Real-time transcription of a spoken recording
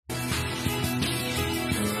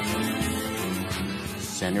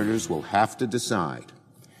senators will have to decide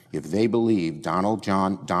if they believe Donald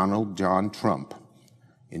John Trump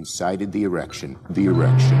incited the erection.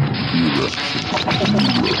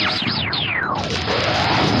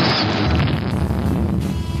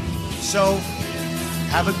 So,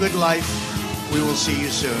 have a good life. We will see you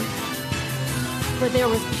soon. For there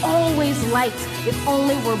was always light, if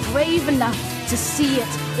only we're brave enough to see it,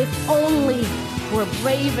 if only we're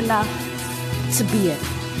brave enough to be it.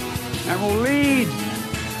 And will lead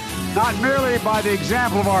not merely by the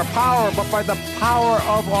example of our power, but by the power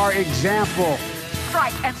of our example.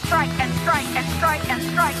 Strike and strike and strike and strike and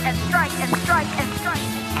strike and strike and strike and strike.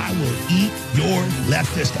 I will eat your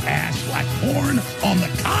leftist ass like corn on the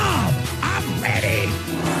cob. I'm ready.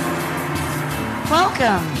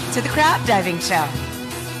 Welcome to the CrabDiving Show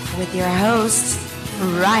with your hosts,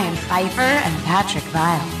 Ryan Pfeiffer and Patrick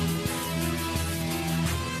Vile.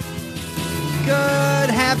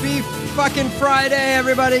 Good, happy fucking Friday,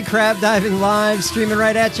 everybody. CrabDiving Live, streaming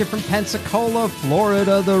right at you from Pensacola,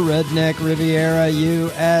 Florida, the Redneck Riviera,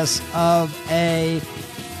 US of A.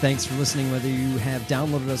 Thanks for listening, whether you have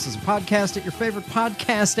downloaded us as a podcast at your favorite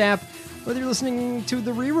podcast app, whether you're listening to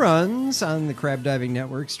the reruns on the CrabDiving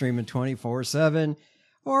Network, streaming 24/7,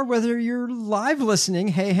 or whether you're live listening.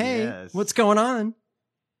 Hey, yes. What's going on?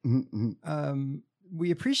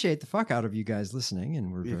 We appreciate the fuck out of you guys listeing,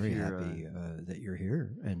 and we're very happy that you're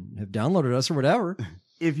here and have downloaded us or whatever.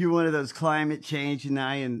 If you're one of those climate change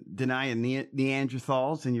denying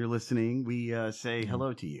Neanderthals and you're listening, we say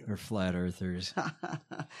hello to you. Or flat earthers.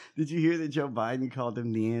 Did you hear that Joe Biden called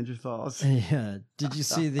them Neanderthals? Yeah. Did you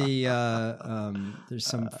see there's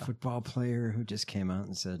some football player who just came out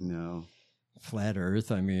and said, no. Flat Earth.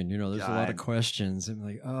 I mean, there's a lot of questions. I'm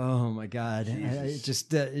like, oh my God.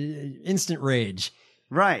 Just instant rage.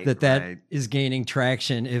 Right. That is gaining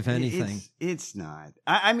traction, if anything. It's not.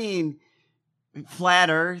 I mean,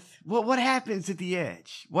 flat Earth. What happens at the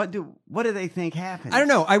edge? What do they think happens? I don't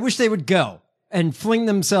know. I wish they would go and fling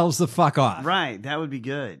themselves the fuck off. Right. That would be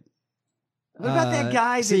good. What about that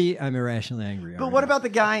guy? I'm irrationally angry. But what about the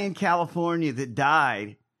guy in California that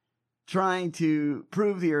died trying to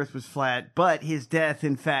prove the Earth was flat, but his death,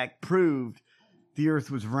 in fact, proved the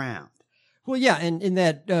Earth was round? Well, yeah, and in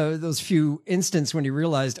that those few instances when he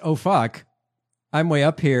realized, oh fuck, I'm way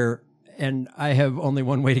up here, and I have only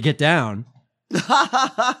one way to get down,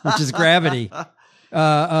 which is gravity.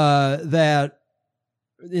 That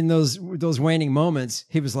in those waning moments,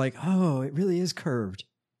 he was like, oh, it really is curved.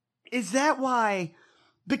 Is that why?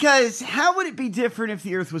 Because how would it be different if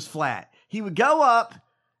the Earth was flat? He would go up,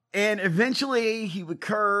 and eventually he would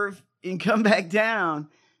curve and come back down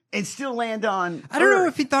and still land on I don't Earth, know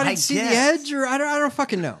if he thought he'd see the edge, or I don't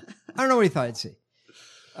fucking know. I don't know what he thought he'd see.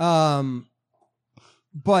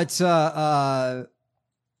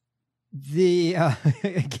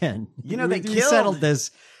 Again, we settled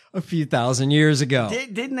this a few thousand years ago.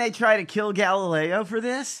 Didn't they try to kill Galileo for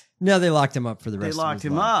this? No, they locked him up for the rest of his life. They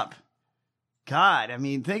locked him up. God, I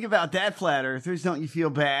mean, think about that, flat earthers. Don't you feel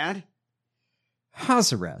bad?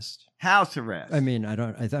 House arrest. House arrest. I mean,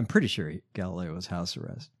 I'm pretty sure Galileo was house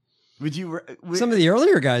arrest. Some of the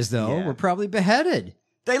earlier guys, though, were probably beheaded.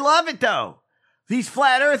 They love it, though. These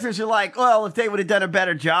flat earthers are like, well, if they would have done a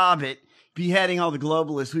better job at beheading all the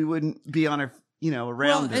globalists, we wouldn't be on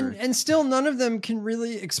around Earth. And still none of them can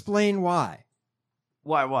really explain why.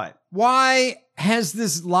 Why what? Why has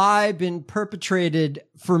this lie been perpetrated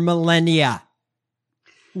for millennia?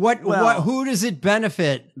 Who does it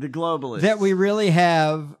benefit? The globalists. That we really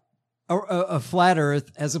have a flat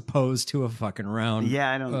Earth as opposed to a fucking round.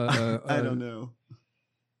 Yeah, I don't. I don't know.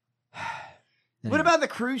 What about the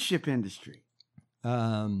cruise ship industry?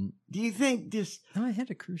 Do you think just? No, I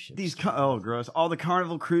had a cruise ship. Gross! All the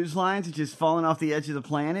Carnival cruise lines are just falling off the edge of the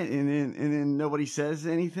planet, and then nobody says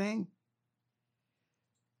anything.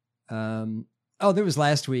 There was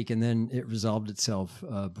last week, and then it resolved itself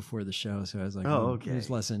before the show. So I was like, okay. It was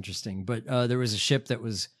less interesting. But there was a ship that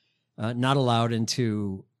was not allowed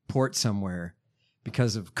into port somewhere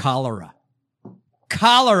because of cholera.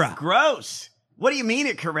 Cholera! Gross! What do you mean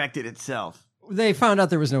it corrected itself? They found out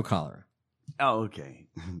there was no cholera. Oh, okay.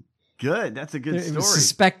 Good. That's a good story. It was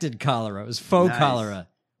suspected cholera. It was faux cholera.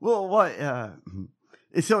 Well, what...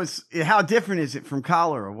 So how different is it from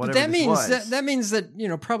cholera? Whatever that means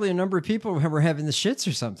that probably a number of people were having the shits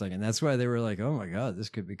or something, and that's why they were like, "Oh my God, this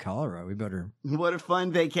could be cholera. We better." What a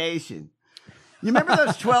fun vacation! You remember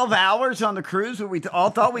those 12 hours on the cruise where we all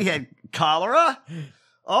thought we had cholera?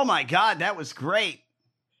 Oh my God, that was great.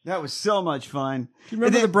 That was so much fun. You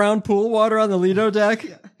remember the brown pool water on the Lido deck?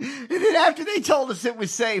 Yeah. And then after they told us it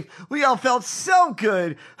was safe, we all felt so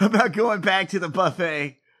good about going back to the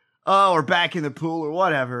buffet. Oh, or back in the pool or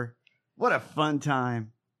whatever. What a fun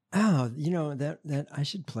time. Oh, that I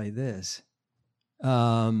should play this.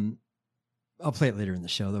 I'll play it later in the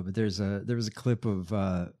show though, but there was a clip of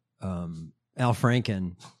Al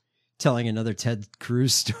Franken telling another Ted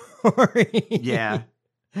Cruz story. Yeah.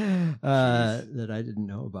 That I didn't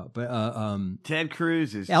know about. But Ted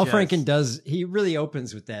Cruz is Al Franken he really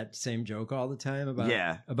opens with that same joke all the time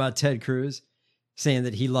about Ted Cruz, saying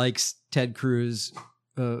that he likes Ted Cruz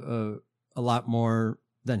a lot more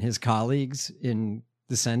than his colleagues in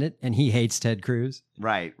the Senate, and he hates Ted Cruz.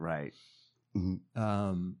 Right.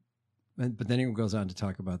 Mm-hmm. But then he goes on to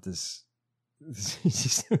talk about this.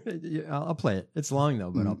 I'll play it. It's long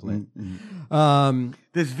though, but I'll play it.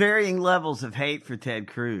 There's varying levels of hate for Ted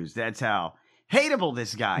Cruz. That's how hateable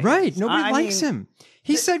this guy right. is. Nobody likes him.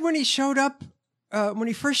 He said when he showed up, when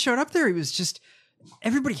he first showed up there, he was just,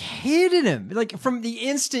 everybody hated him. Like from the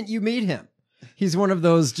instant you meet him, he's one of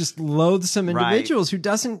those just loathsome individuals who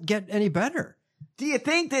doesn't get any better. Do you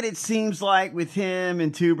think that it seems like with him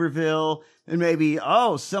and Tuberville and maybe,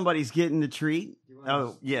 somebody's getting the treat?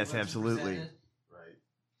 Oh, yes, absolutely. Right.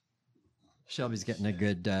 Shelby's getting a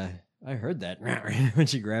good, I heard that when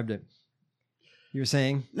she grabbed it. You were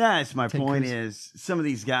saying? That's my Ted point Cruz? is some of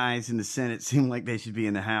these guys in the Senate seem like they should be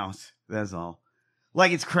in the House. That's all.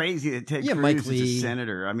 Like it's crazy that Ted Cruz Mike is Lee. a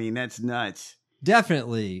senator. I mean, that's nuts.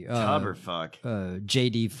 Definitely. Tubberfuck.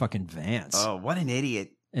 JD fucking Vance. Oh, what an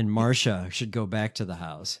idiot. And Marcia should go back to the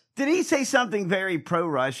House. Did he say something very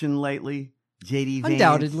pro-Russian lately? JD Vance?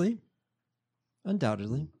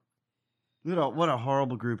 Undoubtedly. What a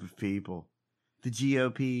horrible group of people. The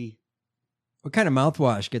GOP. What kind of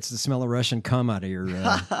mouthwash gets the smell of Russian cum out of your... It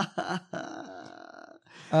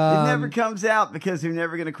never comes out because they're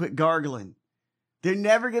never going to quit gargling. They're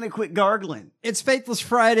never going to quit gargling. It's Faithless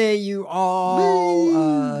Friday, you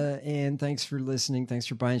all. And thanks for listening. Thanks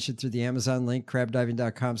for buying shit through the Amazon link,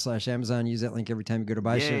 crabdiving.com/Amazon. Use that link every time you go to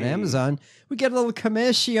buy shit at Amazon. We get a little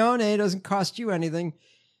commission. It doesn't cost you anything.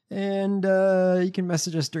 And you can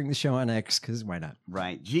message us during the show on X, because why not?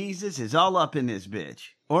 Right. Jesus is all up in this bitch.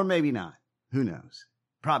 Or maybe not. Who knows?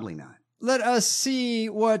 Probably not. Let us see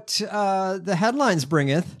what the headlines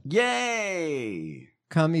bringeth. Yay!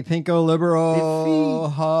 Commie Pinko Liberal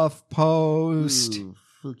Huff Post. Ooh,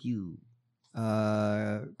 fuck you.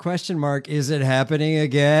 Question mark. Is it happening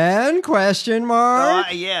again? Question mark.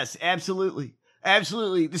 Yes, absolutely.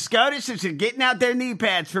 Absolutely. The SCOTUS are getting out their knee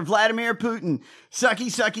pads for Vladimir Putin. Sucky,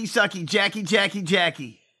 sucky, sucky. Jackie, Jackie,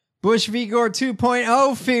 Jackie. Bush v. Gore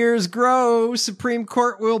 2.0 fears grow. Supreme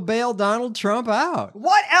Court will bail Donald Trump out.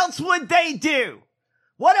 What else would they do?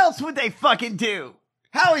 What else would they fucking do?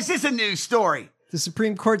 How is this a news story? The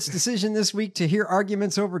Supreme Court's decision this week to hear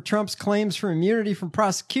arguments over Trump's claims for immunity from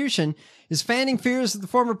prosecution is fanning fears that the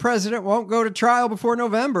former president won't go to trial before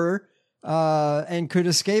November and could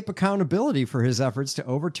escape accountability for his efforts to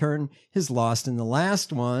overturn his loss in the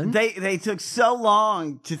last one. They took so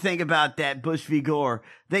long to think about that, Bush v. Gore.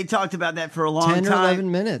 They talked about that for a long time. 10 or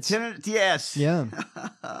 11 minutes. Yes. Yeah.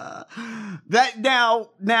 That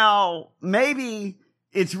now maybe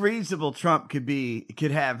it's reasonable Trump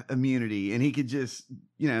could have immunity and he could just,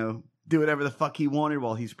 do whatever the fuck he wanted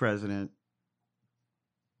while he's president.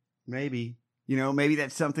 Maybe. Maybe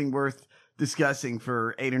that's something worth discussing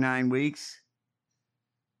for 8 or 9 weeks.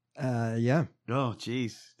 Yeah. Oh,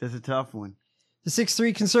 geez. That's a tough one. The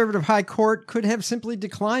 6-3 conservative high court could have simply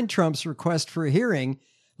declined Trump's request for a hearing,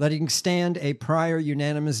 letting stand a prior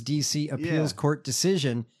unanimous D.C. appeals court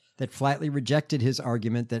decision that flatly rejected his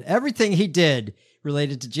argument that everything he did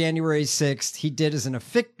related to January 6th, he did as an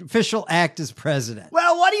official act as president.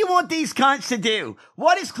 Well, what do you want these cunts to do?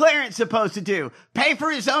 What is Clarence supposed to do? Pay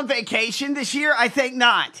for his own vacation this year? I think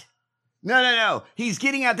not. No. He's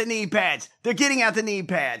getting out the knee pads. They're getting out the knee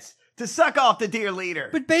pads to suck off the dear leader.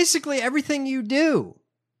 But basically everything you do.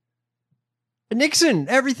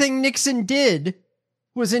 Everything Nixon did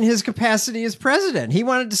was in his capacity as president. He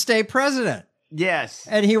wanted to stay president. Yes.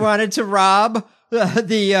 And he wanted to rob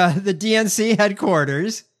the DNC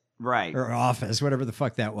headquarters. Right. Or office, whatever the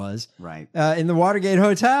fuck that was. Right. In the Watergate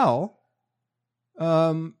Hotel.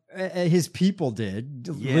 His people did.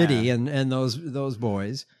 Yeah. Liddy and those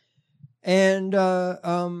boys. And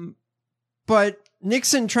but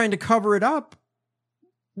Nixon trying to cover it up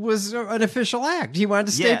was an official act. He wanted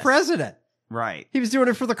to stay president. Right. He was doing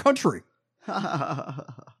it for the country. I'm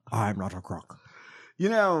not a crook. I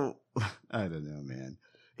don't know, man.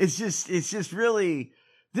 It's just really,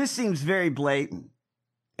 this seems very blatant.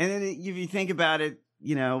 And then if you think about it,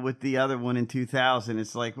 with the other one in 2000,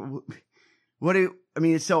 it's like,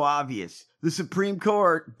 it's so obvious. The Supreme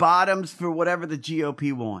Court bottoms for whatever the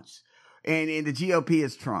GOP wants. And the GOP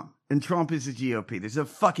is Trump. And Trump is the GOP. There's a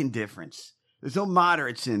fucking difference. There's no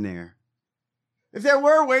moderates in there. If there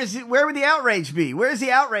were, where would the outrage be? Where's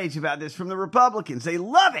the outrage about this from the Republicans? They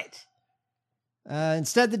love it.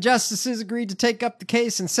 Instead, the justices agreed to take up the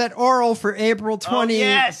case and set oral for April 20. Oh,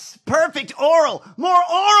 yes. Perfect oral. More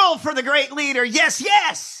oral for the great leader. Yes,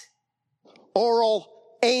 yes. Oral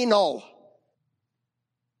anal.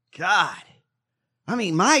 God. I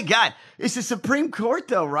mean, my God. It's the Supreme Court,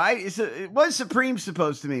 though, right? What's Supreme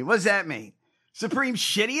supposed to mean? What does that mean? Supreme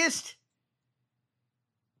shittiest?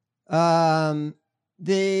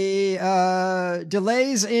 The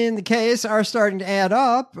delays in the case are starting to add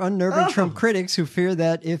up, unnerving Trump critics who fear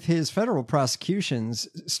that if his federal prosecutions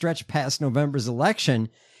stretch past November's election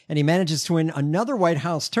and he manages to win another White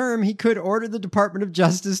House term, he could order the Department of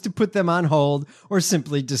Justice to put them on hold or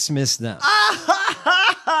simply dismiss them.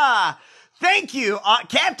 Thank you,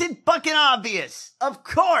 Captain Fucking Obvious. Of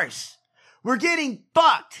course. We're getting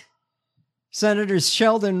fucked. Senators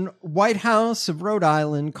Sheldon Whitehouse of Rhode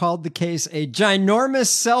Island called the case a ginormous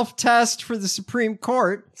self-test for the Supreme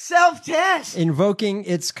Court. Self-test? Invoking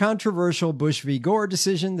its controversial Bush v. Gore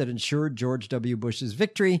decision that ensured George W. Bush's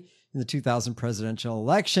victory in the 2000 presidential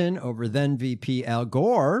election over then VP Al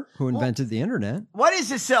Gore, who invented the internet. What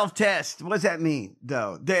is a self-test? What does that mean,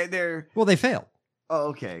 though? Well, they failed. Oh,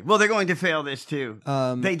 okay. Well, they're going to fail this, too.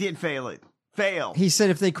 They did fail it. Fail. He said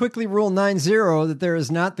if they quickly rule 9-0 that there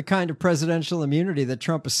is not the kind of presidential immunity that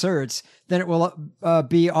Trump asserts, then it will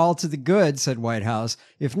be all to the good, said Whitehouse.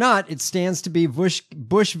 If not, it stands to be Bush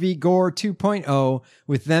v. Gore 2.0,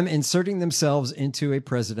 with them inserting themselves into a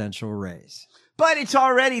presidential race. But it's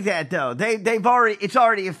already that, though. It's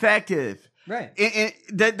already effective. Right.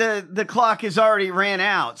 The clock has already ran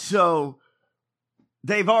out, so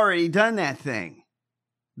they've already done that thing.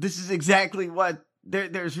 This is exactly what...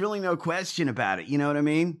 There's really no question about it. You know what I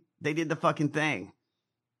mean? They did the fucking thing.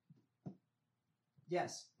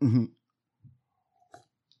 Yes. Mm-hmm.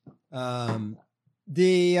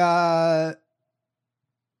 The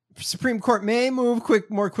Supreme Court may move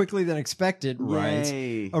more quickly than expected. Yay.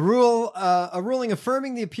 Right. A ruling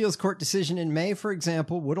affirming the appeals court decision in May, for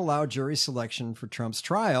example, would allow jury selection for Trump's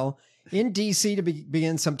trial in D.C. to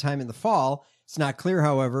begin sometime in the fall. It's not clear,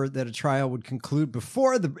 however, that a trial would conclude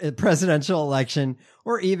before the presidential election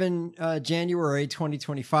or even January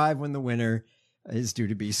 2025 when the winner is due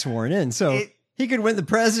to be sworn in. So he could win the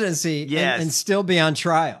presidency and still be on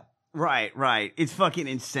trial. Right. It's fucking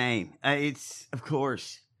insane. Of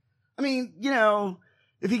course. I mean,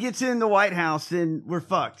 if he gets in the White House, then we're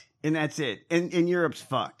fucked. And that's it. And Europe's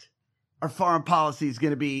fucked. Our foreign policy is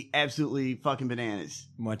going to be absolutely fucking bananas.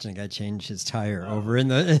 I'm watching a guy change his tire over in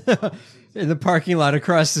the in the parking lot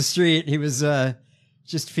across the street. He was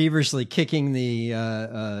just feverishly kicking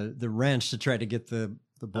the wrench to try to get the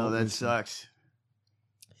bolt. Oh, that sucks.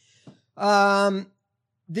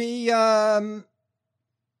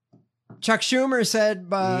 Chuck Schumer said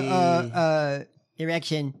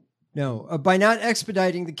erection. No, by not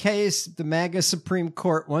expediting the case, the MAGA Supreme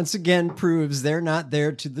Court once again proves they're not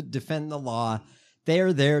there to defend the law. They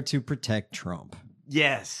are there to protect Trump.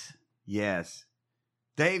 Yes.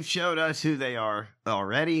 They've showed us who they are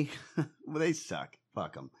already. Well, they suck.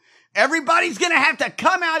 Fuck them. Everybody's going to have to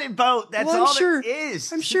come out and vote. That's all there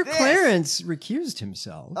is. I'm sure Clarence recused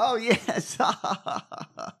himself. Oh, yes.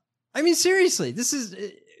 I mean, seriously, this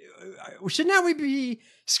is... Should not we be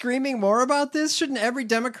screaming more about this? Shouldn't every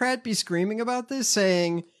Democrat be screaming about this,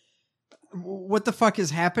 saying, what the fuck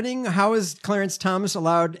is happening? How is Clarence Thomas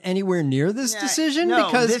allowed anywhere near this decision? No,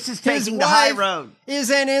 because this is taking the high road.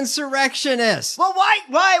 Is an insurrectionist. Well,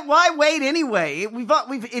 why wait anyway?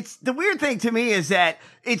 It's the weird thing to me is that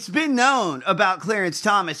it's been known about Clarence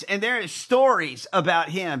Thomas and there are stories about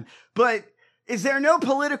him, but is there no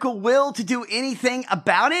political will to do anything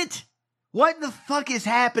about it? What the fuck is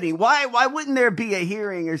happening? Why wouldn't there be a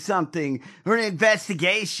hearing or something or an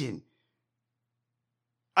investigation?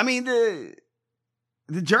 I mean,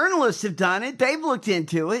 the journalists have done it. They've looked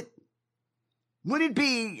into it. Would it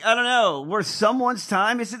be, I don't know, worth someone's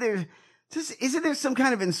time? Isn't there some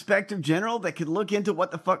kind of inspector general that could look into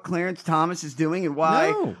what the fuck Clarence Thomas is doing and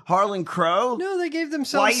why Harlan Crow? No, they gave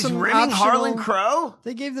themselves some rimming Harlan Crow?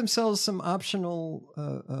 They gave themselves some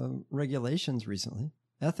optional regulations recently.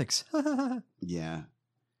 Ethics. Yeah.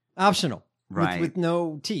 Optional. Right. With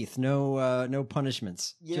no teeth, no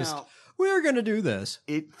punishments. We're going to do this.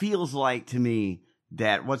 It feels like to me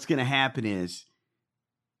that what's going to happen is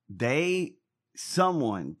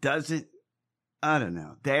someone doesn't, I don't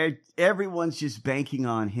know. Everyone's just banking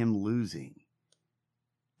on him losing.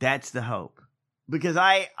 That's the hope. Because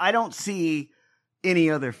I don't see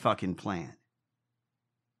any other fucking plan.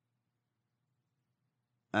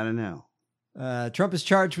 I don't know. Trump is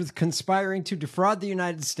charged with conspiring to defraud the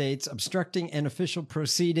United States, obstructing an official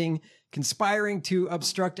proceeding, conspiring to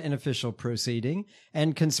obstruct an official proceeding,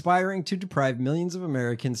 and conspiring to deprive millions of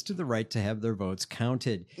Americans to the right to have their votes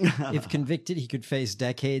counted. If convicted, he could face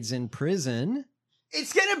decades in prison.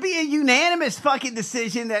 It's going to be a unanimous fucking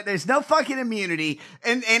decision that there's no fucking immunity.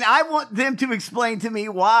 And I want them to explain to me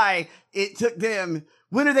why it took them.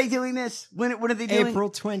 When are they doing this? When are they doing April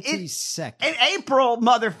 22nd. In April,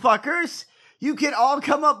 motherfuckers. You could all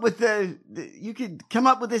come up with you could come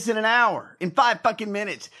up with this in an hour. In 5 fucking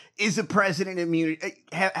minutes. Is a president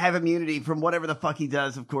have immunity from whatever the fuck he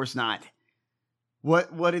does? Of course not.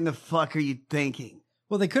 What in the fuck are you thinking?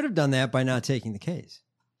 Well, they could have done that by not taking the case.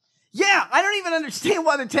 Yeah, I don't even understand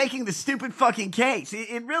why they're taking the stupid fucking case.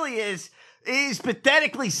 It really is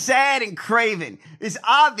pathetically sad and craven. It's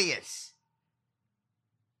obvious.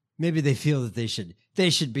 Maybe they feel that they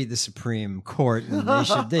should be the Supreme Court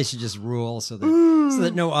and they should just rule so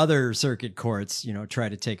that no other circuit courts, try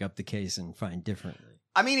to take up the case and find differently.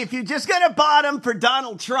 I mean, if you're just going to bottom for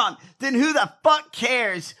Donald Trump, then who the fuck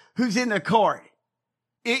cares who's in the court?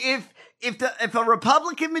 If a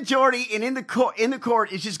Republican majority and in the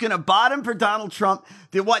court is just going to bottom for Donald Trump,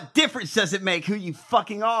 then what difference does it make who you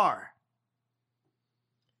fucking are?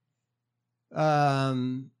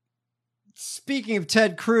 Speaking of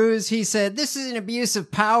Ted Cruz, he said, "This is an abuse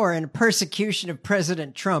of power and a persecution of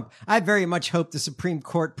President Trump. I very much hope the Supreme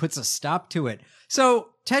Court puts a stop to it." So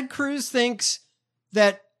Ted Cruz thinks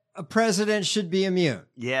that a president should be immune.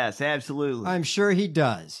 Yes, absolutely. I'm sure he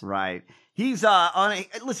does. Right. He's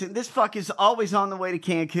listen, this fuck is always on the way to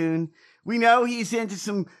Cancun. We know he's into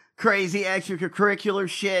some crazy extracurricular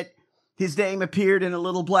shit. His name appeared in a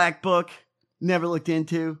little black book, never looked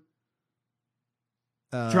into.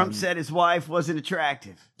 Trump said his wife wasn't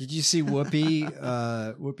attractive. Did you see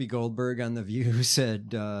Whoopi Goldberg on The View said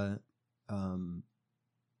that I'm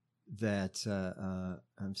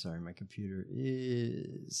sorry, my computer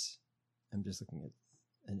is, I'm just looking at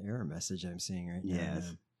an error message I'm seeing right now.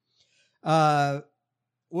 Yes.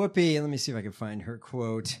 Whoopi, let me see if I can find her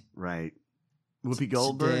quote. Right. Whoopi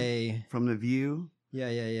Goldberg from The View. Yeah.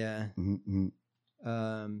 Mm-hmm.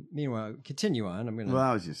 Meanwhile, continue on. Well,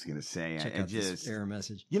 I was just gonna say, check out this error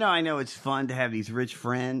message. I know it's fun to have these rich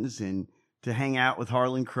friends and to hang out with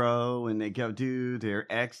Harlan Crow, and they go do their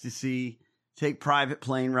ecstasy, take private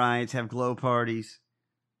plane rides, have glow parties.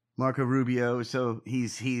 Marco Rubio, so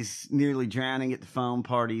he's nearly drowning at the foam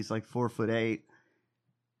parties, like 4'8".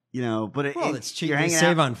 But it's cheap. You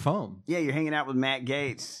save on foam. Yeah, you're hanging out with Matt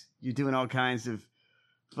Gaetz. You're doing all kinds of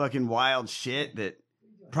fucking wild shit that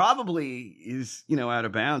probably is, out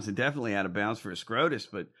of bounds, and definitely out of bounds for a SCOTUS.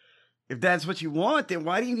 But if that's what you want, then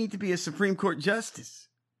why do you need to be a Supreme Court justice?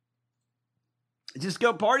 Just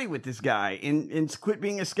go party with this guy and quit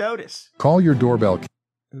being a SCOTUS. Call your doorbell.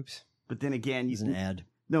 Oops. But then again, it's an ad.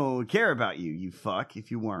 No one would care about you fuck, if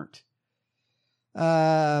you weren't.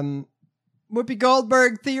 Whoopi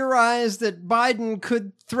Goldberg theorized that Biden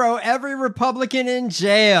could throw every Republican in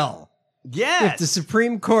jail. Yes. If the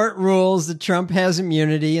Supreme Court rules that Trump has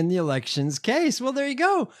immunity in the elections case. Well, there you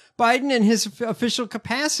go. Biden, in his official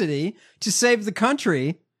capacity to save the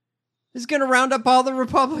country, is going to round up all the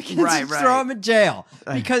Republicans and throw them in jail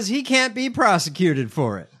because he can't be prosecuted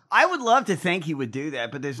for it. I would love to think he would do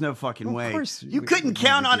that, but there's no fucking way. Of course you couldn't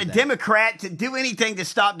count on a Democrat to do anything to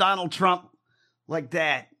stop Donald Trump like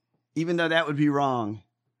that, even though that would be wrong.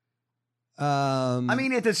 I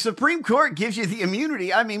mean, if the Supreme Court gives you the immunity,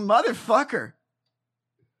 motherfucker.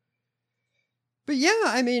 But yeah,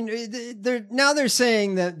 I mean, they're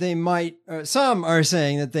saying that they might, some are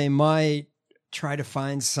saying that they might try to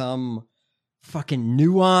find some fucking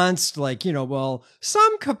nuanced,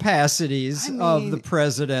 some capacities of the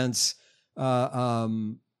president's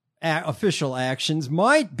official actions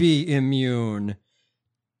might be immune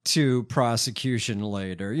to prosecution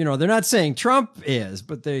later. They're not saying Trump is,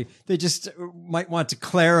 but they just might want to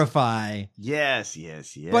clarify. Yes.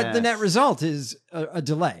 But the net result is a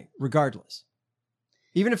delay, regardless.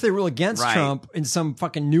 Even if they rule against Trump in some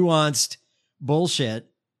fucking nuanced bullshit,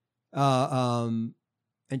 and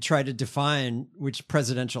try to define which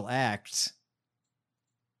presidential acts.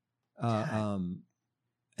 But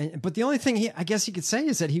the only thing I guess he could say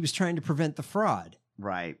is that he was trying to prevent the fraud.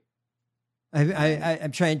 Right.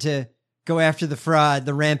 I'm trying to go after the fraud,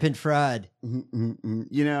 the rampant fraud. I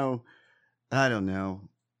don't know.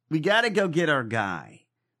 We got to go get our guy.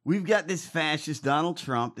 We've got this fascist Donald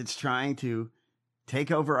Trump that's trying to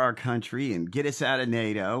take over our country and get us out of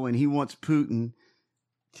NATO, and he wants Putin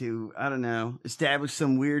to, I don't know, establish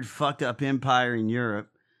some weird fucked up empire in Europe.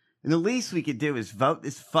 And the least we could do is vote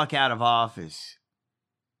this fuck out of office.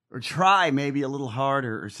 Or try maybe a little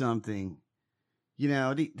harder or something. You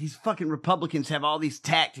know, these fucking Republicans have all these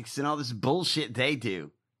tactics and all this bullshit they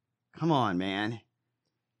do. Come on, man.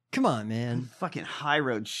 Come on, man. Fucking high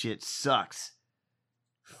road shit sucks.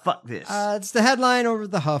 Fuck this. It's the headline over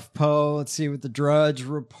the HuffPo. Let's see what the Drudge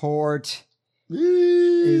Report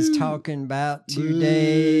is talking about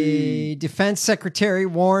today. Defense Secretary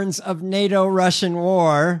warns of NATO-Russian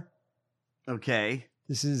war. Okay.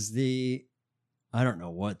 This is I don't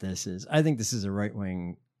know what this is. I think this is a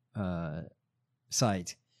right-wing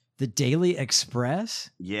site. The Daily Express?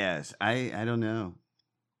 Yes, I don't know.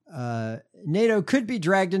 NATO could be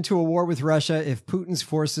dragged into a war with Russia if Putin's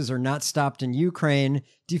forces are not stopped in Ukraine,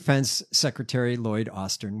 Defense Secretary Lloyd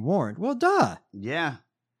Austin warned. Well, duh. Yeah.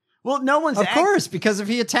 Well, no one's... Of course, because if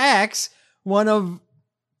he attacks one of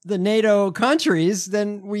the NATO countries,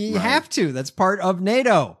 then we have to. That's part of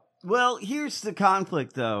NATO. Well, here's the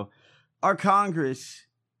conflict, though. Our Congress,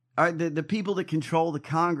 the people that control the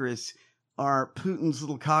Congress are Putin's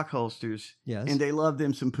little cockholsters. Yes. And they love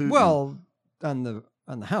them some Putin. Well, on the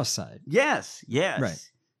House side. Yes.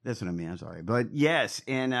 Right. That's what I mean. I'm sorry. But yes.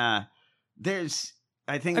 And there's,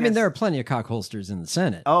 I think. There are plenty of cockholsters in the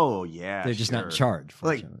Senate. Oh, yeah. They're just not in charge.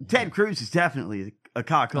 Like, Ted Cruz is definitely a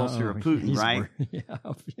cockholster of Putin, right?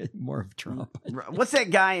 More of Trump. What's that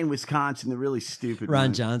guy in Wisconsin, the really stupid Ron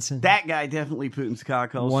one? Johnson? That guy definitely Putin's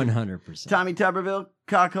cockholster. 100%. Tommy Tuberville,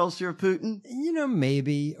 cockholster of Putin?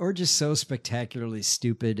 Maybe. Or just so spectacularly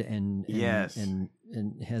stupid and yes. and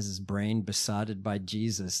has his brain besotted by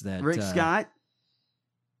Jesus that... Rick Scott?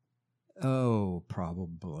 Oh,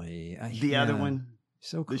 probably. The other one?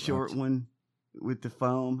 So the short one with the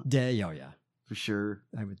foam? Yeah. For sure.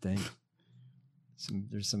 I would think.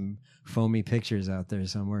 There's some foamy pictures out there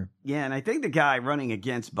somewhere. Yeah, and I think the guy running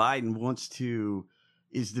against Biden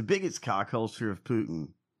is the biggest cockholster of Putin.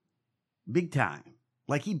 Big time.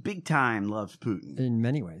 Like, he big time loves Putin. In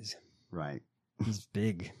many ways. Right. He's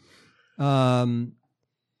big. I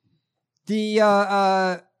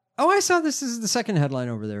saw this is the second headline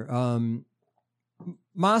over there.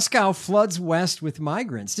 Moscow floods West with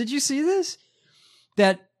migrants. Did you see this?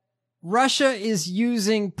 That Russia is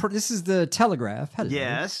using, this is the Telegraph.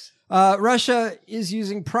 Yes. Russia is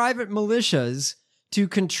using private militias to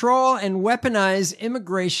control and weaponize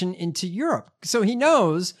immigration into Europe. So he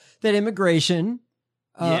knows that immigration,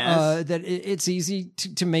 that it's easy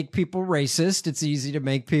to make people racist. It's easy to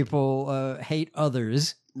make people hate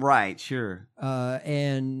others. Right, sure.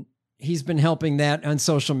 And he's been helping that on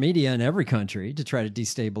social media in every country to try to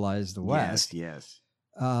destabilize the West. Yes.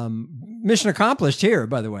 Mission accomplished here,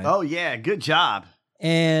 by the way. Oh, yeah. Good job.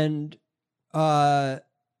 And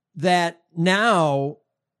that now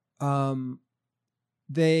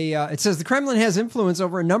it says the Kremlin has influence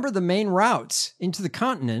over a number of the main routes into the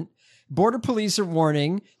continent. Border police are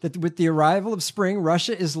warning that with the arrival of spring,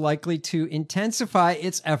 Russia is likely to intensify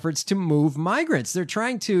its efforts to move migrants. They're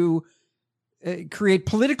trying to create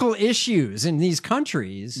political issues in these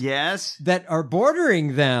countries. Yes. That are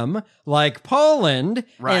bordering them, like Poland.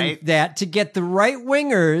 Right. And that to get the right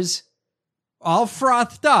wingers all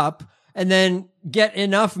frothed up and then get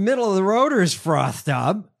enough middle of the roaders frothed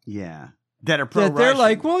up. Yeah. That are pro-Russian. That they're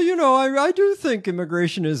like, well, I do think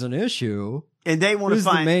immigration is an issue. And they want to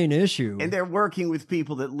find the main issue. And they're working with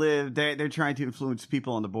people that live, they're trying to influence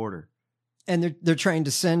people on the border. And they're trying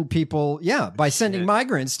to send people, by sending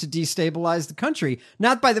migrants to destabilize the country.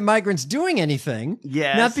 Not by the migrants doing anything.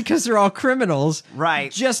 Yes. Not because they're all criminals.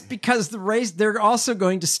 Right. Just because they're also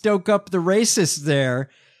going to stoke up the racists there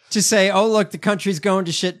to say, oh, look, the country's going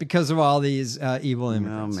to shit because of all these evil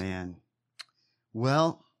immigrants. Oh, man.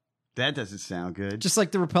 Well, that doesn't sound good. Just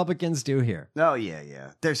like the Republicans do here. Oh,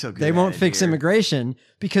 yeah. They're so good. They won't fix immigration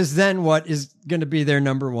because then what is going to be their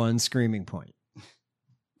number one screaming point?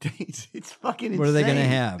 It's fucking insane. What are they going to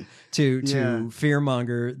have to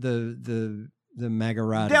fearmonger the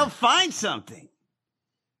Magarati? They'll find something.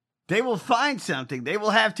 They will find something. They will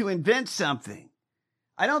have to invent something.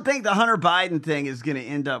 I don't think the Hunter Biden thing is going to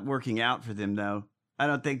end up working out for them, though. I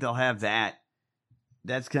don't think they'll have that.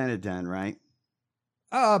 That's kind of done, right?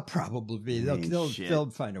 Probably. They'll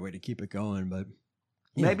find a way to keep it going, but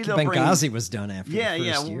maybe they'll Benghazi was done after the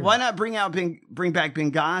first year. Why not bring back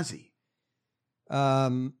Benghazi?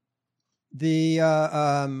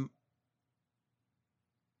 The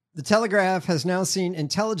Telegraph has now seen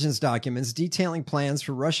intelligence documents detailing plans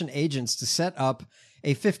for Russian agents to set up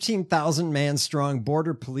a 15,000-man strong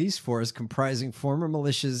border police force comprising former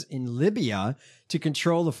militias in Libya to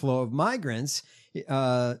control the flow of migrants.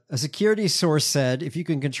 A security source said, if you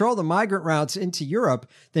can control the migrant routes into Europe,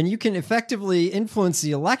 then you can effectively influence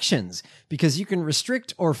the elections because you can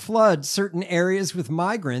restrict or flood certain areas with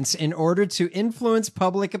migrants in order to influence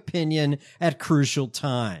public opinion at crucial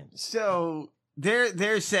times. So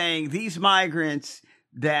they're saying these migrants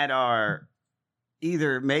that are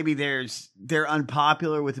either maybe they're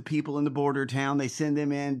unpopular with the people in the border town, they send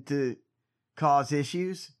them in to cause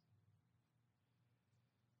issues.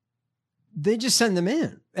 They just send them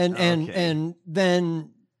in, and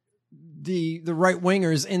then the right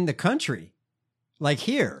wingers in the country, like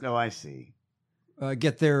here. Oh, I see.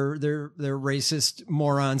 Get their racist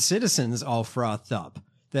moron citizens all frothed up.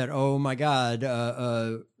 That, oh my God,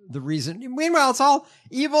 the reason. Meanwhile, it's all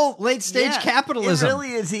evil late stage capitalism. It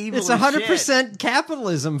really is evil. It's 100%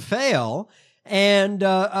 capitalism fail, and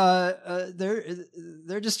they're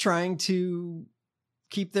just trying to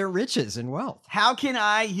keep their riches and wealth. How can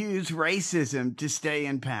I use racism to stay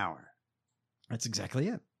in power? That's exactly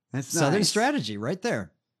it. That's Southern nice. strategy right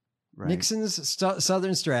there. Right. Nixon's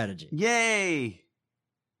Southern strategy. Yay.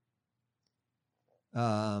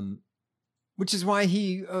 Which is why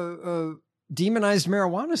he demonized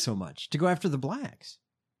marijuana so much, to go after the blacks.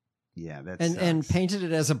 Yeah, and painted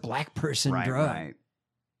it as a black person drug. Right.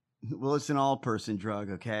 Well, it's an all-person drug,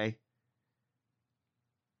 okay?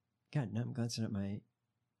 God, now I'm glancing at my...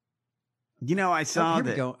 You know, I saw here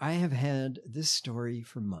that... we go. I have had this story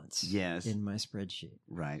for months. Yes. In my spreadsheet.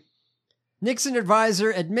 Right. Nixon advisor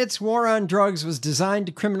admits war on drugs was designed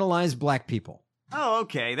to criminalize black people. Oh,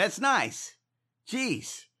 okay. That's nice.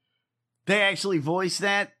 Jeez. They actually voiced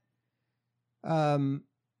that?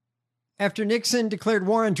 After Nixon declared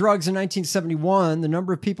war on drugs in 1971, the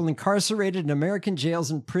number of people incarcerated in American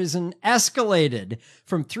jails and prison escalated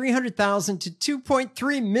from 300,000 to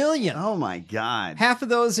 2.3 million. Oh, my God. Half of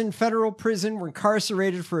those in federal prison were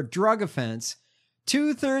incarcerated for a drug offense.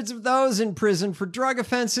 2/3 of those in prison for drug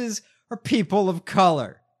offenses are people of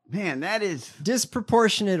color. Man, that is...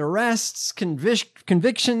 Disproportionate arrests,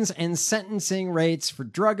 convictions, and sentencing rates for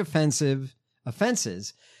drug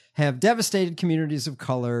offenses have devastated communities of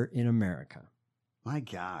color in America. My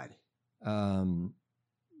God.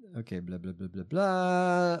 Okay, blah, blah, blah, blah,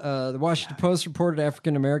 blah. The Washington Post reported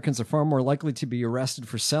African Americans are far more likely to be arrested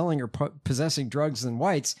for selling or possessing drugs than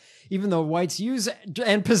whites, even though whites use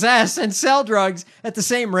and possess and sell drugs at the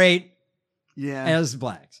same rate as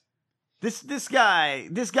blacks. This guy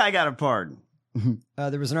got a pardon.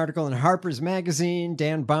 There was an article in Harper's Magazine.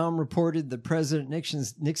 Dan Baum reported that President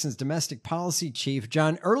Nixon's domestic policy chief,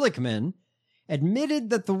 John Ehrlichman,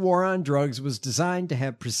 admitted that the war on drugs was designed to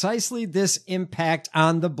have precisely this impact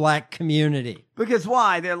on the black community. Because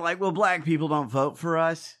why? They're like, well, black people don't vote for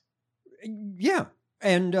us. Yeah.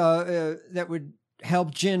 And that would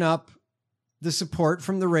help gin up the support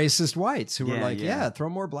from the racist whites who were like, throw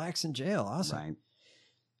more blacks in jail. Awesome. Right.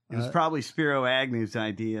 It was probably Spiro Agnew's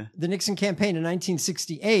idea. The Nixon campaign in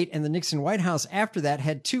 1968 and the Nixon White House after that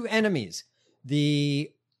had two enemies,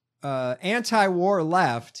 the anti-war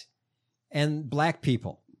left and black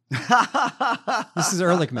people. This is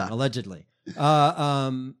Ehrlichman, allegedly.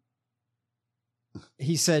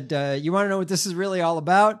 He said, you want to know what this is really all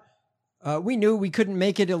about? We knew we couldn't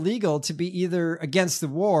make it illegal to be either against the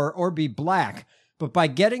war or be black. But by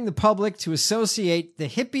getting the public to associate the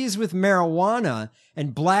hippies with marijuana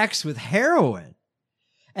and blacks with heroin,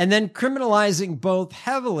 and then criminalizing both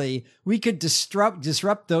heavily, we could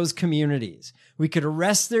disrupt those communities. We could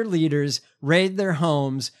arrest their leaders, raid their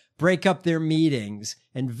homes, break up their meetings,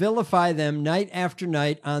 and vilify them night after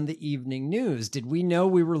night on the evening news. Did we know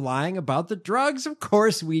we were lying about the drugs? Of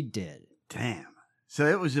course we did. Damn. So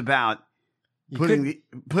it was about putting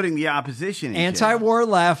the opposition in anti-war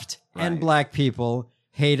left and Right. black people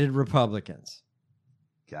hated Republicans.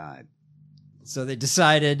 God. So they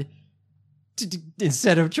decided to,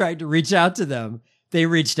 instead of trying to reach out to them, they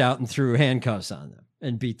reached out and threw handcuffs on them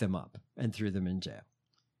and beat them up and threw them in jail.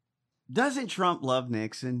 Doesn't Trump love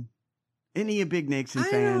Nixon? Isn't he a big Nixon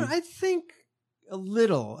fan? I think a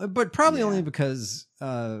little, but probably only because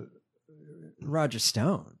Roger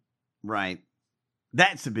Stone. Right.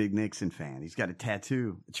 That's a big Nixon fan. He's got a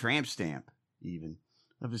tattoo, a tramp stamp, even,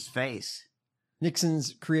 of his face.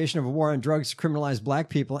 Nixon's creation of a war on drugs to criminalize black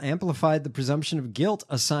people amplified the presumption of guilt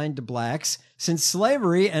assigned to blacks since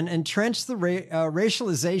slavery and entrenched the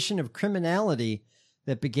racialization of criminality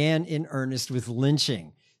that began in earnest with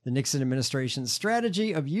lynching. The Nixon administration's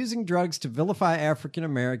strategy of using drugs to vilify African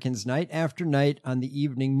Americans night after night on the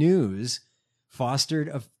evening news fostered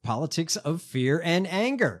a politics of fear and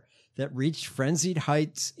anger that reached frenzied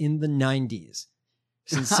heights in the 90s.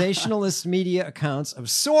 Sensationalist media accounts of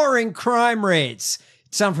soaring crime rates,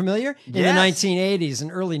 Sound familiar? In the 1980s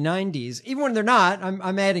and early 90s. Even when they're not,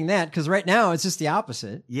 I'm adding that because right now it's just the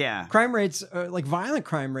opposite. Yeah. Crime rates, like violent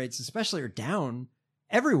crime rates especially, are down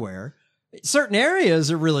everywhere. Certain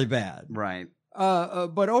areas are really bad. Right.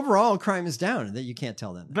 But overall, crime is down, and that you can't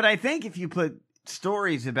tell them that. But I think if you put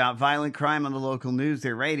stories about violent crime on the local news,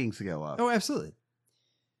 their ratings go up. Oh, absolutely.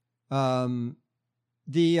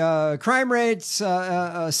 The crime rates,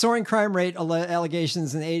 soaring crime rate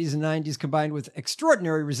allegations in the 80s and 90s combined with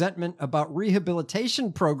extraordinary resentment about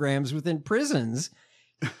rehabilitation programs within prisons.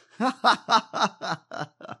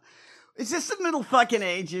 Is this the Middle fucking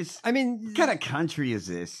Ages? I mean, what kind of country is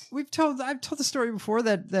this? I've told the story before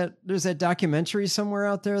that there's that documentary somewhere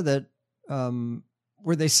out there that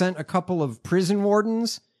where they sent a couple of prison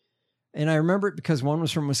wardens, and I remember it because one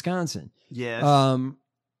was from Wisconsin. Yes.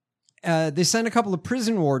 They sent a couple of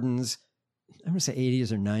prison wardens, I'm going to say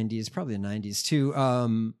 80s or 90s, probably the 90s too,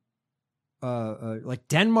 like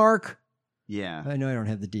Denmark. Yeah. I know I don't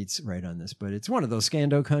have the deets right on this, but it's one of those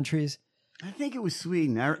Scando countries. I think it was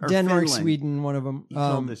Sweden. Or Denmark, Finland. Sweden, one of them. You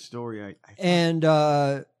told this story.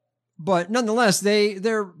 But nonetheless,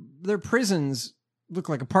 their prisons look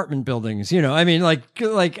like apartment buildings. You know, I mean,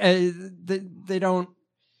 they don't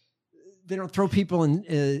throw people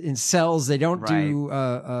in cells. They don't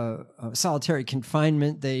do solitary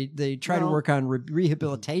confinement. They try to work on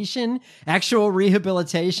rehabilitation, actual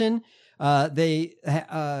rehabilitation. They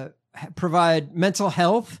provide mental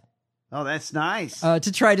health. Oh, that's nice.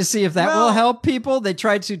 To try to see if that will help people. They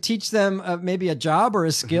try to teach them maybe a job or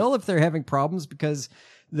a skill if they're having problems because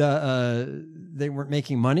they weren't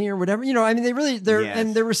making money or whatever. You know, I mean,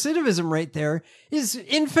 and their recidivism rate there is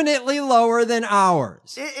infinitely lower than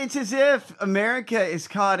ours. It's as if America is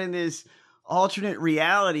caught in this alternate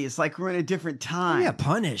reality. It's like we're in a different time. Yeah,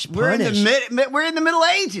 punish. We're in the Middle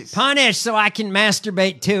Ages. Punish so I can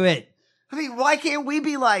masturbate to it. I mean, why can't we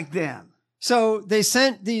be like them? So they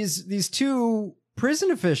sent these two prison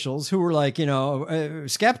officials who were like,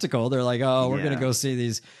 skeptical. They're like, oh, we're going to go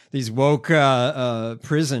see these woke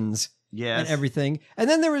prisons and everything. And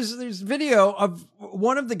then there's video of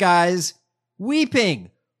one of the guys weeping.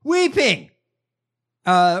 The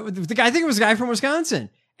guy, I think it was a guy from Wisconsin,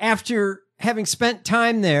 after having spent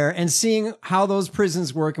time there and seeing how those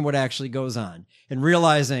prisons work and what actually goes on and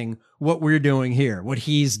realizing what we're doing here, what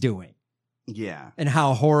he's doing. Yeah. And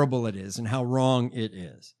how horrible it is and how wrong it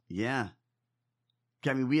is. Yeah.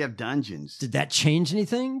 I mean, we have dungeons. Did that change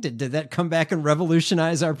anything? Did that come back and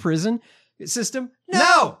revolutionize our prison system?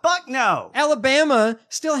 No. Fuck no. Alabama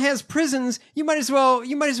still has prisons. You might as well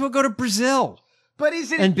go to Brazil. But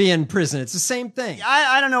isn't it, and be in prison? It's the same thing.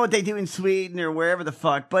 I don't know what they do in Sweden or wherever the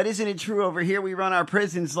fuck, but isn't it true over here we run our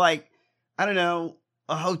prisons like, I don't know,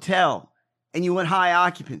 a hotel, and you want high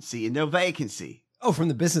occupancy and no vacancy. Oh, from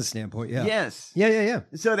the business standpoint, yeah. Yes. Yeah.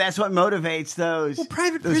 So that's what motivates those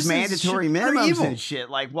mandatory minimums and shit.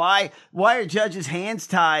 Like, why are judges' hands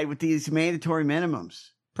tied with these mandatory minimums?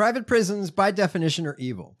 Private prisons, by definition, are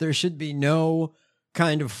evil. There should be no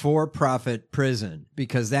kind of for-profit prison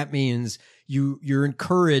because that means you're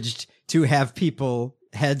encouraged to have people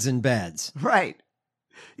heads in beds. Right.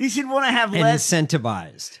 You should want to have and less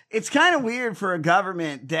incentivized. It's kind of weird for a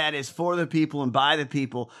government that is for the people and by the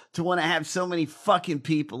people to want to have so many fucking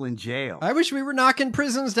people in jail. I wish we were knocking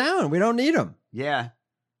prisons down. We don't need them. Yeah.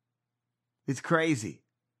 It's crazy.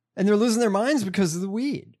 And they're losing their minds because of the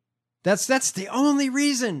weed. That's the only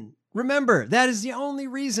reason. Remember, that is the only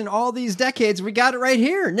reason all these decades we got it right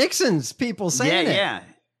here. Nixon's people saying it. Yeah.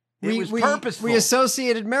 It was purposeful. We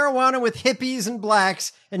associated marijuana with hippies and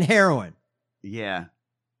blacks and heroin. Yeah.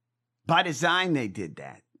 By design, they did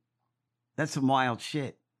that. That's some wild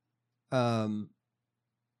shit. And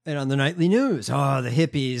on the nightly news, the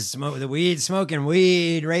hippies smoking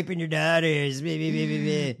weed, raping your daughters.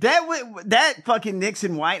 That fucking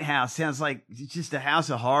Nixon White House sounds like just a house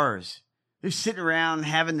of horrors. They're sitting around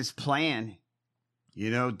having this plan. You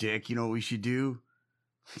know, Dick, you know what we should do?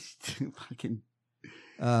 Fucking.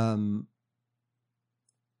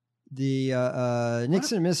 The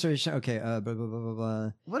Nixon administration. Okay. Blah, blah, blah, blah,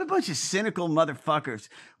 blah. What a bunch of cynical motherfuckers.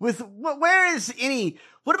 What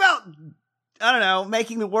about, I don't know,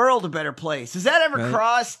 making the world a better place? Has that ever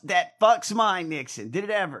crossed that fuck's mind, Nixon? Did it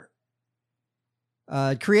ever?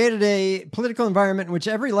 Created a political environment in which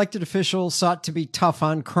every elected official sought to be tough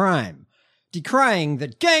on crime, decrying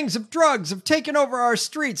that gangs of drugs have taken over our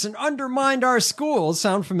streets and undermined our schools.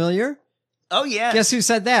 Sound familiar? Oh, yeah. Guess who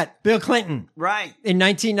said that? Bill Clinton. Right. In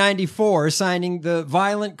 1994, signing the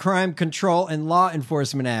Violent Crime Control and Law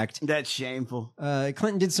Enforcement Act. That's shameful.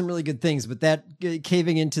 Clinton did some really good things, but that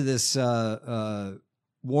caving into this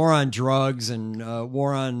war on drugs and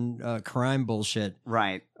war on crime bullshit,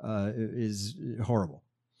 right, is horrible.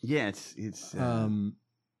 Yeah, it's.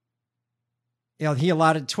 He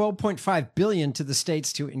allotted $12.5 billion to the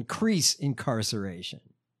states to increase incarceration.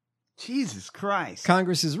 Jesus Christ.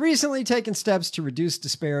 Congress has recently taken steps to reduce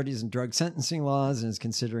disparities in drug sentencing laws and is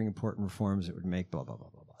considering important reforms that would make blah, blah, blah,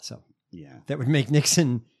 blah, blah. So, yeah, that would make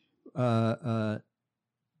Nixon that's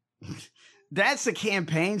the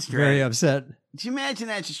campaign strategy. very upset. Do you imagine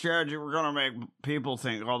that's a strategy? We're going to make people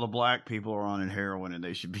think all the black people are on heroin and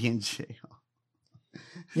they should be in jail.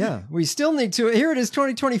 Yeah, we still need to, here it is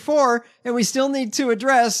 2024, and we still need to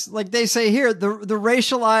address, like they say here, the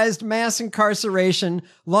racialized mass incarceration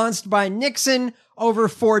launched by Nixon over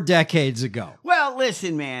 4 decades ago. Well,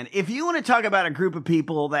 listen, man, if you want to talk about a group of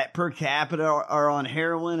people that per capita are on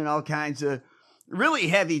heroin and all kinds of really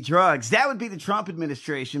heavy drugs, that would be the Trump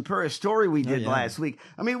administration, per a story we did last week.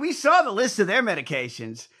 I mean, we saw the list of their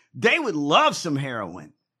medications. They would love some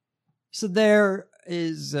heroin. So there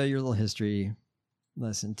is your little history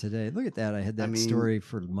lesson today. Look at that. I had that story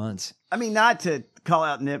for months. I mean, not to call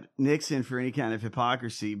out Nixon for any kind of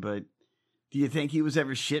hypocrisy, but do you think he was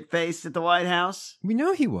ever shit-faced at the White House? We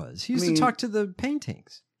know he was. He used to talk to the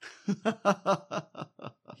paintings.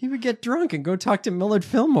 He would get drunk and go talk to Millard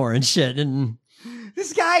Fillmore and shit. And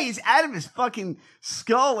this guy is out of his fucking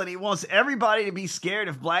skull, and he wants everybody to be scared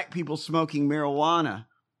of black people smoking marijuana.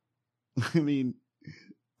 I mean,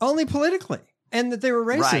 only politically. And that they were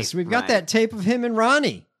racist. Right, We've got that tape of him and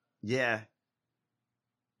Ronnie. Yeah.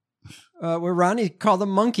 Where Ronnie called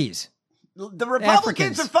them monkeys. The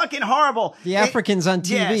Republicans are fucking horrible. The Africans on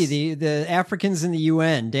TV, the Africans in the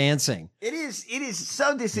UN dancing. It is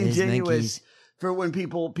so disingenuous for when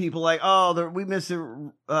people like, oh, we miss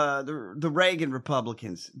the Reagan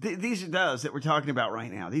Republicans. These are those that we're talking about right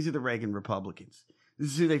now. These are the Reagan Republicans.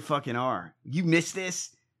 This is who they fucking are. You miss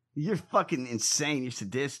this? You're fucking insane. You're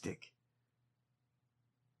sadistic.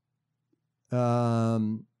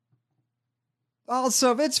 Also,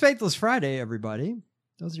 it's Faithless Friday, everybody.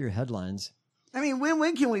 Those are your headlines. I mean,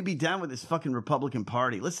 when can we be done with this fucking Republican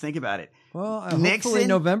Party? Let's think about it. Well, hopefully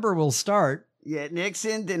November will start. Yeah,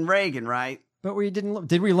 Nixon, then Reagan, right? But we didn't.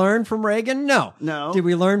 Did we learn from Reagan? No. No. Did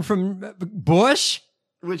we learn from Bush?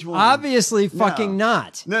 Which one? Obviously fucking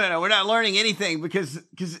not. No. We're not learning anything because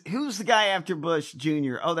who's the guy after Bush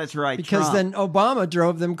Jr.? Oh, that's right. Because Trump. Then Obama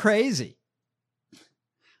drove them crazy.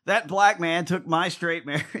 That black man took my straight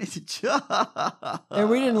marriage. And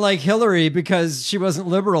we didn't like Hillary because she wasn't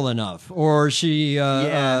liberal enough, or she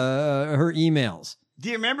her emails. Do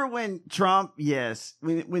you remember when Trump? Yes,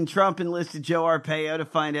 when Trump enlisted Joe Arpaio to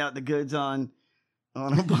find out the goods on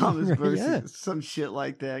Obama's birth, some shit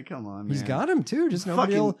like that. Come on, man. He's got him too. Just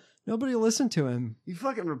nobody will listen to him. You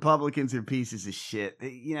fucking Republicans are pieces of shit.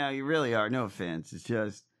 You know, you really are. No offense. It's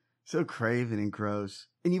just so craven and gross.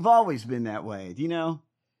 And you've always been that way. Do you know?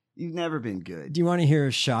 You've never been good. Do you want to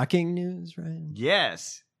hear shocking news, Ryan?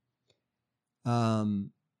 Yes.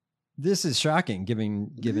 This is shocking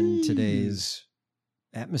given today's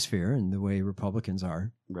atmosphere and the way Republicans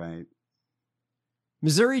are. Right.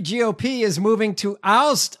 Missouri GOP is moving to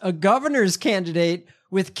oust a governor's candidate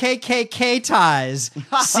with KKK ties,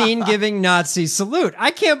 seen giving Nazi salute.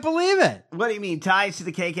 I can't believe it. What do you mean, ties to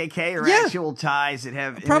the KKK or actual ties that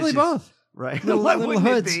have probably images? Both? Right. Little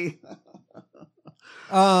hoods. It be?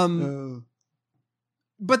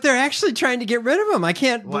 But they're actually trying to get rid of him. I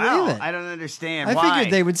can't believe it. I don't understand. I Why?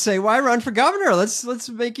 figured they would say, "Why run for governor? Let's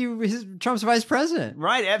make you Trump's vice president."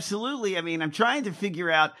 Right, absolutely. I mean, I'm trying to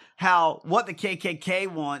figure out what the KKK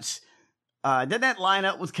wants. Doesn't that line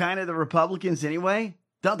up with kind of the Republicans anyway?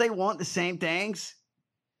 Don't they want the same things?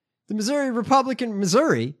 The Missouri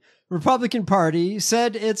Republican Party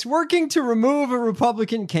said it's working to remove a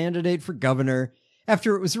Republican candidate for governor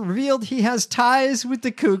after it was revealed he has ties with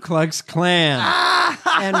the Ku Klux Klan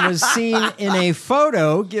and was seen in a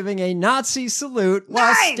photo giving a Nazi salute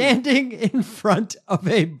while standing in front of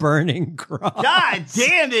a burning cross. God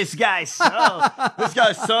damn, this guy's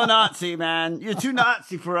so Nazi, man. You're too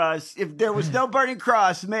Nazi for us. If there was no burning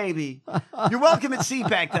cross, maybe. You're welcome at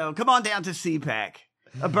CPAC, though. Come on down to CPAC.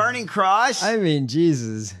 A burning cross? I mean,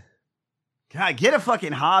 Jesus. God, get a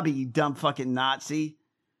fucking hobby, you dumb fucking Nazi.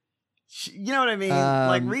 You know what I mean?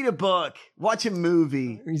 Like, read a book, watch a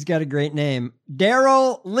movie. He's got a great name.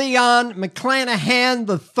 Daryl Leon McClanahan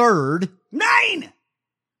III.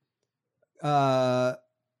 9!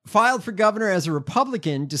 Filed for governor as a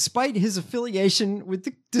Republican despite his affiliation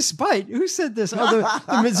with who said this? Oh,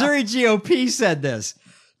 the Missouri GOP said this.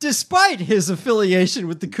 despite his affiliation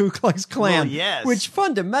with the Ku Klux Klan, Well, yes. which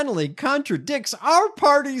fundamentally contradicts our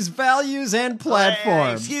party's values and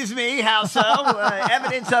platform. Excuse me, how so?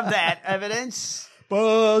 Evidence of that. Evidence.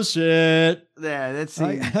 Bullshit. Yeah, that's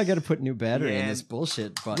it. I got to put new battery in Yeah. this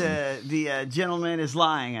bullshit button. The gentleman is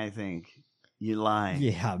lying, I think. You lie.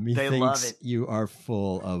 Yeah, they love it. You are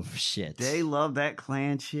full of shit. They love that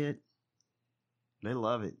Klan shit. They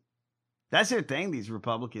love it. That's their thing, these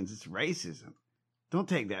Republicans. It's racism. Don't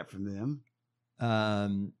take that from them.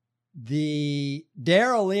 The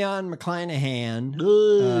Daryl Leon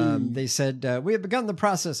McClanahan, they said, we have begun the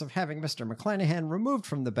process of having Mr. McClanahan removed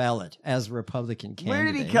from the ballot as Republican candidate.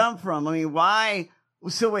 Where did he come from? I mean, why?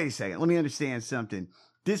 So wait a second. Let me understand something.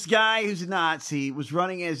 This guy who's a Nazi was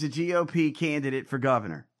running as a GOP candidate for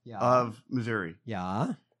governor of Missouri.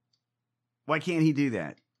 Yeah. Why can't he do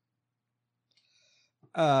that?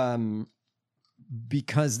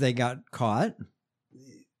 Because they got caught.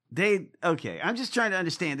 Okay. I'm just trying to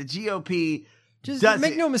understand. The GOP Just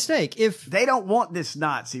make no mistake. If they don't want this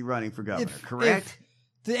Nazi running for governor, correct? If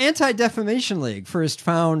the Anti-Defamation League first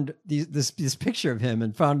found this picture of him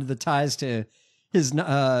and found the ties to his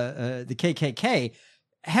the KKK,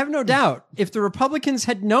 have no doubt, if the Republicans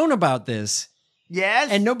had known about this,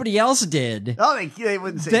 yes, and nobody else did, they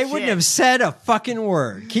wouldn't say they shit. wouldn't have said a fucking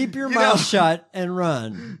word. Keep your mouth shut and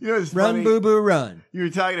run. What's run, funny? boo boo, run. You were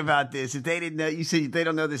talking about this. If they didn't know, you said they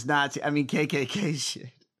don't know this Nazi. I mean KKK shit.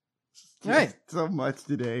 Right. So much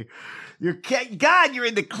today. God, you're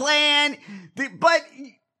in the Klan, but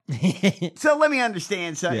so let me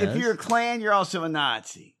understand. So Yes. if you're a Klan, you're also a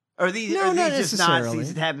Nazi. Or are these No, not just necessarily.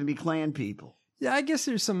 Nazis that happen to be Klan people? Yeah, I guess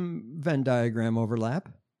there's some Venn diagram overlap.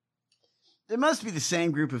 There must be the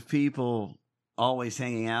same group of people always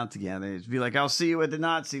hanging out together. It'd be like, I'll see you at the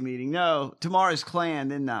Nazi meeting. No, tomorrow's Klan,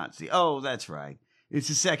 then Nazi. Oh, that's right. It's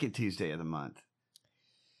the second Tuesday of the month.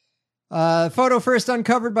 Photo first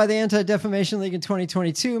uncovered by the Anti-Defamation League in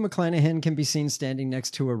 2022. McClanahan can be seen standing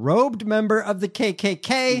next to a robed member of the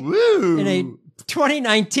KKK Woo. in a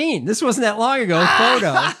 2019. This wasn't that long ago.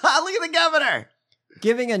 Photo Look at the governor.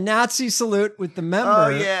 giving a Nazi salute with the member Oh,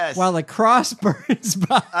 yes. while a cross burns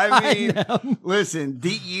behind I mean, them. listen,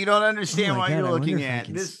 you don't understand Oh my what God, you're I wonder looking if I at.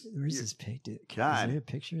 can This, where's this picture? God. Is there a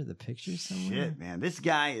picture of the picture somewhere? shit, man. This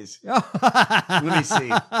guy is. Oh. Let me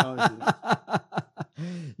see.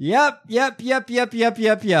 Yep.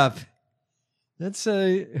 That's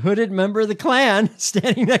a hooded member of the Klan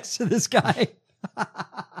standing next to this guy.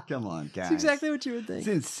 Come on, guys. That's exactly what you would think. It's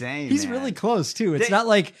insane. He's man. really close too. It's They- not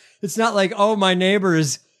like oh, my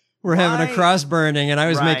neighbors were having a Why- cross burning and I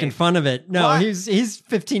was Right. making fun of it. No, Why- he's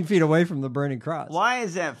 15 feet away from the burning cross. Why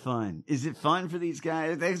is that fun? Is it fun for these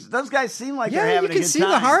guys? Those guys seem like they're Yeah, having you a can good see time.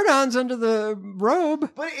 the hard-ons under the robe.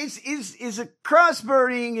 But is a cross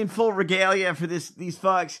burning in full regalia for these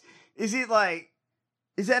fucks? Is it like?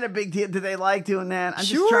 Is that a big deal? Do they like doing that? I'm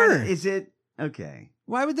just trying to. Is it okay?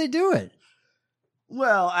 Why would they do it?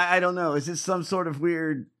 Well, I don't know. Is it some sort of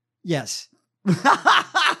weird? Yes.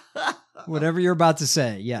 Whatever you're about to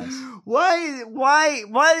say, yes. Why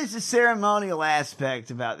is the ceremonial aspect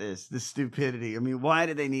about this? The stupidity. I mean, why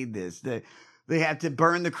do they need this? They have to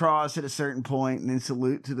burn the cross at a certain point and then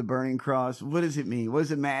salute to the burning cross. What does it mean? What is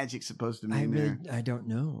the magic supposed to mean? I don't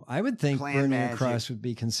know. I would think Klan burning magic. a cross would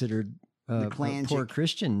be considered The a Klanjic. poor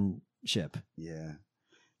Christianship. Yeah.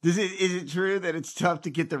 Is it true that it's tough to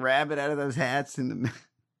get the rabbit out of those hats in the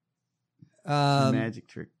magic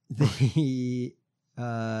trick?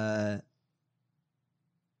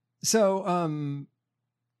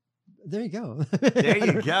 There you go. There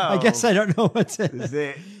you go. I guess I don't know what's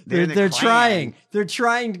They're they're trying. They're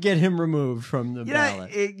trying to get him removed from the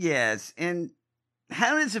ballot. Yes. And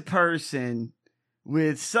how does a person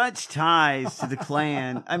with such ties to the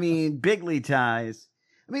Klan, I mean, bigly ties,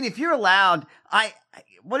 I mean, if you're allowed,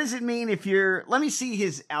 what does it mean if you're, let me see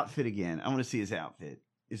his outfit again. I want to see his outfit.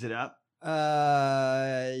 Is it up?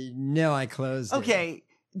 No, I closed it. Okay.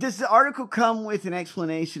 Does the article come with an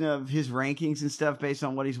explanation of his rankings and stuff based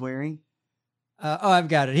on what he's wearing? I've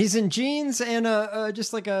got it. He's in jeans and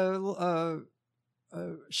just like a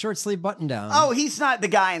short sleeve button down. Oh, he's not the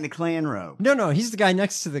guy in the Klan robe. No, he's the guy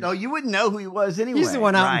next to the. No, you wouldn't know who he was anyway. He's the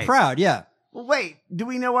one out and proud. Yeah. Well, wait. Do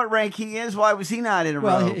we know what rank he is? Why was he not in a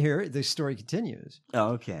Well, robe? here the story continues.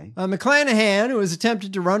 Oh, okay. McClanahan, who has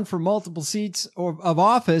attempted to run for multiple seats of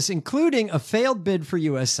office, including a failed bid for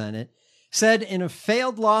U.S. Senate, said in a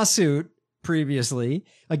failed lawsuit previously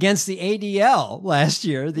against the ADL last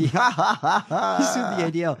year, he sued the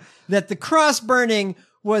ADL, that the cross burning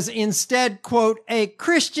was instead, quote, a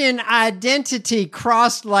Christian identity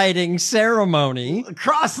cross-lighting ceremony.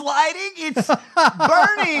 Cross-lighting? It's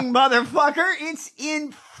burning, motherfucker. It's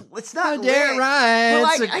in it's not Oh, dear, lit.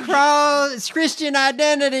 right. Well, It's Christian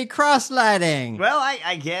identity cross-lighting. Well,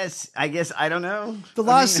 I guess I don't know. The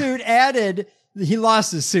lawsuit added, he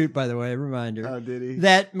lost his suit, by the way, reminder. Oh, did he?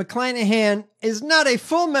 That McClanahan is not a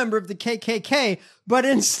full member of the KKK, but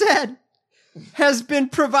instead has been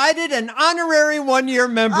provided an honorary 1-year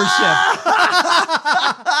membership.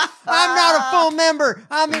 I'm not a full member.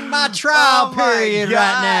 I'm in my trial period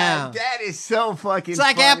right now. That is so fucking It's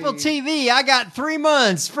like funny. Apple TV. I got 3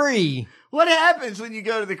 months free. What happens when you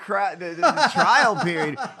go to the trial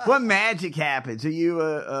period? What magic happens? Are you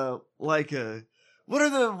what are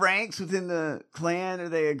the ranks within the clan? Are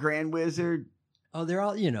they a Grand Wizard? Oh, they're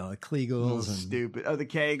all, Kleagles and stupid. Oh, the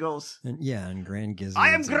Kegels. And Grand Gizzards. I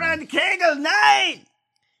am Grand Kegel Knight.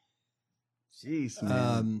 Jeez,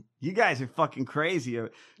 man. You guys are fucking crazy.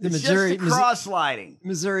 It's Missouri- just the cross-lighting.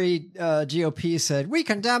 Missouri GOP said, we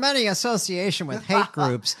condemn any association with hate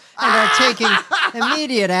groups and are taking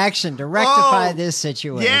immediate action to rectify this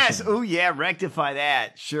situation. Yes. Oh, yeah. Rectify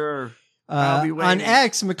that. Sure. I'll be waiting. On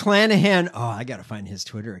X, McClanahan, I got to find his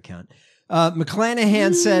Twitter account.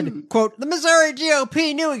 McClanahan said, quote, the Missouri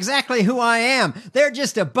GOP knew exactly who I am. They're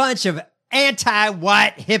just a bunch of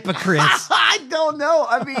anti-white hypocrites. I don't know.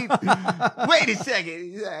 I mean, wait a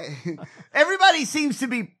second. Everybody seems to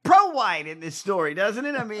be pro-white in this story, doesn't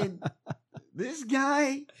it? I mean, this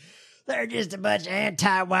guy. They're just a bunch of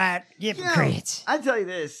anti-white hypocrites. I tell you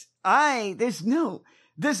this. There's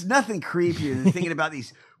nothing creepier than thinking about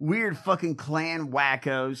these weird fucking Klan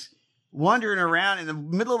wackos wandering around in the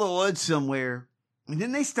middle of the woods somewhere, and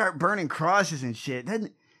then they start burning crosses and shit.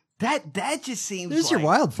 That just seems There's like your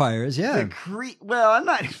wildfires, yeah. Well, I'm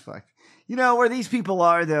not fuck. Where these people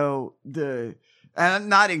are though. I'm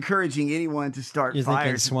not encouraging anyone to start You think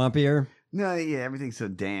it's fires. swampier? No, yeah, everything's so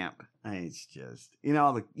damp. It's just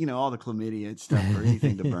all the chlamydia and stuff or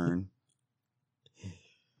anything to burn.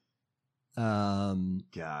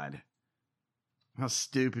 God, how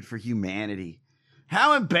stupid for humanity.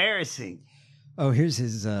 How embarrassing. Oh, here's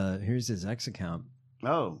his X account.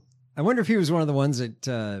 Oh, I wonder if he was one of the ones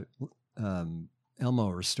that Elmo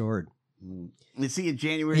restored. Is he a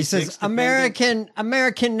January 6th He says,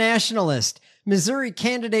 American nationalist, Missouri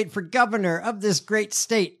candidate for governor of this great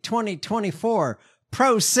state, 2024,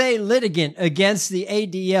 pro se litigant against the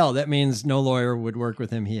ADL. That means no lawyer would work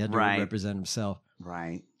with him. He had to represent himself.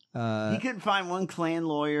 Right. He couldn't find one Klan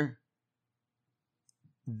lawyer.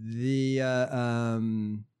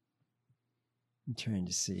 I'm trying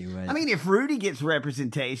to see what. I mean, if Rudy gets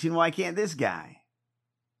representation, why can't this guy?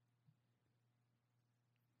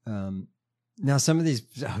 Now some of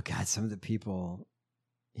the people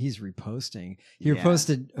he's reposting. He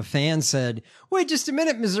reposted, a fan said, wait just a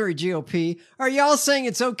minute, Missouri GOP. Are y'all saying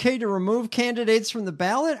it's okay to remove candidates from the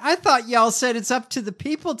ballot? I thought y'all said it's up to the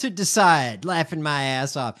people to decide. Laughing my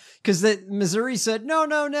ass off. Because Missouri said, no,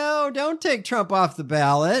 don't take Trump off the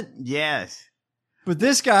ballot. Yes. But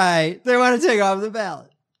this guy, they want to take off the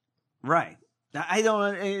ballot. Right.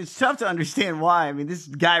 It's tough to understand why. I mean, this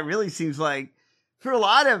guy really seems like, for a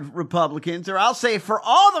lot of Republicans, or I'll say for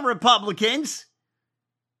all the Republicans,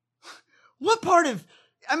 what part of,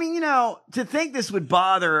 to think this would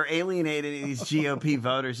bother or alienate any of these GOP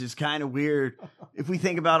voters is kind of weird if we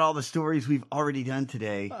think about all the stories we've already done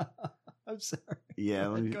today. I'm sorry. Yeah.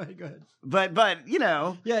 Go ahead. But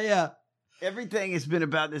Yeah. Everything has been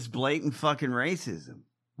about this blatant fucking racism.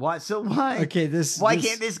 Why? So why? Okay, why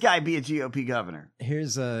can't this guy be a GOP governor?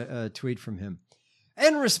 Here's a tweet from him.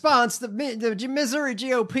 In response, the Missouri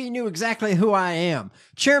GOP knew exactly who I am.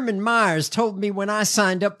 Chairman Myers told me when I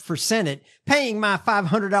signed up for Senate, paying my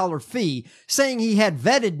 $500 fee, saying he had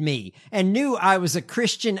vetted me and knew I was a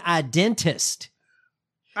Christian identist.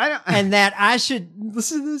 And that I should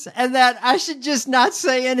listen to this, and that I should just not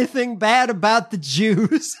say anything bad about the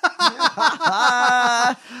Jews.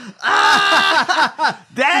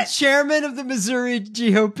 That chairman of the Missouri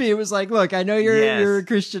GOP was like, "Look, I know you're a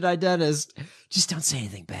Christian identist. Just don't say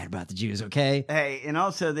anything bad about the Jews, okay?" Hey, and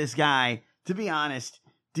also this guy. To be honest,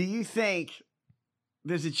 do you think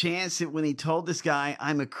there's a chance that when he told this guy,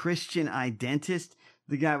 "I'm a Christian identist,"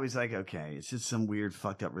 the guy was like, okay, it's just some weird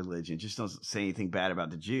fucked up religion. Just don't say anything bad about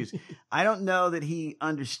the Jews. I don't know that he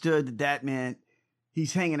understood that meant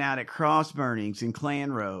he's hanging out at cross burnings in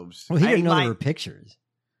Klan robes. Well, he didn't know there were pictures.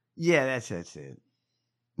 Yeah, that's it.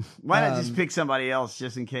 Why not just pick somebody else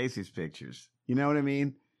just in case there's pictures? You know what I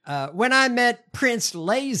mean? When I met Prince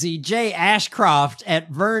Lazy J. Ashcroft at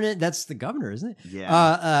Vernon, that's the governor, isn't it?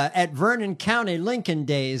 Yeah. At Vernon County, Lincoln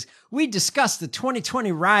days, we discussed the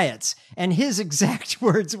 2020 riots, and his exact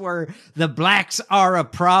words were, "The blacks are a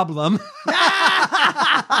problem."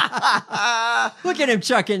 Look at him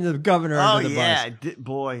chucking the governor under the bus.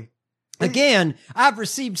 Boy. Again, I've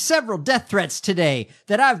received several death threats today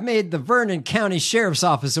that I've made the Vernon County Sheriff's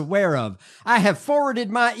Office aware of. I have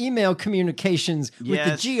forwarded my email communications with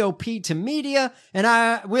the GOP to media, and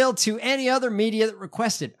I will to any other media that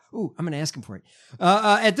requested. Ooh, I'm going to ask him for it.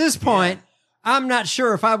 At this point, I'm not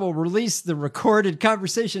sure if I will release the recorded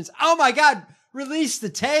conversations. Oh my God, release the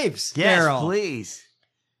tapes, Yes, Daryl. please.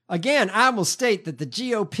 Again, I will state that the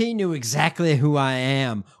GOP knew exactly who I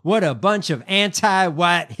am. What a bunch of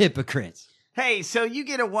anti-white hypocrites. Hey, so you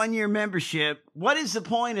get a 1-year membership. What is the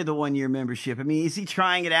point of the 1-year membership? I mean, is he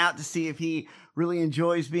trying it out to see if he really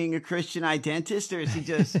enjoys being a Christian identist, or is he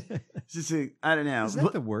just, I don't know. Is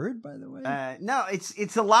that the word, by the way? No,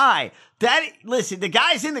 it's a lie. Listen, the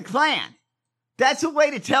guy's in the Klan. That's a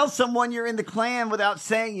way to tell someone you're in the Klan without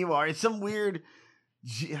saying you are. It's some weird,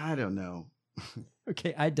 I don't know.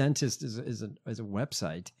 Okay, iDentist is a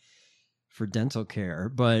website for dental care,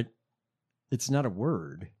 but it's not a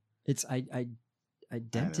word. It's identity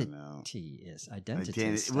is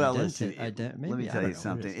identity. Well, listen, let me tell you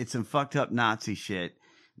something. It's some fucked up Nazi shit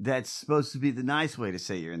that's supposed to be the nice way to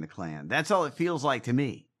say you're in the Klan. That's all it feels like to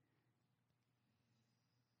me.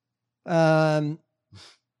 So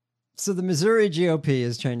the Missouri GOP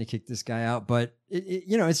is trying to kick this guy out, but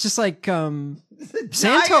it's just like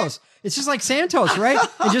Santos. It's just like Santos, right?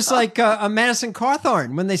 It's just like Madison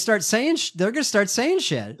Cawthorn. When they start saying, they're going to start saying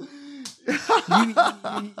shit.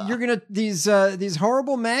 You're going to these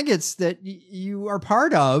horrible maggots that you are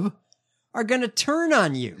part of are going to turn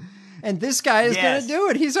on you, and this guy is going to do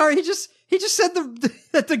it. He just said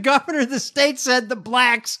that the governor of the state said the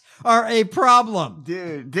blacks are a problem.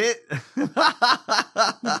 Dude, the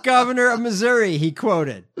governor of Missouri, he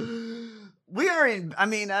quoted. We are in, I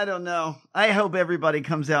mean, I don't know. I hope everybody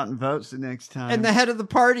comes out and votes the next time. And the head of the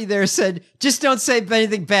party there said, just don't say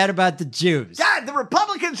anything bad about the Jews. God, the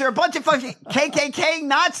Republicans are a bunch of fucking KKK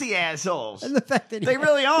Nazi assholes. And the fact that they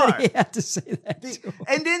really are. He had to say that too.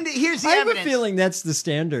 And then here's the evidence. evidence. I have a feeling that's the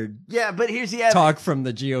standard. Yeah, but here's the evidence. Talk from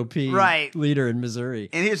the GOP leader in Missouri.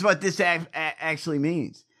 And here's what this actually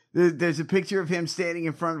means. There's a picture of him standing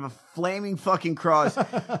in front of a flaming fucking cross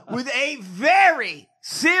with a very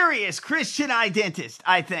serious Christian identist,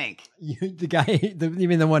 I think. The guy, you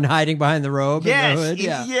mean the one hiding behind the robe? Yes. In the hood?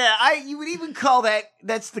 Yeah. You would even call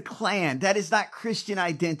that's the Klan. That is not Christian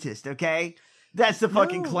identist, okay? That's the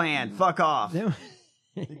fucking Klan. Fuck off. No.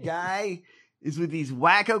 The guy is with these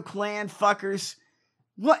wacko Klan fuckers.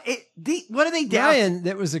 What are they down? Ryan,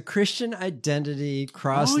 that was a Christian identity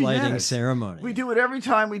cross-lighting ceremony. We do it every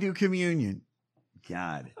time we do communion.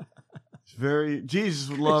 God. It's Jesus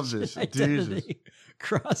would love this. Jesus.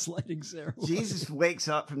 Cross-lighting ceremony. Jesus wakes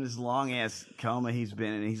up from this long-ass coma he's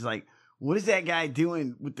been in, and he's like, what is that guy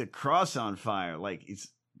doing with the cross on fire? It's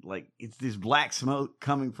this black smoke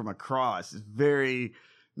coming from a cross. It's very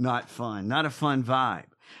not fun. Not a fun vibe.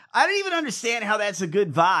 I don't even understand how that's a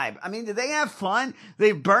good vibe. I mean, do they have fun?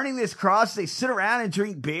 They're burning this cross. They sit around and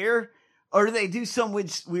drink beer, or do they do some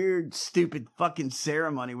weird, stupid fucking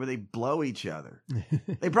ceremony where they blow each other?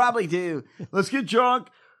 They probably do. Let's get drunk,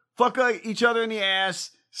 fuck each other in the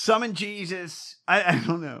ass, summon Jesus. I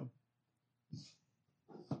don't know.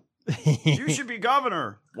 You should be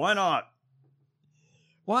governor. Why not?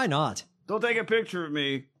 Why not? Don't take a picture of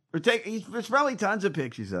me. There's probably tons of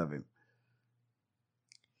pictures of him.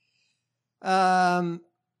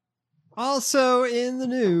 Also in the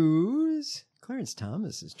news, Clarence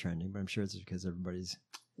Thomas is trending, but I'm sure it's because everybody's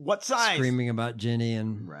what size screaming about Ginny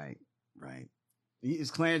and right. Is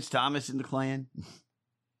Clarence Thomas in the Klan?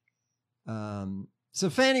 So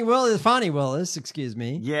Fani Willis, excuse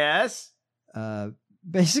me. Yes.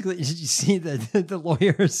 Basically, did you see that the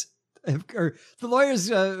lawyers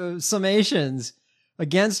summations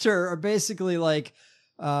against her are basically like,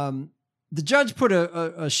 the judge put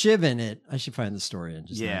a shiv in it. I should find the story and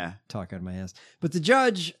just not talk out of my ass. But the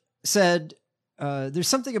judge said there's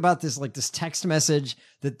something about this text message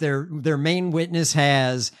that their main witness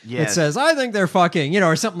has that says, I think they're fucking,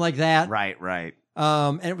 or something like that. Right.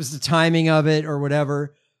 And it was the timing of it or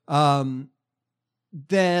whatever. That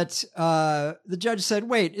the judge said,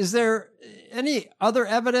 wait, is there any other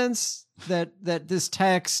evidence that this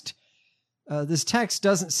text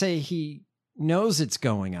doesn't say he knows it's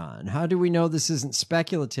going on? How do we know this isn't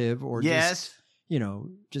speculative or just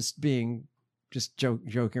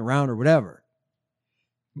joking around or whatever?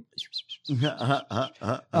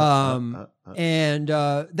 And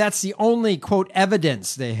that's the only quote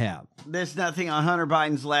evidence they have. There's nothing on Hunter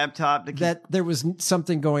Biden's laptop that there was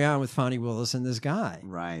something going on with Fani Willis and this guy.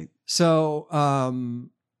 Right. So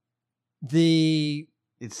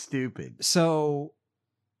it's stupid. So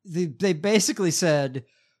they basically said,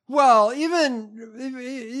 well,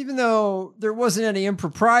 even though there wasn't any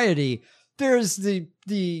impropriety, there's the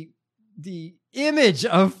image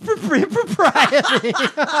of impropriety.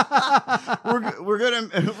 we're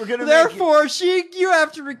gonna. Therefore, you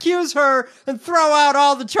have to recuse her and throw out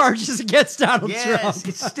all the charges against Donald Trump. Yes,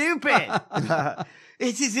 it's stupid.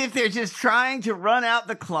 It's as if they're just trying to run out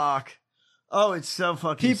the clock. Oh, it's so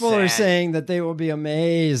fucking People sad. are saying that they will be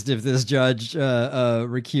amazed if this judge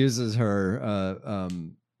recuses her,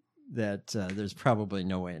 that there's probably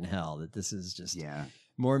no way in hell that this is just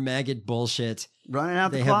more maggot bullshit. Running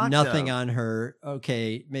out the They clock, have nothing though. on her.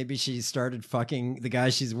 Okay, maybe she started fucking the guy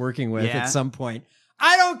she's working with Yeah. at some point.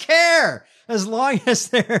 I don't care as long as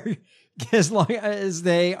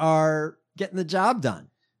they are getting the job done.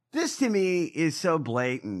 This to me is so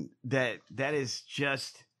blatant that is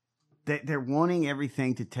just that they're wanting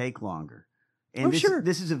everything to take longer. And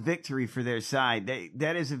this is a victory for their side.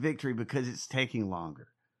 That is a victory because it's taking longer.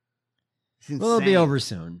 It's Well, it'll be insane. over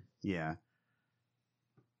soon. Yeah.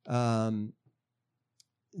 I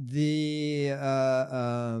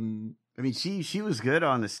mean, she was good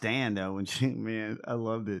on the stand though. When man, I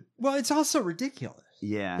loved it. Well, it's also ridiculous.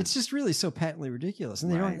 Yeah, it's just really so patently ridiculous,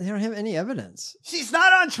 and they Right. don't have any evidence. She's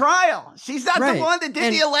not on trial. She's not Right. the one that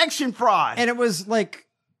did the election fraud. And it was like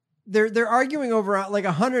they're arguing over like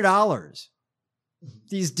 $100.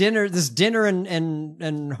 This dinner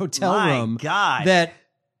and hotel My room. God. That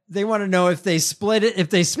they want to know if they split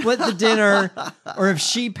the dinner or if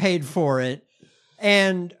she paid for it.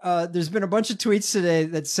 And there's been a bunch of tweets today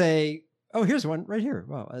that say, oh, here's one right here.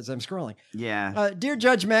 Wow, as I'm scrolling. Yeah. Dear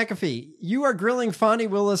Judge McAfee, you are grilling Fonnie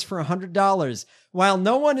Willis for $100 while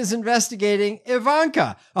no one is investigating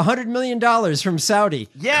Ivanka, $100 million from Saudi.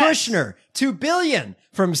 Yes. Kushner, $2 billion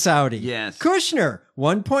from Saudi. Yes. Kushner,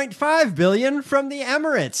 $1.5 billion from the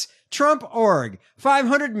Emirates. Trump org,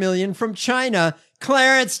 $500 million from China.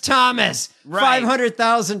 Clarence Thomas, Right.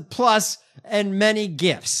 500,000 plus and many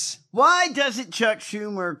gifts. Why doesn't Chuck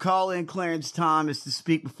Schumer call in Clarence Thomas to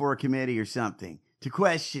speak before a committee or something to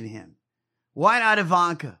question him? Why not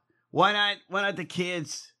Ivanka? Why not the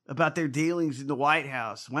kids about their dealings in the White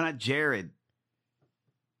House? Why not Jared?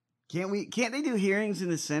 Can't they do hearings in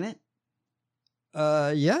the Senate?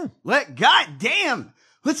 Yeah. God damn.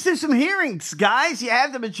 Let's do some hearings, guys. You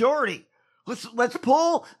have the majority. Let's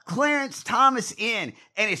pull Clarence Thomas in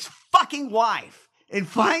and his fucking wife and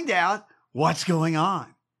find out what's going on.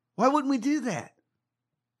 Why wouldn't we do that?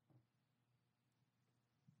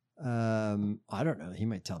 I don't know. He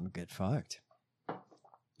might tell him to get fucked.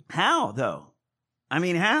 How though? I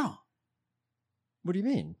mean, how? What do you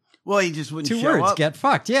mean? Well, he just wouldn't Two show words, up. get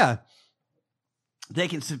fucked. Yeah. They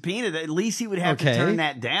can subpoena that. At least he would have to Okay. turn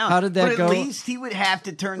that down. How did that but go? At least he would have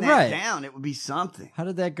to turn that Right. down. It would be something. How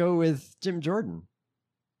did that go with Jim Jordan?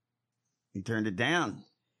 He turned it down.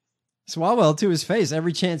 Swalwell to his face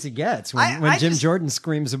every chance he gets when I Jim just- Jordan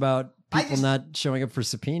screams about people not showing up for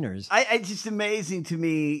subpoenas. It's just amazing to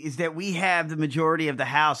me is that we have the majority of the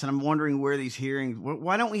House, and I'm wondering where these hearings.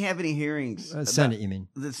 Why don't we have any hearings? Senate, you mean?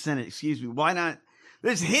 The Senate, excuse me. Why not?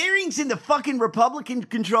 There's hearings in the fucking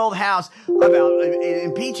Republican-controlled House about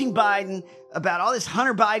impeaching Biden, about all this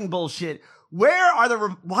Hunter Biden bullshit. Why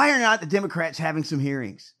are not the Democrats having some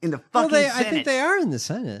hearings in the fucking Senate? I think they are in the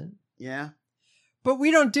Senate. Yeah. But we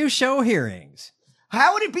don't do show hearings.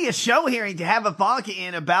 How would it be a show hearing to have Ivanka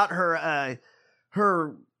in about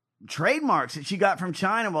her trademarks that she got from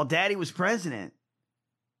China while Daddy was president?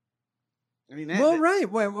 I mean,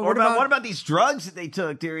 right. What about these drugs that they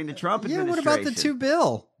took during the Trump Yeah, administration? what about the $2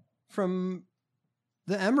 billion from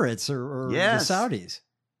the Emirates or Yes. the Saudis?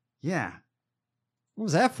 Yeah. What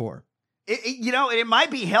was that for? It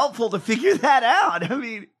might be helpful to figure that out. I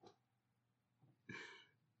mean,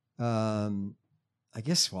 I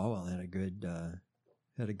guess Swalwell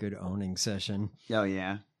had a good owning session. Oh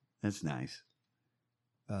yeah, that's nice.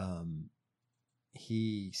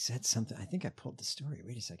 He said something. I think I pulled the story.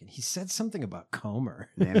 Wait a second. He said something about Comer.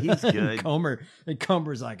 Yeah, he's good. and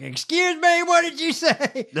Comer's like, "Excuse me, what did you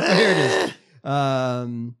say?" So here it is.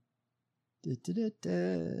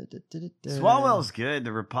 Swalwell's good.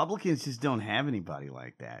 The Republicans just don't have anybody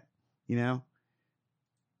like that. You know.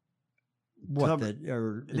 What, that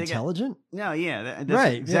are intelligent? No, yeah, that's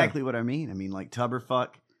Right, exactly what I mean. I mean, like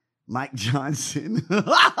Tubberfuck, Mike Johnson.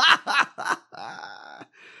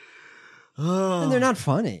 And they're not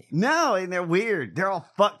funny. No, and they're weird. They're all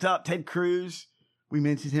fucked up. Ted Cruz, we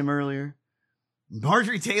mentioned him earlier.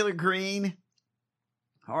 Marjorie Taylor Greene.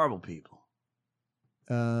 Horrible people.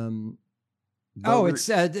 It's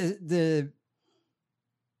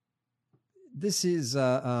this is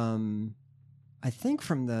I think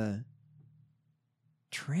from the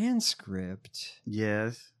transcript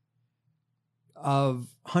Yes. of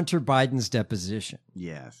Hunter Biden's deposition.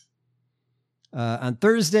 Yes. On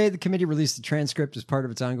Thursday, the committee released the transcript as part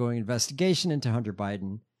of its ongoing investigation into Hunter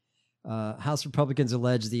Biden. House Republicans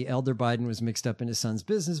allege the elder Biden was mixed up in his son's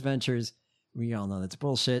business ventures. We all know that's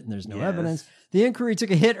bullshit and there's no evidence. The inquiry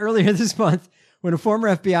took a hit earlier this month when a former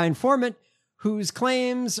FBI informant whose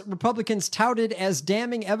claims Republicans touted as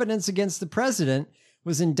damning evidence against the president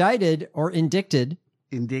was indicted,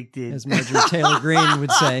 as Marjorie Taylor Greene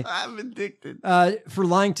would say. I'm addicted. For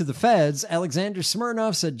lying to the feds. Alexander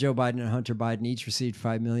Smirnov said Joe Biden and Hunter Biden each received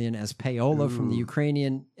 $5 million as payola from the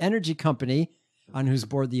Ukrainian energy company on whose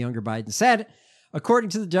board the younger Biden sat. According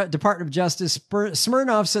to the Department of Justice,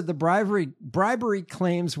 Smirnov said the bribery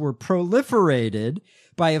claims were proliferated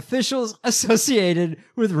by officials associated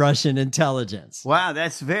with Russian intelligence. Wow,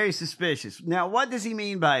 that's very suspicious. Now, what does he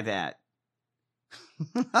mean by that?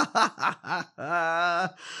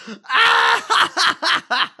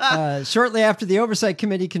 Shortly after the Oversight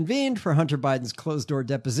Committee convened for Hunter Biden's closed-door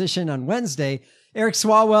deposition on Wednesday, Eric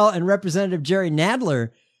Swalwell and Representative Jerry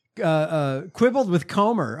Nadler quibbled with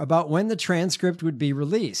Comer about when the transcript would be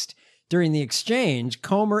released. During the exchange,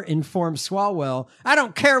 Comer informed Swalwell, "I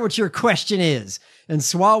don't care what your question is." And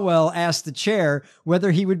Swalwell asked the chair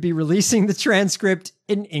whether he would be releasing the transcript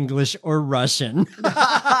in English or Russian.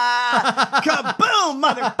 Kaboom,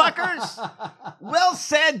 motherfuckers! Well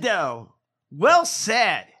said, though. Well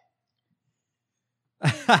said.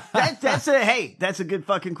 That's a good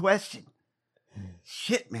fucking question.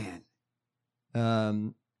 Shit, man.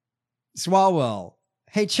 Swalwell,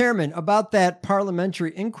 "Hey, Chairman, about that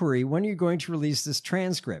parliamentary inquiry, when are you going to release this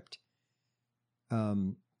transcript?"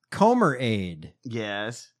 Comer aide.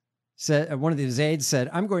 Yes. Said one of his aides said,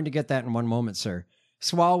 "I'm going to get that in one moment, sir."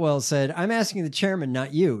 Swalwell said, "I'm asking the chairman,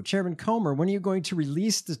 not you. Chairman Comer, when are you going to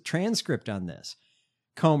release the transcript on this?"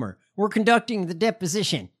 Comer, "We're conducting the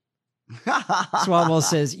deposition." Swalwell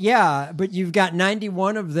says, "Yeah, but you've got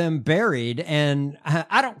 91 of them buried, and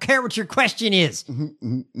I don't care what your question is."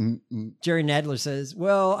 Jerry Nadler says,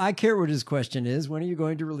 "Well, I care what his question is. When are you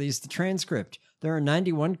going to release the transcript? There are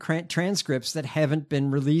 91 transcripts that haven't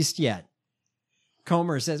been released yet."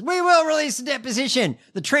 Comer says, "We will release the deposition,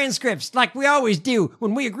 the transcripts, like we always do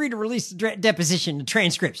when we agree to release the deposition, the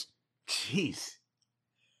transcripts." Jeez.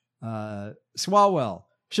 Swalwell,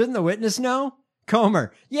 "Shouldn't the witness know?"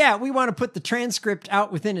 Comer, "Yeah, we want to put the transcript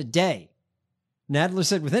out within a day." Nadler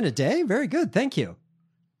said, "Within a day? Very good, thank you."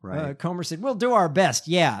 Right. Comer said, "We'll do our best,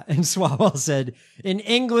 yeah." And Swalwell said, "In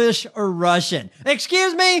English or Russian?"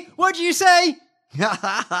 "Excuse me, what'd you say?"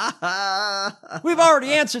 "We've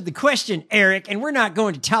already answered the question, Eric, and we're not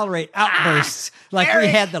going to tolerate outbursts like Eric.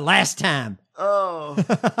 we had the last time." Oh.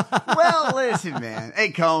 Well, listen, man.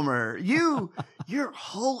 Hey, Comer, your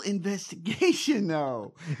whole investigation,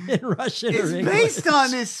 though, in Russian is or English, based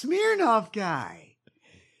on this Smirnov guy.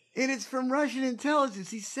 And it's from Russian intelligence,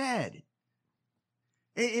 he said.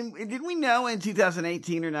 And didn't we know in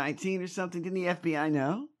 2018 or 19 or something? Didn't the FBI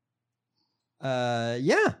know?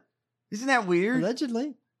 Yeah. Isn't that weird?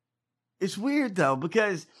 Allegedly. It's weird, though,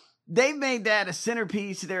 because they've made that a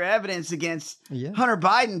centerpiece of their evidence against Hunter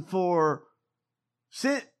Biden for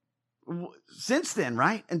since then,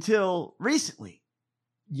 right? Until recently.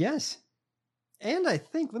 Yes. And I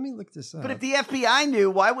think, let me look this up. But if the FBI knew,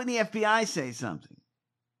 why wouldn't the FBI say something?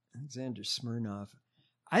 Alexander Smirnov.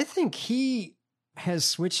 I think he has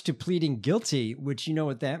switched to pleading guilty, which you know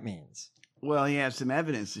what that means. Well, he has some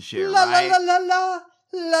evidence to share, La right? la la la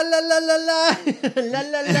la la la la la la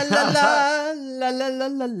la la la la la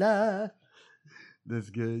la la. That's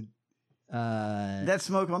good. That's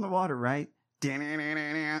Smoke on the Water, right?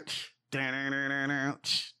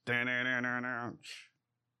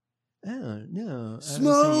 Oh no!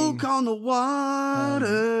 Smoke on the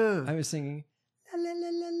water. I was singing la la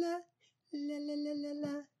la la la la la la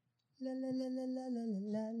la la la la la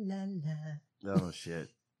la la la. Oh shit!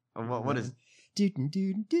 What is? Do do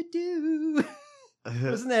do do do.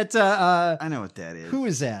 Wasn't that? I know what that is. Who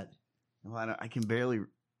is that? Well, I can barely.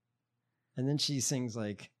 And then she sings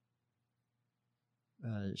like.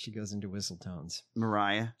 She goes into whistle tones.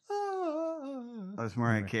 Mariah. Oh, it's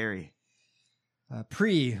Mariah Carey.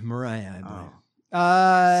 Pre-Mariah, I believe.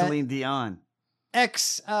 Celine Dion.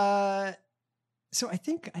 So I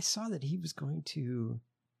think I saw that he was going to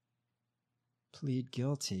plead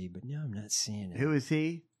guilty, but now I'm not seeing it. Who is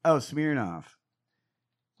he? Oh, Smirnov.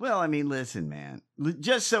 Well, I mean, listen, man.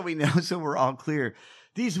 Just so we know, so we're all clear.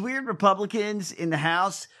 These weird Republicans in the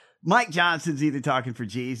House, Mike Johnson's either talking for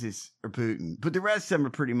Jesus or Putin, but the rest of them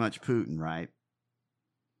are pretty much Putin, right?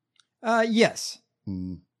 Yes.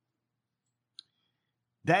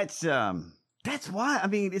 That's That's why. I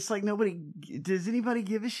mean, it's like does anybody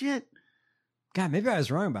give a shit? God, maybe I was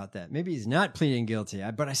wrong about that. Maybe he's not pleading guilty.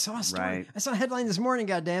 But I saw a story. Right. I saw a headline this morning,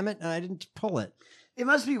 goddammit, and I didn't pull it. It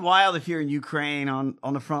must be wild if you're in Ukraine on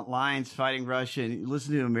the front lines fighting Russia and you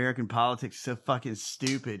listen to American politics. So fucking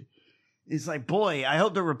stupid. It's like, boy, I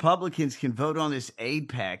hope the Republicans can vote on this aid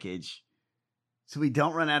package so we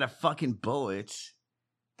don't run out of fucking bullets.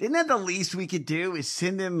 Isn't that the least we could do is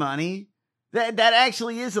send them money? That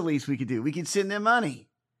actually is the least we could do. We could send them money.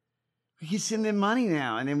 We could send them money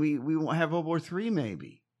now, and then we won't have World War III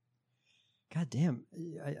maybe. God damn.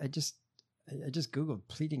 I just Googled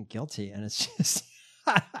pleading guilty, and it's just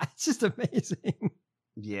it's just amazing.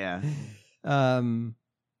 Yeah. A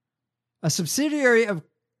subsidiary of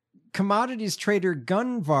commodities trader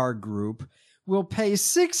Gunvar Group will pay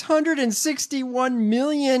 $661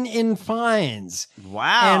 million in fines.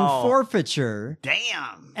 Wow. And forfeiture.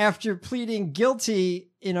 Damn. After pleading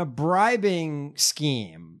guilty in a bribing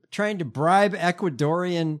scheme, trying to bribe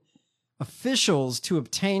Ecuadorian officials to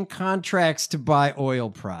obtain contracts to buy oil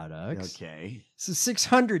products. Okay. So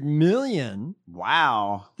 $600 million.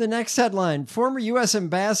 Wow. The next headline, former U.S.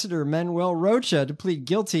 Ambassador Manuel Rocha to plead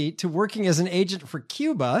guilty to working as an agent for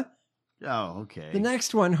Cuba. Oh, okay. The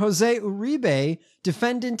next one, Jose Uribe,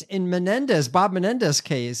 defendant in Bob Menendez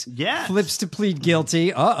case, yes, flips to plead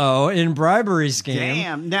guilty, in bribery scheme.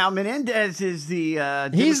 Damn. Now, Menendez is the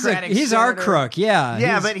Democratic he's our crook, yeah.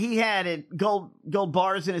 Yeah, but he had gold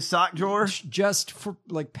bars in his sock drawer. Just for,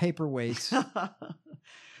 like, paperweights.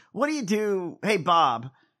 What do you do? Hey,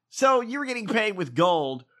 Bob, so you were getting paid with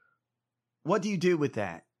gold. What do you do with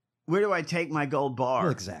that? Where do I take my gold bar?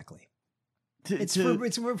 Well, exactly. It's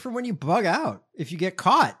for when you bug out, if you get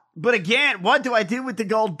caught. But again, what do I do with the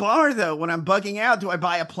gold bar, though, when I'm bugging out? Do I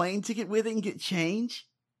buy a plane ticket with it and get change?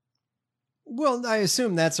 Well, I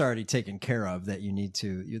assume that's already taken care of, that you need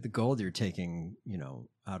the gold you're taking,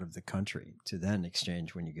 out of the country to then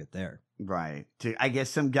exchange when you get there. Right. I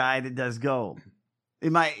guess some guy that does gold.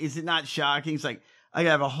 Is it not shocking? It's like, I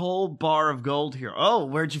have a whole bar of gold here. Oh,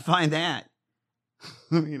 where'd you find that?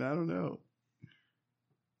 I mean, I don't know.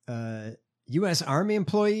 U.S. Army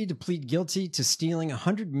employee to plead guilty to stealing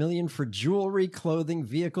 $100 million for jewelry, clothing,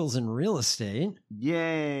 vehicles, and real estate.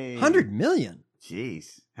 Yay! $100 million.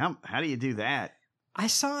 Jeez, how do you do that? I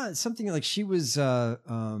saw something like she was. Is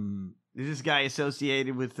this guy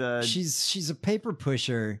associated with? She's a paper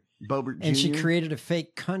pusher, Bobert Jr.? And she created a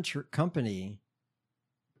fake company.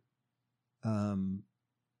 And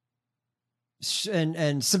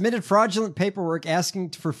submitted fraudulent paperwork asking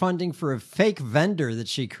for funding for a fake vendor that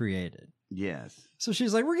she created. Yes. So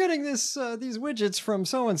she's like, we're getting these widgets from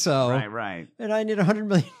so-and-so. Right. And I need $100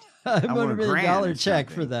 million, $100 million check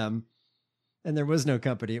something for them. And there was no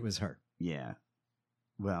company. It was her. Yeah.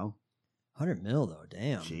 Well. 100 mil, though.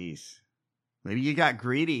 Damn. Jeez. Maybe you got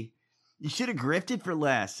greedy. You should have grifted for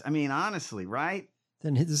less. I mean, honestly, right?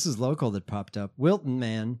 Then this is local that popped up. Wilton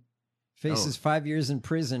man faces 5 years in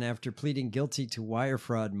prison after pleading guilty to wire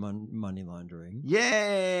fraud money laundering.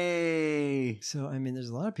 Yay! So, I mean, there's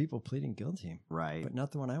a lot of people pleading guilty. Right. But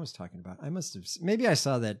not the one I was talking about. Maybe I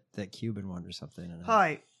saw that Cuban one or something. And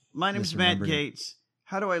Hi, my name's Matt Gates.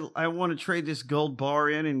 How do I want to trade this gold bar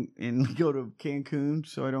in and go to Cancun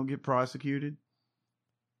so I don't get prosecuted?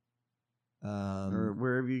 Or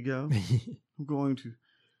wherever you go. I'm going to,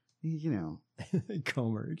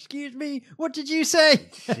 Comer, excuse me, what did you say?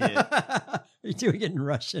 Shit. Are you doing it in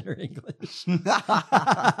Russian or English?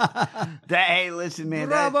 Hey, listen, man.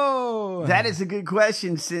 Bravo! That is a good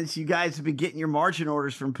question, since you guys have been getting your marching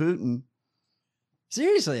orders from Putin.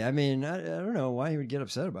 Seriously, I mean, I don't know why he would get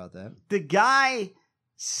upset about that. The guy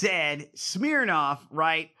said, Smirnov,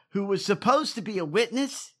 right, who was supposed to be a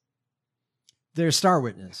witness. Their star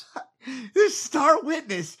witness. This star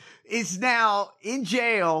witness is now in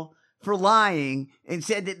jail for lying and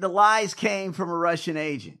said that the lies came from a Russian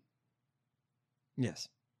agent. Yes.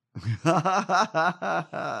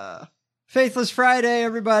 Faithless Friday,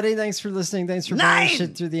 everybody. Thanks for listening. Thanks for buying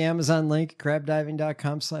shit through the Amazon link,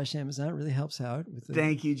 crabdiving.com/Amazon. It really helps out.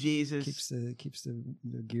 Thank you, Jesus. Keeps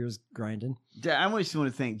the gears grinding. I just want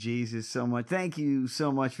to thank Jesus so much. Thank you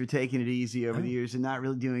so much for taking it easy over the years and not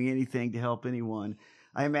really doing anything to help anyone.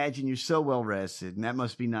 I imagine you're so well rested, and that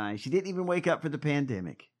must be nice. You didn't even wake up for the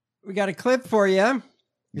pandemic. We got a clip for you.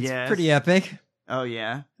 It's pretty epic. Oh,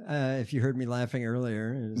 yeah? If you heard me laughing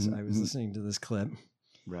earlier, I was listening to this clip.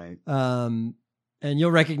 Right. And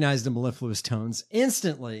you'll recognize the mellifluous tones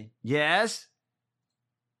instantly. Yes?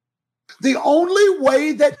 The only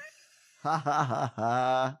way that...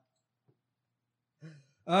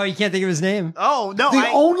 Oh, you can't think of his name? Oh, no. The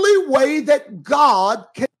only way that God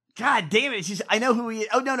God damn it. It's just, I know who he is.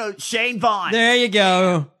 Oh, no. Shane Vaughn. There you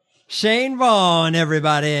go. Shane Vaughn,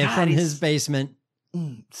 everybody, God, from his basement.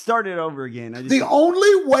 Start it over again. The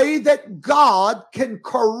only way that God can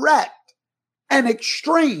correct an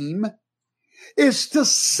extreme is to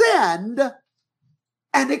send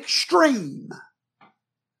an extreme.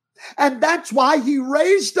 And that's why he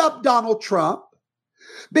raised up Donald Trump,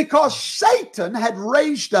 because Satan had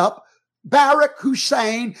raised up Barack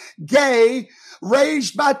Hussein, gay,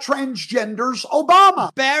 raised by transgenders,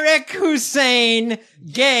 Obama. Barack Hussein,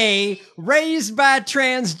 gay, raised by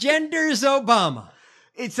transgenders, Obama.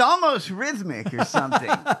 It's almost rhythmic or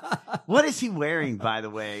something. What is he wearing, by the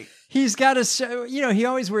way? He's got he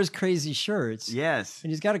always wears crazy shirts. Yes.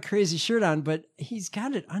 And he's got a crazy shirt on, but he's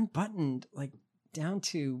got it unbuttoned, like down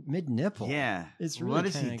to mid nipple. Yeah. It's really what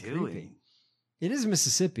is he creepy. doing? It is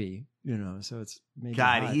Mississippi, so it's maybe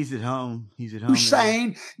God, hot. he's at home. He's at home.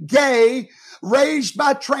 Hussein, gay, raised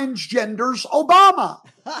by transgenders, Obama.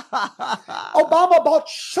 Obama brought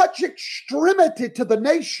such extremity to the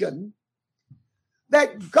nation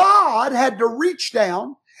that God had to reach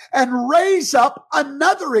down and raise up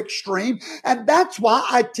another extreme. And that's why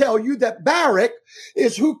I tell you that Barack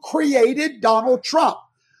is who created Donald Trump.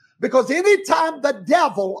 Because anytime the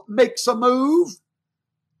devil makes a move,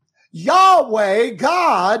 Yahweh,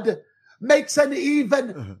 God, makes an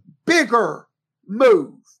even bigger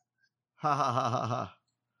move. Ha ha ha ha ha.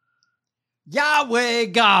 Yahweh,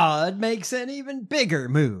 God, makes an even bigger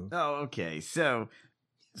move. Oh, okay. So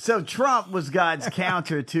Trump was God's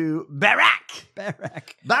counter to Barack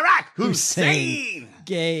Hussein.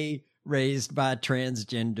 Gay, raised by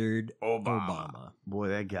transgendered Obama. Boy,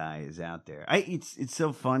 that guy is out there. It's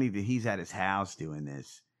so funny that he's at his house doing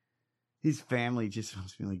this. His family just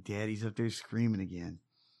must be like, Daddy's up there screaming again.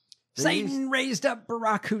 Satan raised up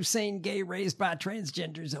Barack Hussein, gay, raised by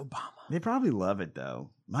transgenders, Obama. They probably love it,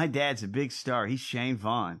 though. My dad's a big star. He's Shane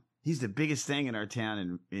Vaughn. He's the biggest thing in our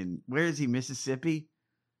town. In where is he, Mississippi?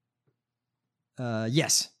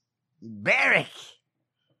 Yes. Barrick.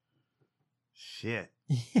 Shit.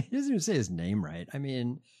 He doesn't even say his name right. I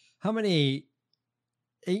mean, how many?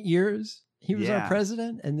 8 years? He was our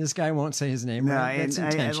president, and this guy won't say his name right? That's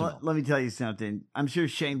intentional. Let me tell you something. I'm sure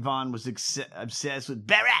Shane Vaughn was obsessed with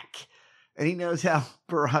Barack, and he knows how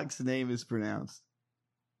Barack's name is pronounced.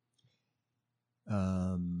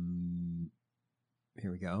 Here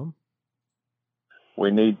we go. We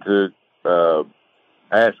need to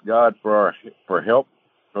ask God for help,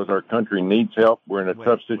 because our country needs help. We're in a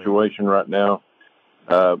tough situation right now.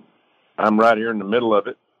 I'm right here in the middle of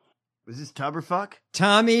it. Was this Tuberfuck?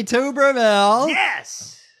 Tommy Tuberville.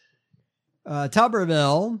 Yes.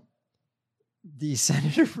 Tuberville, the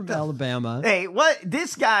senator from Alabama. Hey, what?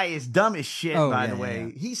 This guy is dumb as shit, by the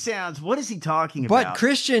way. Yeah. He sounds, what is he talking about? But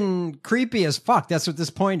Christian creepy as fuck. That's what this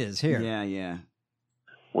point is here. Yeah.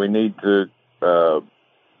 We need to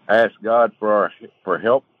ask God for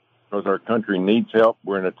help, because our country needs help.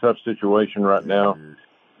 We're in a tough situation right now.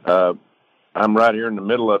 I'm right here in the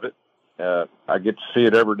middle of it. I get to see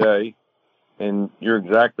it every day, and you're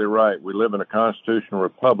exactly right. We live in a constitutional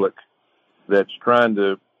republic that's trying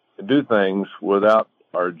to do things without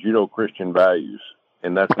our Judeo-Christian values,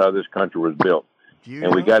 and that's how this country was built.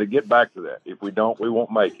 And we got to get back to that. If we don't, we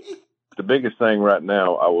won't make it. The biggest thing right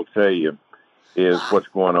now, I will tell you, is what's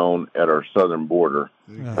going on at our southern border.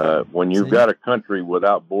 When you've got a country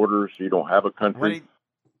without borders, you don't have a country.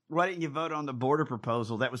 Why didn't you vote on the border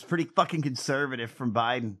proposal? That was pretty fucking conservative from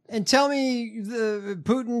Biden. And tell me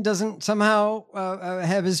Putin doesn't somehow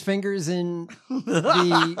have his fingers in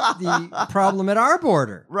the problem at our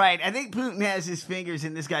border. Right. I think Putin has his fingers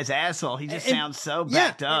in this guy's asshole. He just sounds so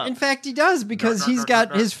backed up. In fact, he does, because he's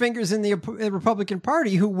got his fingers in the Republican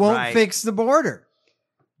Party, who won't fix the border.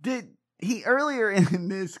 Did he earlier in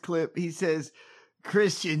this clip, he says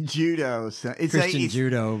Christian judo. It's Christian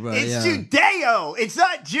judo. It's Judeo. It's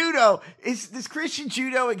not judo. Does Christian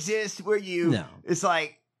judo exist where you? No. It's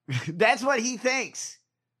like that's what he thinks.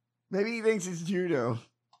 Maybe he thinks it's judo.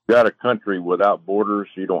 Got a country without borders,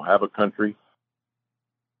 you don't have a country.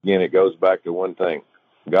 Again, it goes back to one thing: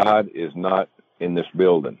 God is not in this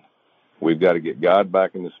building. We've got to get God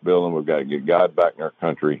back in this building. We've got to get God back in our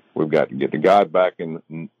country. We've got to get the God back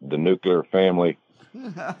in the nuclear family.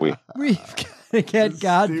 We've got to get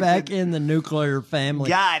God back in the nuclear family.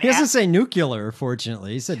 God, he doesn't say nuclear,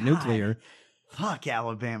 fortunately. He said nuclear. Fuck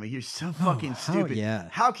Alabama. You're so fucking stupid. Yeah.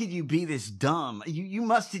 How could you be this dumb? You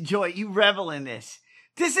must enjoy it. You revel in this.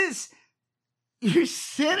 This is your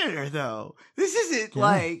senator, though. This isn't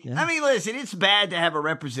I mean, listen, it's bad to have a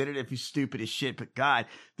representative who's stupid as shit, but God,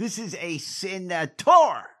 this is a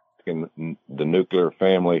senator. In the nuclear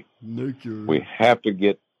family. We have to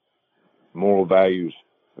get moral values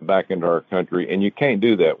back into our country. And you can't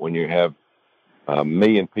do that when you have a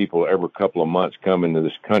million people every couple of months come into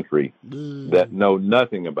this country that know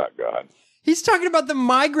nothing about God. He's talking about the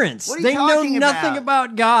migrants. What are you They know talking nothing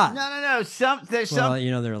about God. No. There's Well,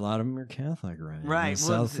 some. there are a lot of them are Catholic, right? Right.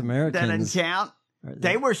 South Americans. That doesn't count.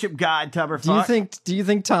 They worship God, Tubberfuck. Do you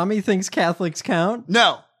think Tommy thinks Catholics count?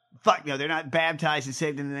 No. Fuck no. They're not baptized and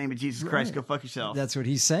saved in the name of Jesus Christ. Go fuck yourself. That's what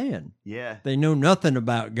he's saying. Yeah. They know nothing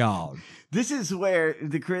about God. This is where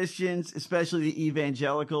the Christians, especially the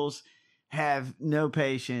evangelicals, have no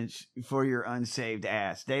patience for your unsaved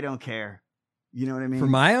ass. They don't care. You know what I mean? For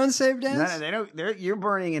my unsaved ass? No, they don't. You're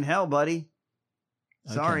burning in hell, buddy.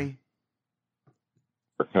 Sorry.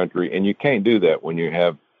 Our country, and you can't do that when you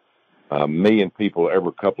have a million people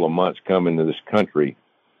every couple of months come into this country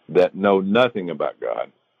that know nothing about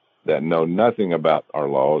God, that know nothing about our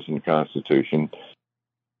laws and Constitution.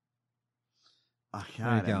 Oh,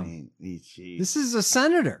 God, I mean, this is a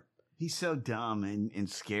senator. He's so dumb and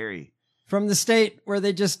scary. From the state where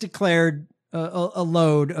they just declared a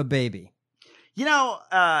load a baby.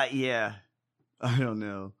 Yeah. I don't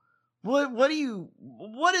know. What do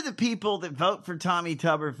the people that vote for Tommy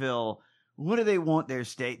Tuberville, what do they want their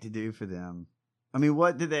state to do for them? I mean,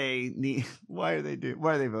 what do they need? Why are they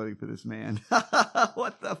voting for this man?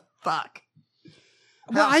 What the fuck?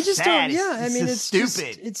 Well, I just don't. Yeah, I mean, it's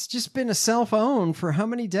stupid. It's just been a self-own for how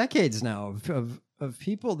many decades now of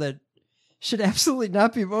people that should absolutely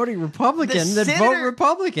not be voting Republican that vote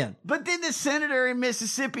Republican. But then the senator in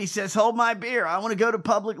Mississippi says, "Hold my beer. I want to go to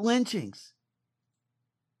public lynchings."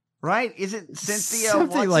 Right? Isn't Cynthia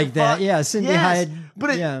something like that? Yeah, Cindy Hyde.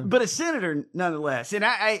 But a senator nonetheless. And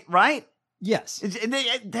I right? Yes. And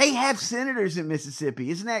they have senators in Mississippi.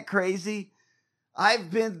 Isn't that crazy? I've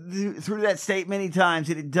been through that state many times,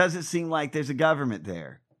 and it doesn't seem like there's a government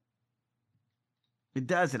there. It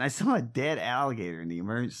doesn't. I saw a dead alligator in the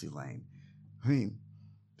emergency lane. I mean,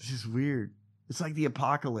 it's just weird. It's like the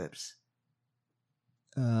apocalypse.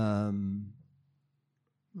 What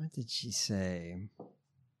did she say?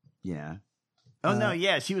 Yeah. Oh, no,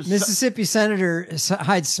 yeah. She was... Mississippi Senator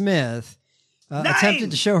Hyde Smith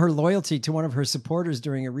attempted to show her loyalty to one of her supporters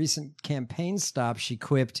during a recent campaign stop. She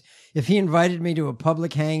quipped, "If he invited me to a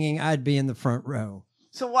public hanging, I'd be in the front row."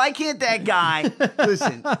 So why can't that guy...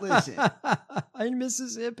 Listen. In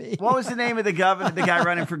Mississippi. What was the name of the governor, the guy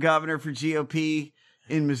running for governor for GOP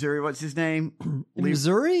in Missouri? What's his name? In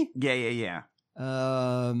Missouri? Yeah.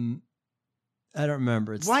 I don't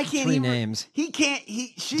remember. It's why can't three names. He can't...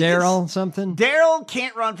 Daryl something? Daryl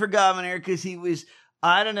can't run for governor because he was...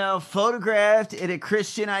 I don't know, photographed at a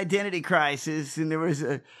Christian identity crisis, and there was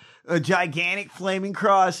a gigantic flaming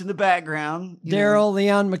cross in the background. Daryl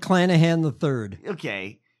Leon McClanahan III.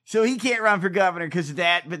 Okay. So he can't run for governor because of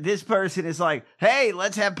that, but this person is like, hey,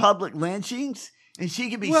 let's have public lynchings, and she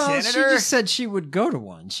could be senator. She just said she would go to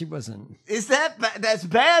one. She wasn't. Is that that's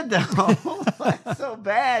bad, though? That's so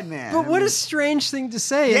bad, man. But what a strange thing to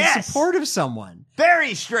say in support of someone.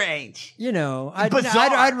 Very strange.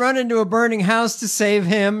 I'd run into a burning house to save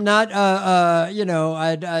him. Not,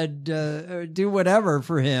 I'd do whatever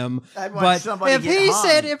for him. But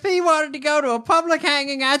if he wanted to go to a public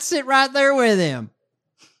hanging, I'd sit right there with him.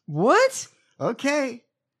 What? Okay.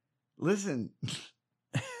 Listen.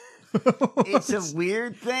 It's a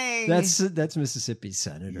weird thing. That's Mississippi's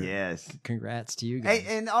senator. Yes. Congrats to you guys.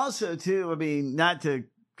 And also, too, I mean, not to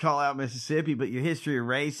call out Mississippi, but your history of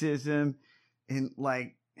racism and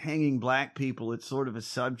like hanging black people, it's sort of a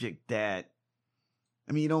subject that,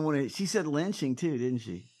 I mean, you don't want to. She said lynching too, didn't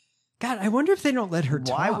she? God, I wonder if they don't let her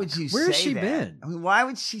talk. Why would you Where say has she that? been? I mean, why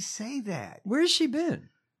would she say that? Where has she been?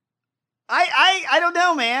 I don't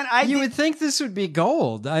know, man. You would think this would be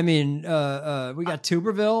gold. I mean, we got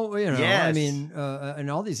Tuberville, Yes. I mean, and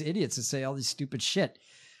all these idiots that say all these stupid shit.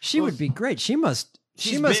 She would be great. She must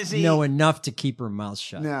busy. know enough to keep her mouth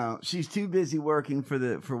shut. No, she's too busy working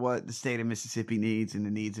for what the state of Mississippi needs and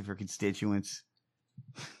the needs of her constituents.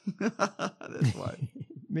 That's why.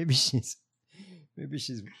 Maybe she's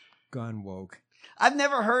gone woke. I've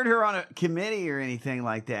never heard her on a committee or anything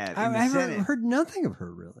like that. I've heard nothing of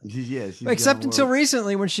her, really. She's except until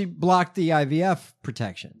recently when she blocked the IVF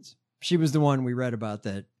protections. She was the one we read about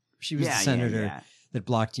that. She was the senator that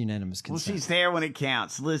blocked unanimous consent. Well, she's there when it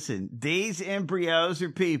counts. Listen, these embryos are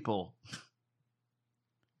people.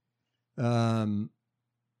 But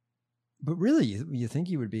really, you think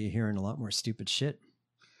you would be hearing a lot more stupid shit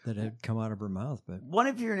that had come out of her mouth. But what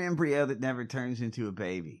if you're an embryo that never turns into a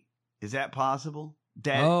baby? Is that possible?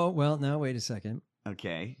 Oh, well, now wait a second.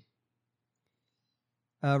 Okay.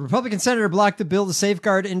 Republican senator blocked the bill to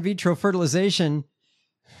safeguard in vitro fertilization.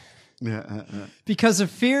 because of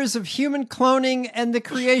fears of human cloning and the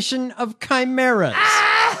creation of chimeras.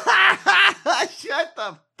 Shut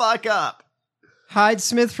the fuck up. Hyde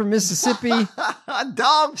Smith from Mississippi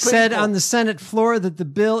said on the Senate floor that the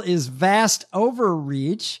bill is vast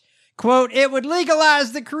overreach. Quote, it would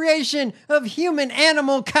legalize the creation of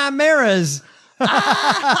human-animal chimeras.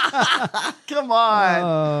 Come on.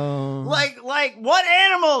 Oh. Like what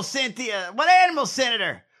animal, Cynthia? What animal,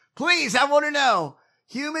 Senator? Please, I want to know.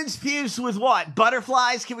 Humans fused with what?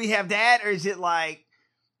 Butterflies? Can we have that? Or is it like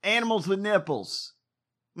animals with nipples?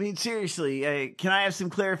 I mean, seriously, can I have some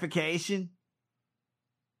clarification?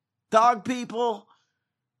 Dog people?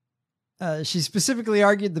 She specifically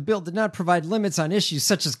argued the bill did not provide limits on issues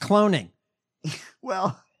such as cloning.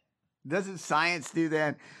 Well, doesn't science do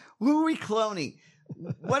that? Who are we cloning?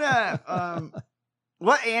 What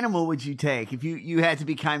animal would you take if you had to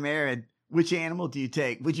be chimeraed? Which animal do you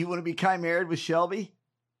take? Would you want to be chimeraed with Shelby?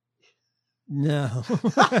 No.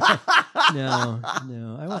 No.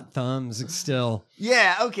 I want thumbs still.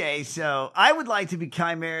 Yeah, okay. So I would like to be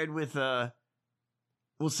chimeraed with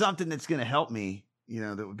something that's going to help me.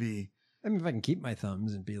 That would be. I mean, if I can keep my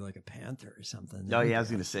thumbs and be like a panther or something. Oh, yeah, I was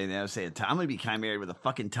going to say that. I was saying, I'm going to be chimeraed with a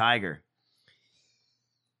fucking tiger.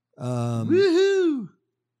 Woohoo!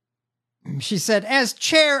 She said, as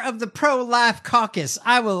chair of the pro-life caucus,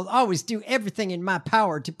 I will always do everything in my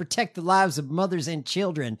power to protect the lives of mothers and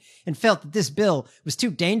children, and felt that this bill was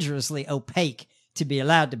too dangerously opaque to be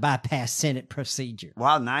allowed to bypass Senate procedure.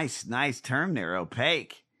 Wow, nice term there,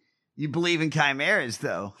 opaque. You believe in chimeras,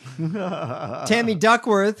 though. Tammy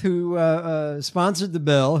Duckworth, who sponsored the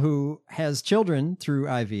bill, who has children through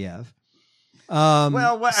IVF,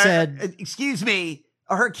 said... excuse me,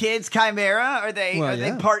 are her kids chimera? Are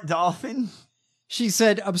they part dolphin? She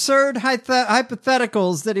said, absurd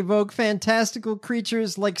hypotheticals that evoke fantastical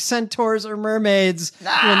creatures like centaurs or mermaids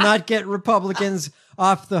will not get Republicans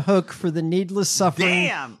off the hook for the needless suffering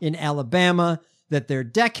in Alabama that their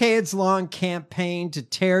decades-long campaign to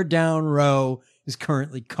tear down Roe is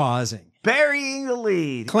currently causing. Burying the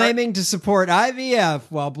lead. Claiming to support IVF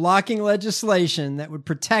while blocking legislation that would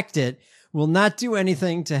protect it will not do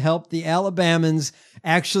anything to help the Alabamans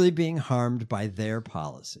actually being harmed by their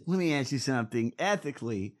policy. Let me ask you something.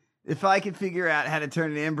 Ethically, if I could figure out how to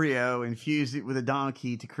turn an embryo and fuse it with a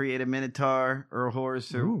donkey to create a minotaur or a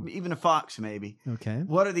horse or even a fox, maybe. Okay.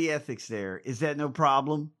 What are the ethics there? Is that no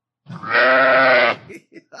problem? You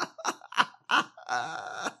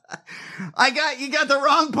got the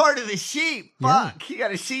wrong part of the sheep. Fuck. You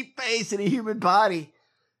got a sheep face and a human body.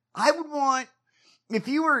 I would want, if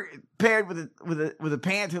you were paired with a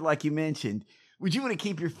panther like you mentioned, would you want to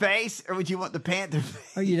keep your face or would you want the panther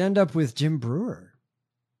face? Oh, you'd end up with Jim Brewer.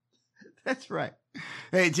 That's right.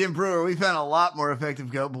 Hey, Jim Brewer, we found a lot more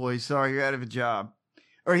effective goat boys. Sorry, you're out of a job.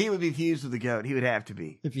 Or he would be fused with a goat. He would have to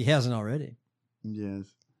be. If he hasn't already. Yes.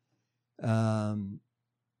 Also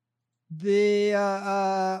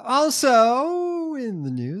in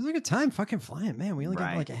the news, look at time fucking flying, man. We only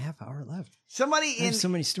got like a half hour left. Somebody I have so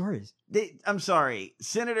many stories. I'm sorry.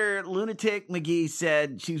 Senator Lunatic McGee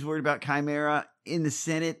said she was worried about chimera in the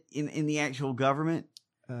Senate, in the actual government.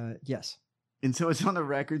 Yes. And so it's on the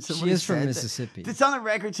record. Somebody she is said from Mississippi. It's on the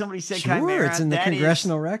record. Somebody said sure, chimera. It's in the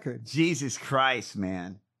congressional record. Jesus Christ,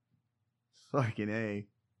 man. Fucking A.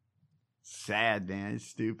 Sad, man. It's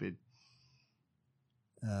stupid.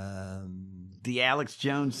 The Alex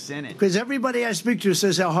Jones Senate. Because everybody I speak to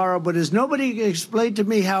says how horrible it is. Nobody explained to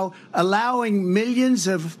me how allowing millions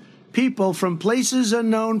of people from places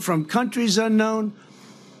unknown, from countries unknown,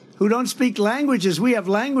 who don't speak languages. We have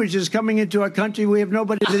languages coming into our country. We have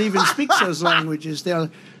nobody that even speaks those languages.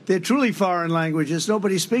 They're truly foreign languages.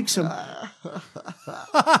 Nobody speaks them.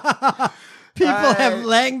 People have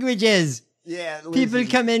languages. Yeah, people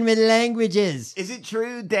come in with languages. Is it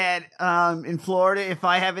true that in Florida, if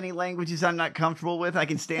I have any languages I'm not comfortable with, I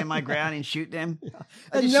can stand my ground and shoot them?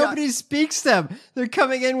 And nobody speaks them. They're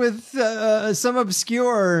coming in with some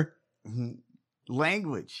obscure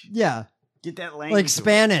language. Yeah. Get that language. Like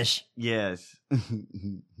Spanish. Yes.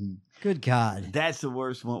 Good God. That's the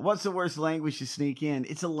worst one. What's the worst language to sneak in?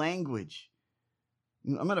 It's a language.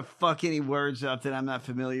 I'm going to fuck any words up that I'm not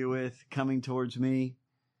familiar with coming towards me.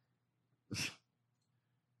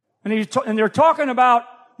 And they're talking about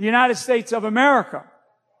the United States of America.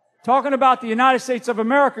 Talking about the United States of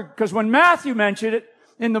America, because when Matthew mentioned it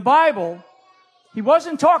in the Bible, he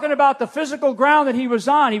wasn't talking about the physical ground that he was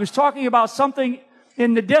on. He was talking about something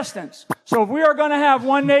in the distance. So if we are going to have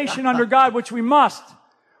one nation under God, which we must,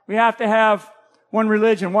 we have to have one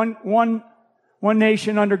religion, one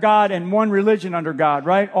nation under God and one religion under God,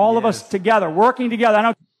 right? All of us together, working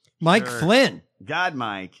together. Mike Flynn God,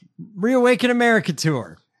 Mike. Reawaken America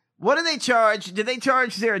tour. What do they charge? Do they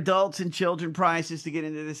charge their adults and children prices to get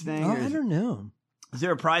into this thing? Oh, I don't know. Is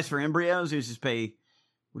there a price for embryos, or is just pay?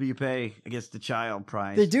 What do you pay? I guess the child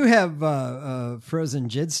price. They do have frozen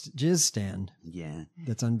jizz stand. Yeah.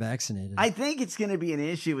 That's unvaccinated. I think it's going to be an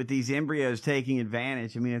issue with these embryos taking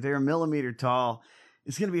advantage. I mean, if they're a millimeter tall,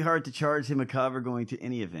 it's going to be hard to charge him a cover going to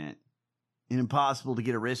any event. And impossible to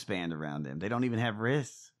get a wristband around them. They don't even have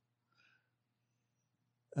wrists.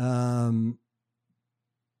 Oh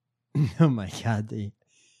my God.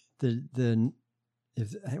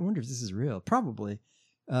 I wonder if this is real. Probably.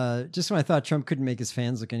 Just when I thought Trump couldn't make his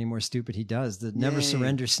fans look any more stupid, he does. The Never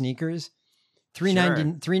Surrender sneakers,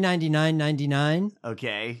 $399.99.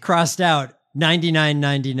 Okay, crossed out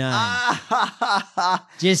 $99.99.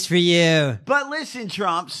 Just for you. But listen,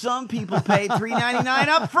 Trump. Some people paid $3.99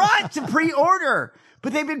 up front to pre-order,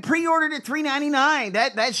 but they've been pre-ordered at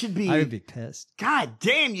 $3.99. That should be. I would be pissed. God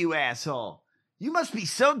damn you, asshole! You must be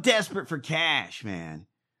so desperate for cash, man.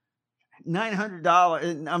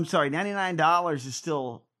 $900. I'm sorry, $99 is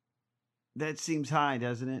still. That seems high,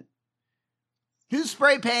 doesn't it? Who's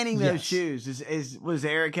spray painting those shoes? Was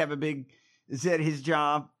Eric have a big? Is that his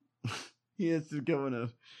job? He has to go in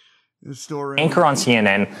a store. Anchor on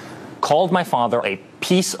CNN called my father a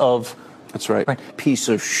piece of. That's right. Piece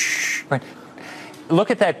of shh. Right. Look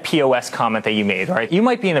at that POS comment that you made. Right. You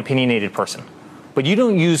might be an opinionated person, but you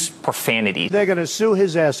don't use profanity. They're going to sue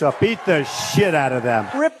his ass up, beat the shit out of them.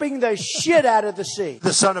 Ripping the shit out of the sea.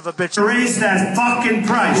 The son of a bitch. Raise that fucking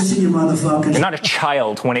price. Listen, you motherfuckers. You're not a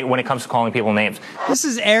child when it comes to calling people names. This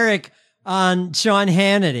is Eric on Sean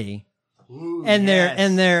Hannity. Ooh, and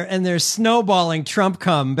they're snowballing Trump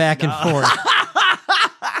cum back and forth.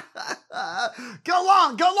 Go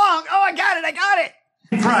long. Oh, I got it.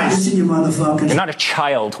 Price. Listen, you motherfuckers. You're not a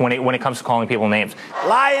child when it comes to calling people names.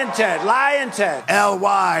 Lion Ted.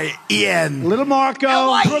 L-Y-E-N. Little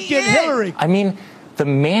Marco, Crooked Hillary. I mean, the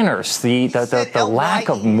manners, the lack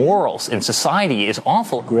of morals in society is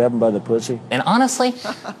awful. Grab him by the pussy. And honestly,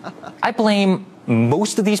 I blame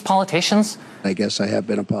most of these politicians. I guess I have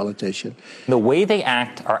been a politician. The way they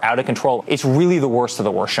act are out of control. It's really the worst of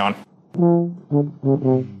the worst, Sean.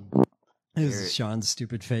 There's Sean's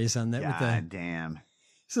stupid face on that. God damn.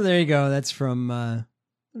 So there you go. That's from, I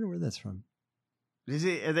wonder where that's from.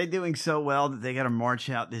 Are they doing so well that they got to march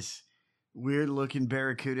out this weird-looking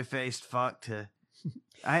barracuda-faced fuck to...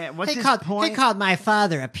 what's his point? They called my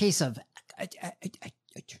father a piece of...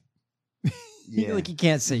 Yeah. Like you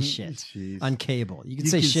can't say shit on cable. You can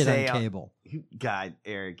say shit on cable. God,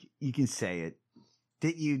 Eric, you can say it.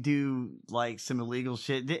 Did you do like some illegal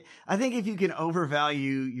shit? I think if you can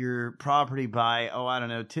overvalue your property by, I don't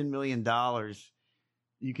know, $10 million,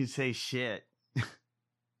 you can say shit.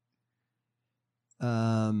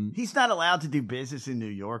 He's not allowed to do business in New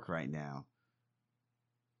York right now.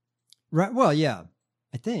 Right. Well, yeah,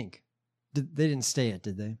 I think. They didn't stay it,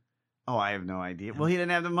 did they? Oh, I have no idea. Well, he didn't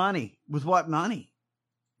have the money. With what money?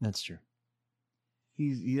 That's true.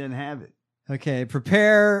 He didn't have it. Okay,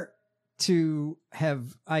 prepare to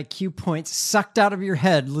have IQ points sucked out of your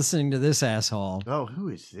head listening to this asshole. Oh, who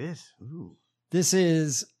is this? Ooh. This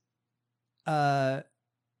is GOP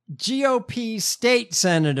state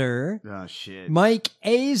senator Mike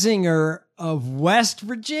Azinger of West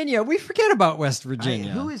Virginia. We forget about West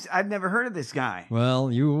Virginia. I've never heard of this guy.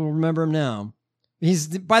 Well, you will remember him now.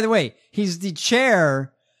 By the way, he's the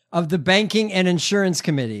chair of the Banking and Insurance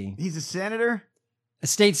Committee. He's a senator? A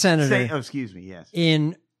state senator. Excuse me, yes.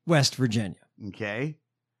 In West Virginia. Okay.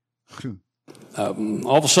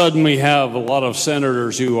 All of a sudden, we have a lot of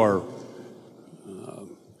senators who are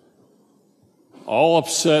all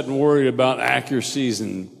upset and worried about accuracies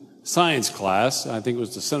in science class. I think it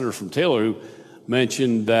was the senator from Taylor who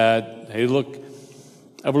mentioned that, hey, look,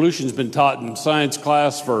 evolution's been taught in science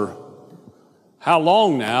class for how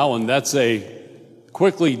long now? And that's a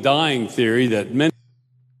quickly dying theory that many...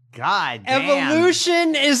 God damn.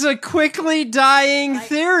 Evolution is a quickly dying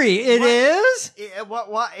theory. It is?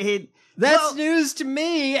 That's news to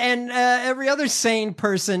me and every other sane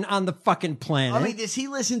person on the fucking planet. I mean, does he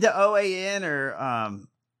listen to OAN or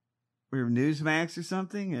Newsmax or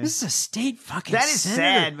something? This is a state fucking That is senator.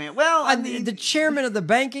 sad, man. Well, I mean, the chairman of the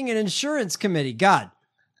Banking and Insurance Committee. God,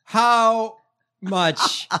 how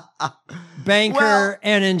much banker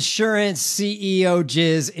and insurance CEO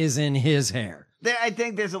jizz is in his hair? I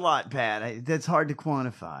think there's a lot, Pat. That's hard to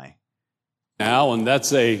quantify. Now, and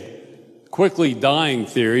that's a quickly dying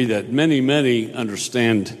theory that many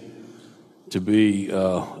understand to be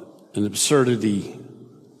an absurdity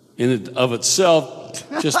in and of itself,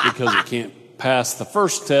 just because it can't pass the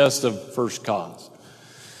first test of first cause.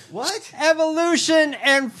 What? Evolution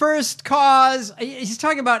and first cause. He's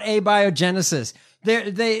talking about abiogenesis.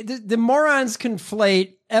 The morons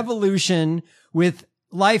conflate evolution with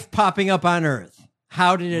life popping up on Earth.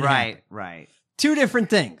 How did it happen? Right. Two different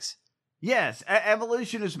things. Yes,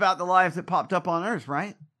 evolution is about the life that popped up on Earth,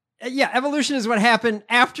 right? Yeah, evolution is what happened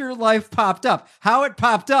after life popped up. How it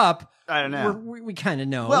popped up, I don't know. We kind of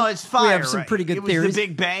know. Well, it's fire. We have some right? pretty good it theories. was the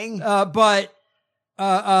Big Bang. But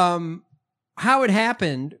how it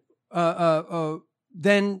happened,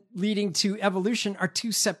 then leading to evolution are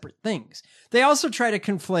two separate things. They also try to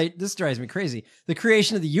conflate, this drives me crazy, the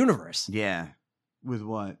creation of the universe. Yeah. With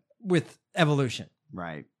what? With evolution.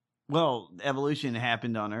 Right. Well, evolution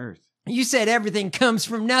happened on Earth. You said everything comes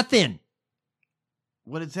from nothing.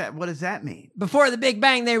 What does that mean? Before the Big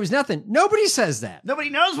Bang, there was nothing. Nobody says that. Nobody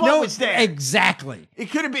knows what was there. Exactly. It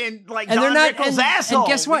could have been like And Don Rickles' asshole. And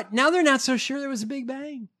guess what? Now they're not so sure there was a Big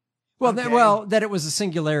Bang. Well, Okay. that it was a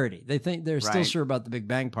singularity. They think they're still Right. sure about the Big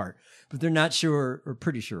Bang part, but they're not sure, or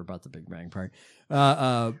pretty sure about the Big Bang part.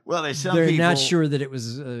 Well, there's some they're people not sure that it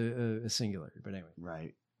was a singularity. But anyway,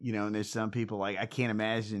 Right. You know, and there's some people like, I can't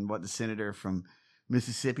imagine what the senator from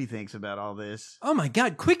Mississippi thinks about all this. oh my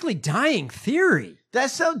God, quickly dying theory.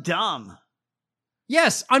 That's so dumb.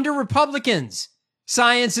 Yes, under Republicans,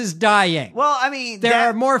 science is dying. Well, I mean, there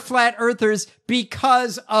are more flat earthers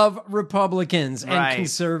because of Republicans and Right.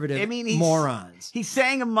 conservative I mean, he's- morons. He's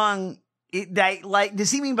saying among it, that, like, does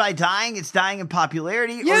he mean by dying, it's dying in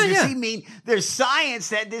popularity? Yeah, or does yeah. he mean there's science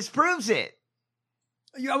that disproves it?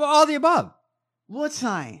 All the above. What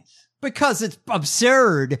science? Because it's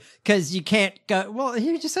absurd, because you can't go, well,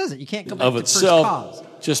 he just says it. You can't go back Of to itself, first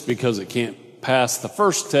cause. just because it can't pass the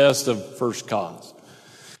first test of first cause.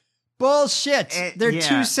 Bullshit. They're yeah.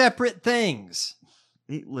 two separate things.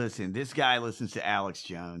 Listen, this guy listens to Alex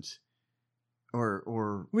Jones.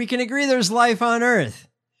 Or We can agree there's life on Earth.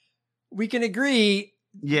 We can agree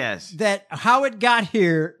yes. that how it got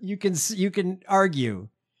here, you can argue.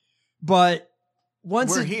 But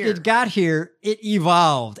once We're here. it got here, it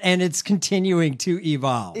evolved, and it's continuing to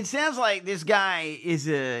evolve. It sounds like this guy is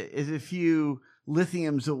a few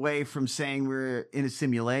lithiums away from saying we're in a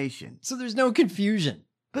simulation. So there's no confusion.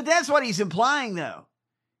 But that's what he's implying, though.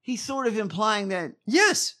 He's sort of implying that.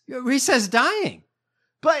 Yes, he says dying.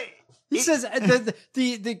 But he says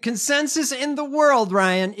the consensus in the world,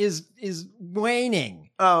 Ryan, is waning.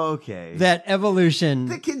 Oh, okay. That evolution.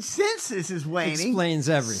 The consensus is waning. Explains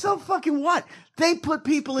everything. So fucking what? They put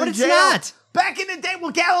people in But it's jail. not. Back in the day,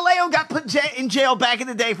 well, Galileo got put in jail back in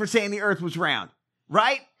the day for saying the Earth was round,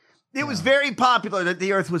 right? It was very popular that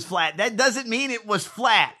the Earth was flat. That doesn't mean it was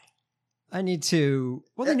flat. I need to.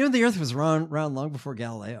 Well, they knew the Earth was round long before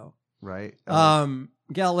Galileo. Right.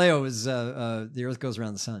 Galileo is the Earth goes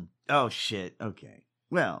around the sun. Oh shit. Okay.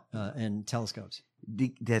 Well, and telescopes.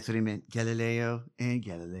 That's what he meant. Galileo and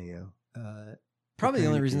Galileo. Probably the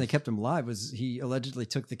only reason they kept him alive was he allegedly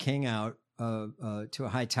took the king out to a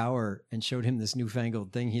high tower and showed him this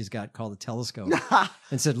newfangled thing he's got called a telescope,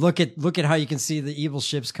 and said, "Look at how you can see the evil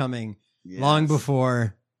ships coming long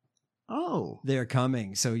before." Oh, they're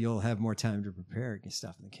coming, so you'll have more time to prepare and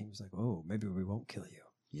stuff. And the king was like, "Oh, maybe we won't kill you."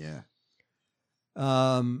 Yeah.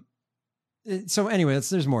 So anyway,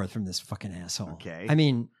 there's more from this fucking asshole. Okay. I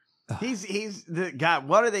mean, he's the guy.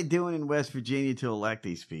 What are they doing in West Virginia to elect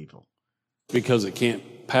these people? Because it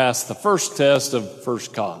can't pass the first test of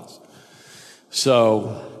first cause.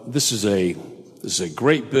 So this is a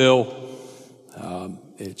great bill.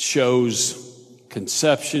 It shows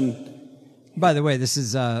conception. By the way, this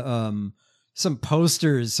is some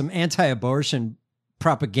posters, some anti-abortion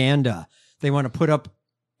propaganda they want to put up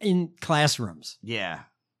in classrooms. Yeah.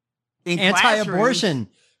 Anti-abortion.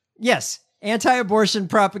 Yes. Anti-abortion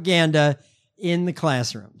propaganda in the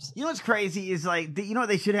classrooms. You know what's crazy is like, you know what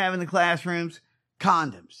they should have in the classrooms?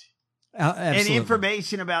 Condoms. And Absolutely.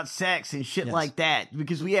 information about sex and shit like that.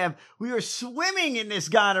 Because we are swimming in this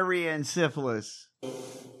gonorrhea and syphilis.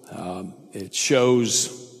 It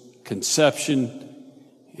shows conception,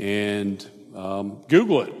 and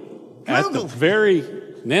Google it. At the very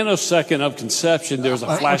nanosecond of conception, there's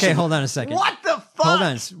a flash. Okay, of hold on a second. What the fuck? Hold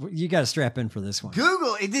on. You got to strap in for this one.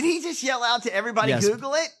 Google it. Did he just yell out to everybody, Yes.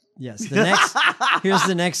 Google it? Yes. Here's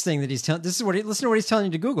the next thing that he's telling. Listen to what he's telling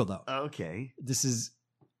you to Google, though. Okay. This is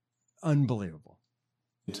unbelievable.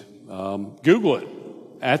 Google it.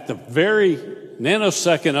 At the very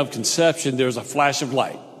nanosecond of conception, there's a flash of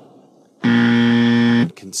light.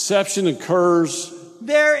 Conception occurs.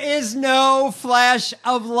 There is no flash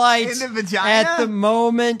of light In the vagina? at the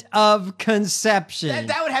moment of conception.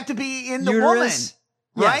 That would have to be in the Uterus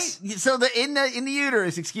right? Yes. So in the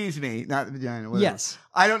uterus, excuse me, not the vagina. Whatever. Yes.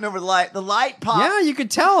 I don't know where the light pop. Yeah, you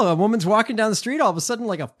could tell a woman's walking down the street, all of a sudden,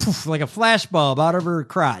 like a poof, like a flash bulb out of her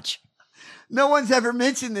crotch. No one's ever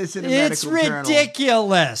mentioned this in a It's medical journal.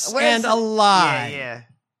 ridiculous and a lie. Yeah.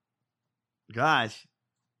 Gosh.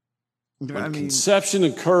 When conception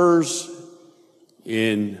occurs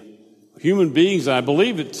in human beings, I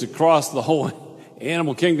believe it's across the whole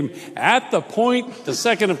animal kingdom, at the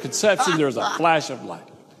second of conception, there's a flash of light.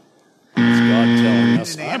 It's God telling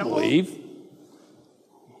us, I believe,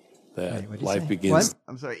 that life begins. What?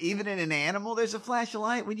 I'm sorry. Even in an animal, there's a flash of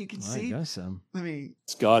light when you can see. I guess so. I mean,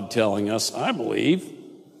 It's God telling us, I believe,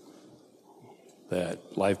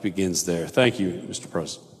 that life begins there. Thank you, Mr.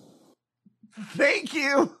 President. thank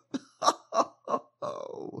you.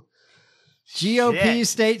 GOP Shit.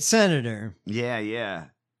 state senator Yeah.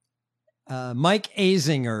 Mike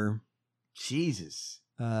Azinger. Jesus.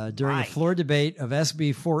 During a floor debate of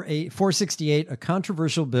SB 468, a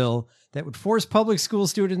controversial bill that would force public school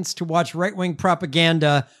students to watch right-wing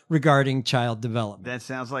propaganda regarding child development. That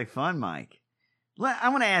sounds like fun, Mike. I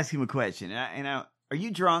want to ask him a question. Are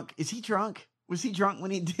you drunk? Is he drunk? Was he drunk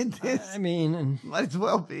when he did this? I mean, might as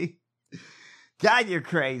well be. God, you're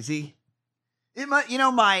crazy.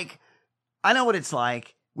 Mike, I know what it's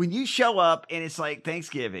like when you show up and it's like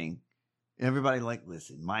Thanksgiving. Everybody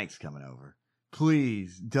listen, Mike's coming over.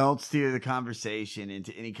 Please don't steer the conversation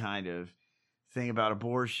into any kind of thing about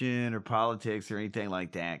abortion or politics or anything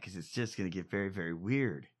like that, because it's just going to get very, very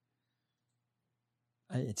weird.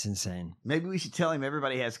 It's insane. Maybe we should tell him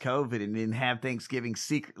everybody has COVID and then have Thanksgiving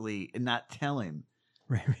secretly and not tell him.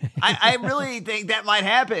 Right. I really think that might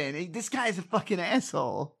happen. This guy's a fucking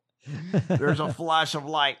asshole. There's a flash of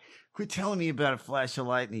light. Quit telling me about a flash of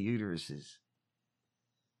light in the uteruses.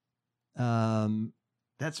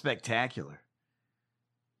 That's spectacular.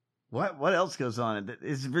 What else goes on?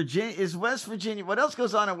 Is West Virginia? What else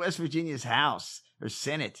goes on in West Virginia's House or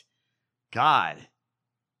Senate? God.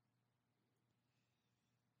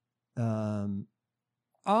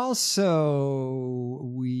 Also,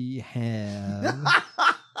 we have.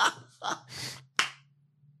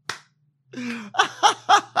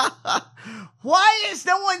 Why has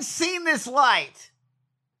no one seen this light?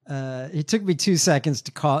 It took me 2 seconds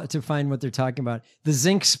to find what they're talking about. The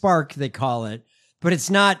zinc spark, they call it, but it's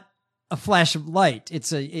not a flash of light.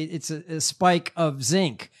 It's a spike of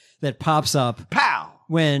zinc that pops up. Pow!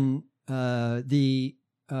 When the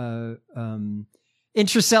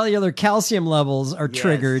intracellular calcium levels are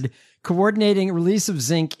triggered, coordinating release of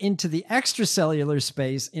zinc into the extracellular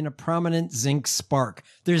space in a prominent zinc spark.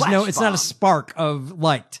 It's not a spark of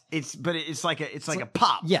light. It's like a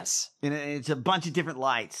pop. Yes. And it's a bunch of different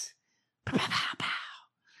lights. Pow, pow, pow.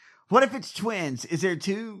 What if it's twins? Is there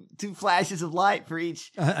two flashes of light for each?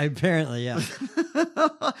 Apparently, yeah.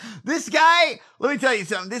 This guy, let me tell you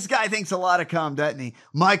something. This guy thinks a lot of cum, doesn't he?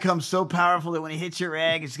 My cum's so powerful that when he hits your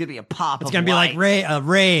egg, it's going to be a pop. It's going to be like a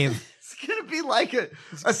rave. It's going to be like a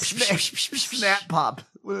snap pop.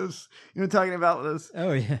 With those, you know what I'm talking about? With those.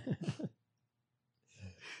 Oh, yeah.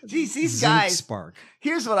 Geez, these Zinc guys. spark.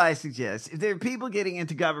 Here's what I suggest. If there are people getting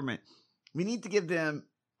into government, we need to give them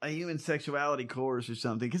a human sexuality course or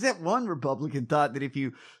something. Because that one Republican thought that if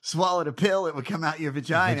you swallowed a pill, it would come out your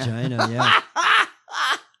vagina. Yeah.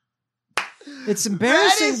 It's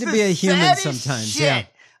embarrassing to be a human sometimes. Shit yeah.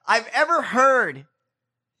 I've ever heard.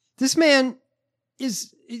 This man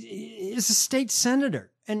is a state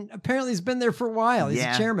senator, and apparently he's been there for a while. He's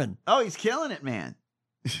a chairman. Oh, he's killing it, man.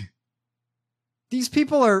 These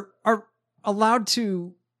people are allowed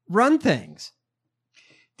to run things.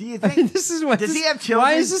 Do you think does he have children?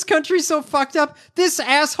 Why is this country so fucked up? This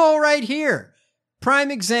asshole right here. Prime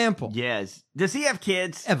example. Yes. Does he have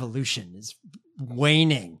kids? Evolution is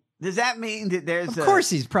waning. Does that mean that there's Of course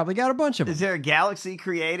he's probably got a bunch of them. Is there a galaxy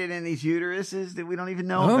created in these uteruses that we don't even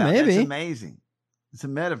know Oh, about? maybe. That's amazing. It's a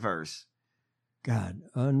metaverse. God,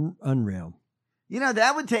 unreal. You know,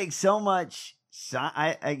 that would take so much.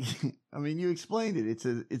 I mean, you explained it.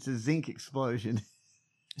 It's a zinc explosion.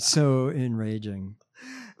 So enraging.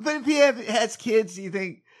 But if he has kids, do you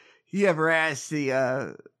think he ever asked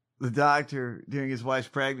the doctor during his wife's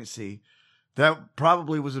pregnancy? That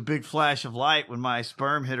probably was a big flash of light when my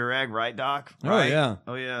sperm hit her egg, right, Doc? Right? Oh, yeah.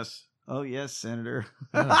 Oh, yes. Oh, yes, Senator.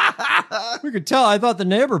 Yeah. We could tell. I thought the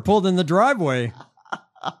neighbor pulled in the driveway.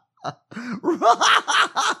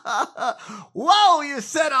 Whoa, you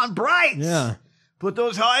set on brights. Yeah. Put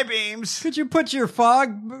those high beams. Could you put your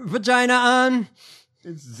fog vagina on?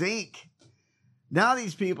 It's zinc. Now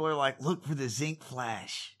these people are like, look for the zinc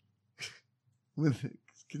flash.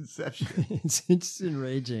 conception. It's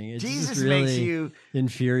enraging. It's Jesus just really makes you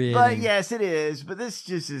infuriating. But yes, it is. But this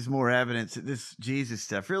just is more evidence that this Jesus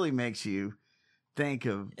stuff really makes you think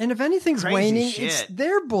of. And if anything's crazy waning, shit. it's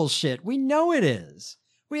their bullshit. We know it is.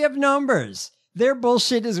 We have numbers. Their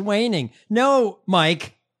bullshit is waning. No,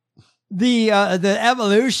 Mike, the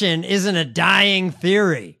evolution isn't a dying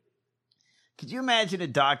theory. Could you imagine a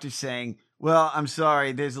doctor saying, well, I'm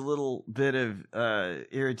sorry, there's a little bit of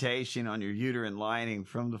irritation on your uterine lining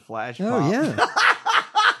from the flash pop. Oh, yeah.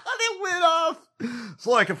 It went off. It's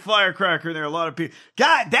like a firecracker. There are a lot of people.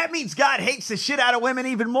 God, that means God hates the shit out of women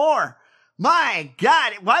even more. My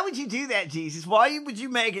God, why would you do that, Jesus? Why would you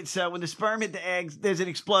make it so when the sperm hit the eggs, there's an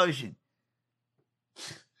explosion?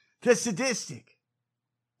 That's sadistic.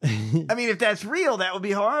 I mean, if that's real, that would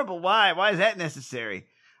be horrible. Why? Why is that necessary?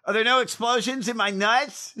 Are there no explosions in my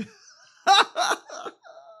nuts?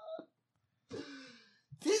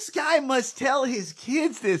 This guy must tell his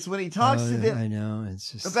kids this when he talks to them. I know.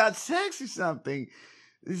 It's just about sex or something.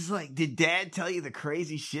 It's like, did Dad tell you the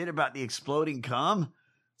crazy shit about the exploding cum?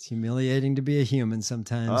 It's humiliating to be a human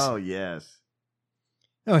sometimes. Oh, yes.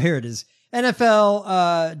 Oh, here it is.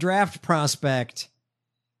 NFL draft prospect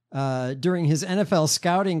during his NFL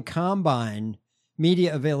scouting combine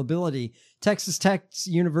media availability, Texas Tech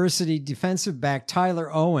University defensive back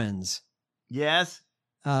Tyler Owens. Yes.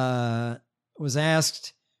 Was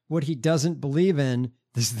asked what he doesn't believe in.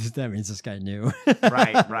 That means this guy knew.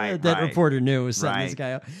 Right. That reporter knew was setting this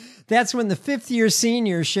guy up. That's when the fifth-year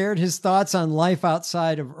senior shared his thoughts on life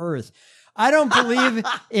outside of Earth. I don't believe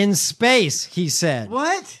in space, he said.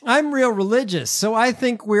 What? I'm real religious, so I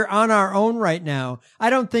think we're on our own right now. I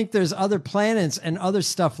don't think there's other planets and other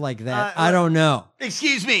stuff like that. I don't know.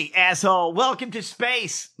 Excuse me, asshole. Welcome to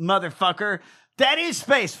space, motherfucker. That is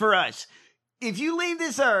space for us. If you leave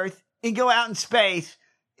this Earth and go out in space,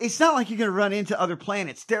 it's not like you're going to run into other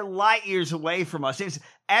planets. They're light years away from us. There's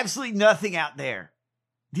absolutely nothing out there.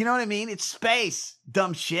 Do you know what I mean? It's space,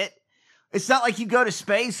 dumb shit. It's not like you go to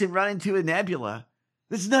space and run into a nebula.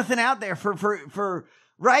 There's nothing out there for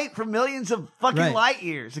millions of fucking light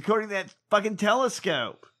years, according to that fucking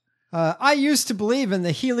telescope. I used to believe in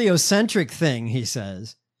the heliocentric thing, he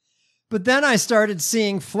says. But then I started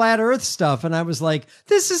seeing flat Earth stuff, and I was like,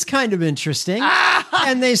 this is kind of interesting.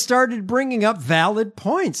 And they started bringing up valid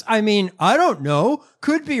points. I mean, I don't know.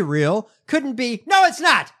 Could be real. Couldn't be. No, it's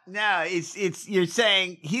not. No, it's you're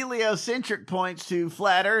saying heliocentric points to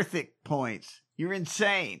flat Earthic points. You're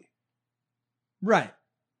insane. Right.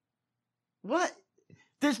 What?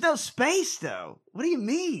 There's no space, though. What do you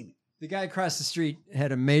mean? The guy across the street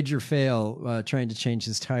had a major fail trying to change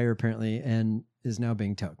his tire, apparently, and is now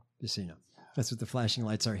being towed. Just so you know. That's what the flashing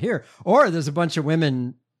lights are here. Or there's a bunch of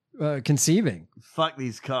women conceiving. Fuck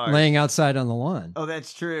these cars. Laying outside on the lawn. Oh,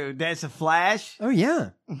 that's true. That's a flash? Oh,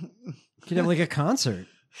 yeah. You could have like a concert.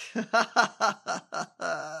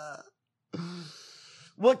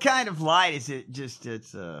 What kind of light is it?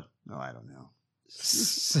 It's I don't know.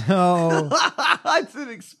 So it's an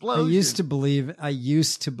explosion. I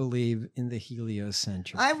used to believe in the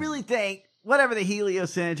heliocentric. I really think whatever the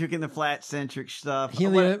heliocentric and the flat centric stuff.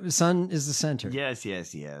 Sun is the center. Yes.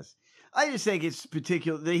 I just think it's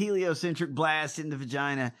particular. The heliocentric blast in the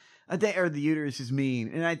vagina, or the uterus is mean,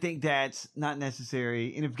 and I think that's not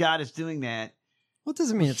necessary. And if God is doing that, well, it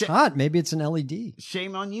doesn't mean it's hot. Maybe it's an LED.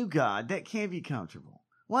 Shame on you, God. That can't be comfortable.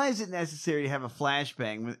 Why is it necessary to have a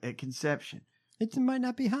flashbang at conception? It might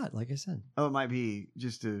not be hot, like I said. Oh, it might be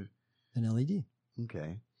just an LED.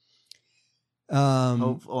 Okay.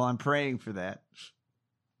 Well, I'm praying for that.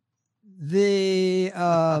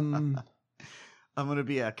 I'm going to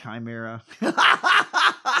be a chimera.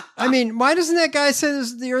 I mean, why doesn't that guy say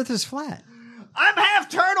the Earth is flat? I'm half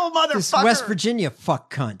turtle, motherfucker. This West Virginia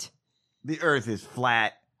fuck cunt. The Earth is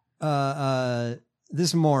flat.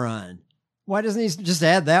 This moron. Why doesn't he just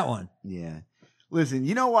add that one? Yeah. Listen,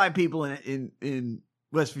 you know why people in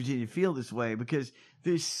West Virginia feel this way? Because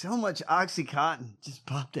there's so much Oxycontin just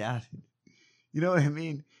popped out. You know what I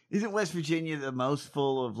mean? Isn't West Virginia the most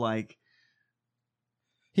full of like...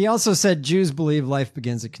 He also said Jews believe life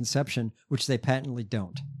begins at conception, which they patently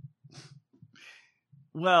don't.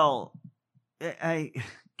 Well,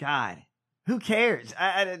 God, who cares?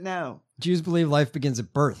 I don't know. Jews believe life begins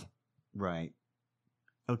at birth. Right.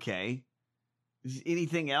 Okay.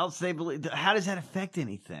 Anything else they believe? How does that affect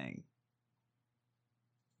anything?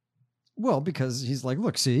 Well, because he's like,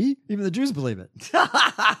 look, see, even the Jews believe it.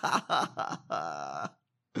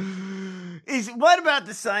 What about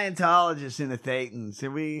the Scientologists and the Thetans?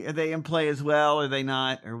 Are they in play as well? Are they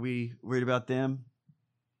not? Are we worried about them?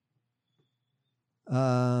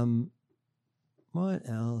 What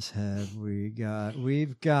else have we got?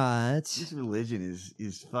 We've got This religion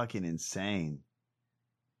is fucking insane.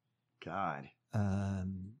 God.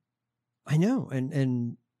 I know,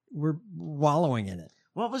 and we're wallowing in it.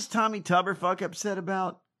 What was Tommy Tuberfuck upset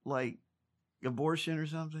about? Like abortion or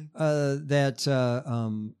something? That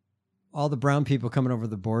all the brown people coming over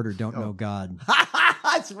the border don't know God.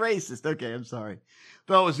 That's racist. Okay, I'm sorry.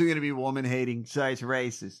 Thought it was going to be woman hating, so it's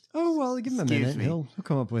racist. Oh well, give him a minute. He'll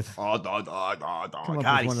come up with.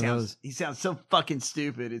 God, he sounds so fucking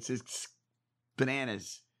stupid. It's just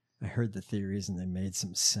bananas. I heard the theories and they made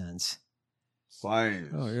some sense. Science.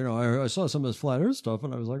 Oh, I saw some of this flat Earth stuff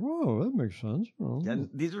and I was like, whoa, that makes sense. And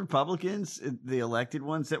these Republicans, the elected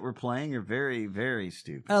ones that we're playing, are very, very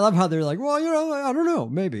stupid. I love how they're like, well, I don't know,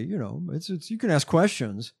 maybe, it's you can ask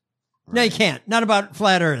questions. Right. No, you can't. Not about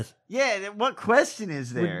flat Earth. Yeah, what question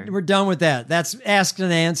is there? We're done with that. That's asked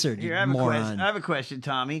and answered. Here, you I have moron. a question. I have a question,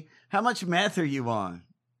 Tommy. How much meth are you on?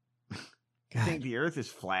 I think the Earth is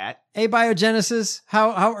flat. Abiogenesis,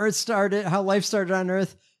 how Earth started, how life started on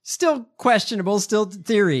Earth, still questionable, still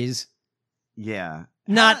theories. Yeah.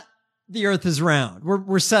 Not the Earth is round.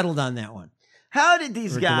 We're settled on that one. How did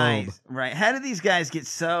these guys, right? How did these guys get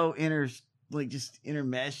so just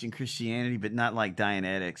intermeshed in Christianity, but not like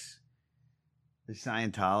Dianetics? The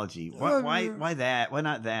Scientology. Why that? Why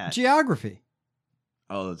not that? Geography.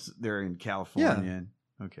 Oh, they're in California.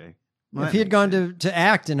 Yeah. Okay. Well, if he had gone to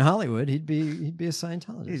act in Hollywood, he'd be a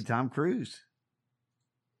Scientologist. He's Tom Cruise.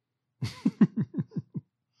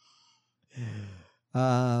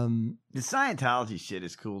 The Scientology shit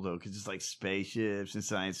is cool though, because it's like spaceships and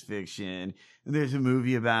science fiction, and there's a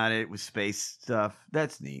movie about it with space stuff.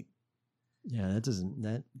 That's neat. Yeah,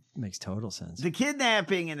 that makes total sense. The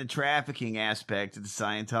kidnapping and the trafficking aspect of the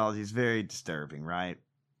Scientology is very disturbing, right?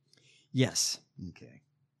 Yes. Okay.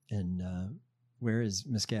 And where is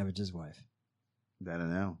Miscavige's wife? I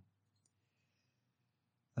don't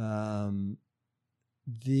know.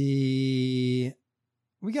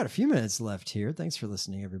 We got a few minutes left here. Thanks for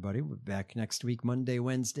listening, everybody. We'll be back next week, Monday,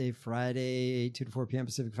 Wednesday, Friday, 2 to 4 p.m.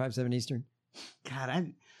 Pacific, 5, 7 Eastern.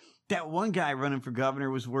 God, that one guy running for governor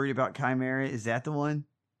was worried about Chimera. Is that the one?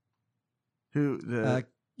 Who the?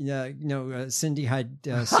 Cindy Hyde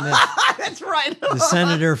Smith. That's right. The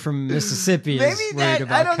senator from Mississippi is worried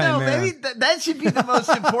about I don't Chimera. know. Maybe that should be the most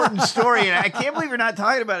important story. And I can't believe we're not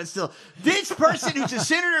talking about it still. This person who's a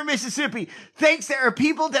senator in Mississippi thinks there are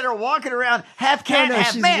people that are walking around half cat,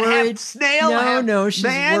 half man, half snail. She's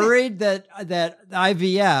worried that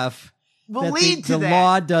IVF will that lead to the that.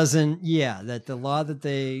 law doesn't. Yeah, that the law that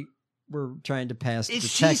they were trying to pass to Is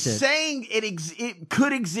protect she it. saying it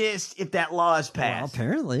could exist if that law is Well, passed?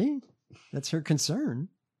 apparently, that's her concern.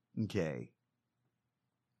 Okay.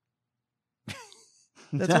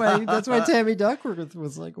 That's why Tammy Duckworth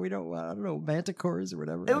was like, I don't know, manticores or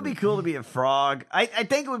whatever. It would be cool to be a frog. I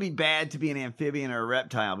think it would be bad to be an amphibian or a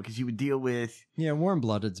reptile because you would deal with... Yeah,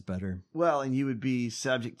 warm-blooded's better. Well, and you would be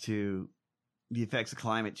subject to the effects of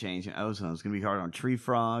climate change and ozone. It's going to be hard on tree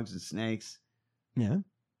frogs and snakes. Yeah.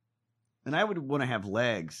 And I would want to have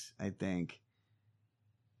legs, I think.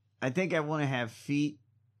 I think I want to have feet.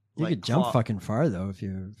 You could jump fucking far, though, if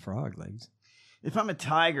you have frog legs. If I'm a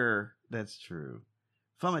tiger, that's true.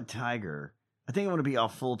 If I'm a tiger, I think I want to be all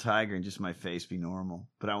full tiger and just my face be normal.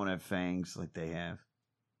 But I want to have fangs like they have.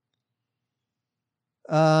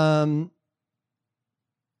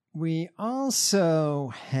 We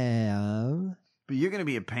also have... But you're going to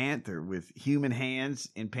be a panther with human hands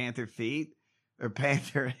and panther feet? Or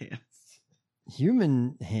panther hands?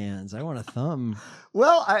 Human hands. I want a thumb.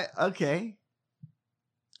 Well, okay.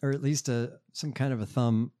 Or at least some kind of a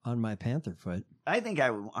thumb on my panther foot. I think I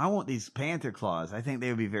want these panther claws. I think they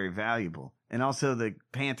would be very valuable. And also the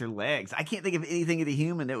panther legs. I can't think of anything of the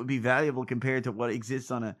human that would be valuable compared to what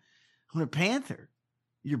exists on a panther.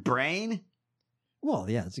 Your brain? Well,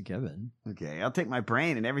 yeah, it's a given. Okay, I'll take my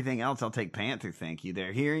brain and everything else. I'll take panther, thank you.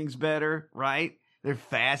 Their hearing's better, right? They're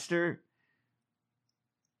faster.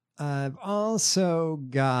 I've also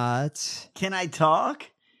got... Can I talk?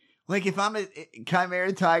 Like if I'm a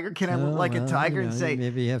chimera tiger, can I look like a tiger and say...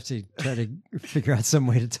 Maybe you have to try to figure out some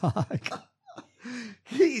way to talk.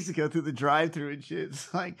 He used to go through the drive-thru and shit.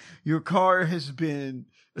 It's like, your car has been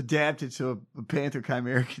adapted so a panther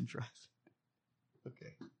chimera can drive.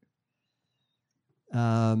 Okay.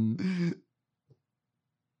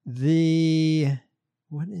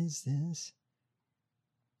 What is this?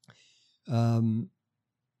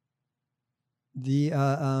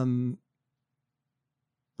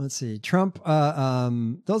 Let's see. Trump,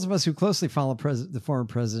 those of us who closely follow the former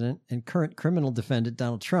president and current criminal defendant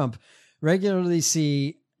Donald Trump regularly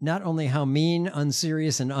see not only how mean,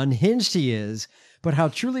 unserious, and unhinged he is, but how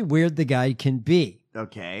truly weird the guy can be.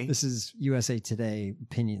 Okay. This is USA Today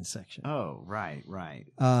opinion section. Oh, right.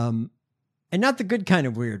 And not the good kind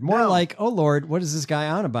of weird. More like, oh, Lord, what is this guy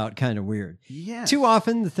on about kind of weird. Yes. Too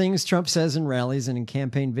often, the things Trump says in rallies and in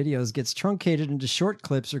campaign videos gets truncated into short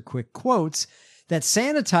clips or quick quotes that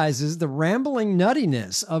sanitizes the rambling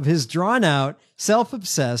nuttiness of his drawn-out,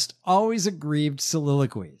 self-obsessed, always aggrieved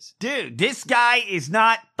soliloquies. Dude, this guy is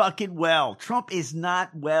not fucking well. Trump is not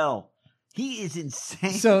well. He is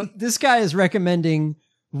insane. So this guy is recommending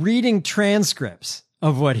reading transcripts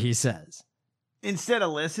of what he says. Instead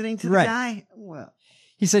of listening to the guy? Well,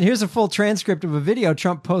 he said, here's a full transcript of a video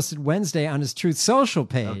Trump posted Wednesday on his Truth Social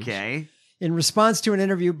page. Okay. In response to an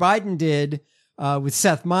interview Biden did with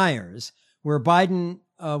Seth Meyers, where Biden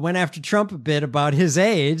went after Trump a bit about his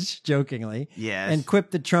age, jokingly. Yes. And quipped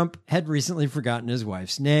that Trump had recently forgotten his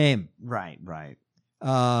wife's name. Right.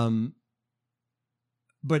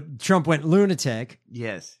 But Trump went lunatic.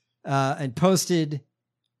 Yes. And posted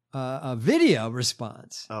a video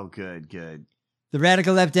response. Oh, good. The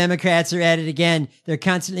radical left Democrats are at it again. They're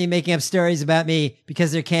constantly making up stories about me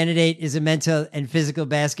because their candidate is a mental and physical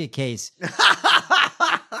basket case.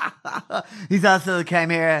 He's also the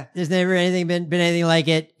chimera. There's never been anything like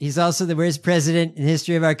it. He's also the worst president in the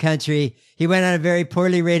history of our country. He went on a very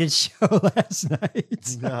poorly rated show last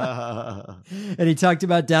night. And he talked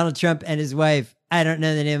about Donald Trump and his wife. I don't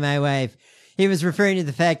know the name of my wife. He was referring to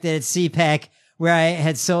the fact that at CPAC, where I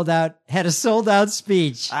had a sold out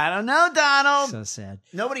speech. I don't know, Donald. So sad.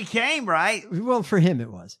 Nobody came, right? Well, for him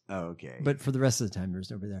it was. Oh, okay. But for the rest of the time, there was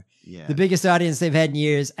nobody there. Yeah. The biggest audience they've had in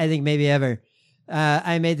years, I think maybe ever.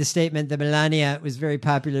 I made the statement that Melania was very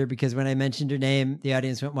popular because when I mentioned her name, the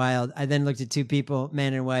audience went wild. I then looked at two people,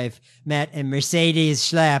 man and wife, Matt and Mercedes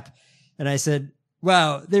Schlapp, and I said,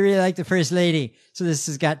 wow, they really like the first lady. So this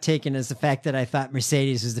has got taken as the fact that I thought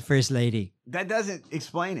Mercedes was the first lady. That doesn't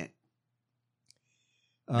explain it.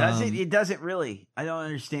 Does it? It doesn't really. I don't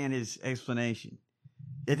understand his explanation.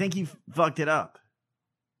 I think he fucked it up.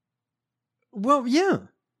 Well, yeah.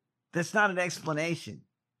 That's not an explanation.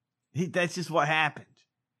 That's just what happened.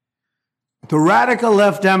 The radical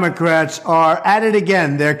left Democrats are at it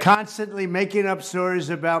again. They're constantly making up stories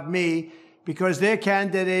about me because their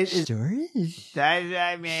candidate is... Stories?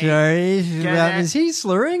 I mean... Stories? Is he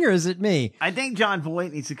slurring or is it me? I think John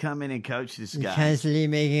Voight needs to come in and coach this guy. Constantly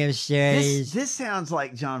making up stories. This sounds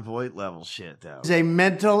like John Voight level shit, though. It's a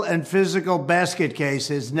mental and physical basket case.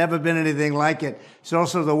 There's never been anything like it. He's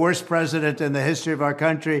also the worst president in the history of our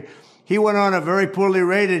country. He went on a very poorly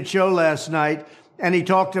rated show last night, and he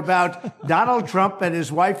talked about Donald Trump and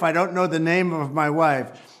his wife. I don't know the name of my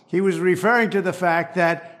wife. He was referring to the fact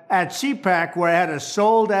that at CPAC, where I had a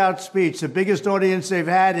sold-out speech, the biggest audience they've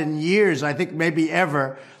had in years, I think maybe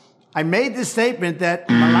ever, I made the statement that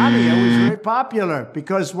Melania was very popular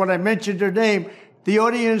because when I mentioned her name, the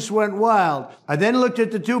audience went wild. I then looked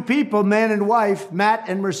at the two people, man and wife, Matt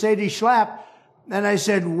and Mercedes Schlapp, and I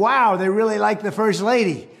said, wow, they really like the first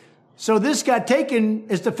lady. So this got taken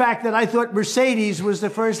as the fact that I thought Mercedes was the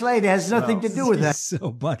first lady. It has nothing to do with that. He's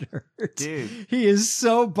so butthurt. Dude. He is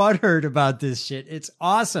so butthurt about this shit. It's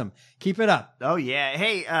awesome. Keep it up. Oh, yeah.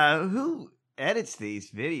 Hey, who edits these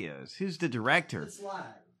videos? Who's the director? It's live.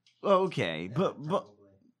 Okay.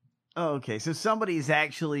 Okay. So somebody's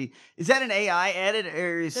actually... Is that an AI edit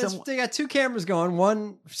or is someone... They got two cameras going,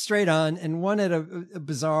 one straight on and one at a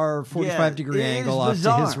bizarre 45-degree angle off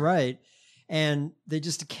to his right. And they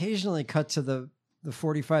just occasionally cut to the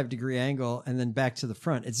 45-degree angle and then back to the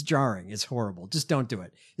front. It's jarring. It's horrible. Just don't do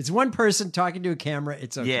it. It's one person talking to a camera.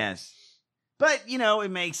 It's okay. Yes. But, you know,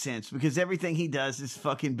 it makes sense because everything he does is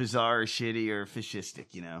fucking bizarre or shitty or fascistic,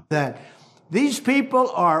 you know. That these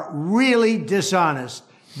people are really dishonest.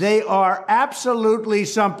 They are absolutely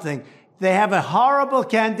something. They have a horrible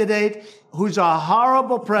candidate who's a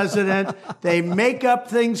horrible president. They make up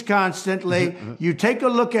things constantly. You take a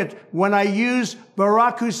look at when I use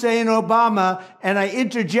Barack Hussein Obama and I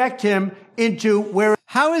interject him into where...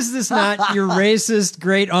 How is this not your racist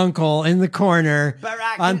great uncle in the corner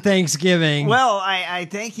on Thanksgiving? Well, I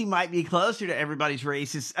think he might be closer to everybody's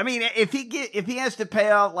racist. I mean, if he has to pay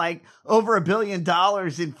out like over $1 billion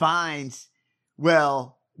in fines,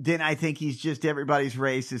 well, then I think he's just everybody's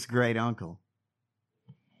racist great uncle.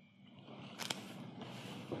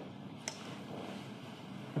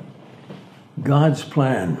 God's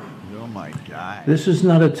plan. Oh my God. This is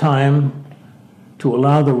not a time to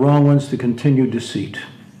allow the wrong ones to continue deceit.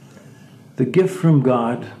 The gift from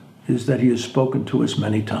God is that he has spoken to us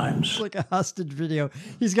many times. It's like a hostage video.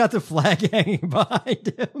 He's got the flag hanging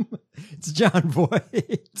behind him. It's John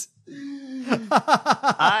Voight.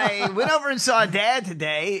 I went over and saw Dad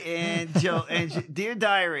today, and dear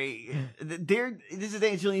diary, this is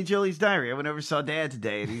Angelina Jolie's diary. I went over and saw Dad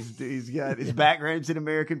today, and he's got his background's in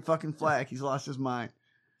American fucking flag. He's lost his mind.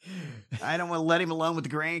 I don't want to let him alone with the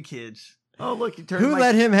grandkids. Oh, look, you turned Who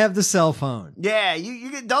let him have the cell phone? Yeah,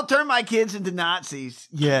 you don't turn my kids into Nazis.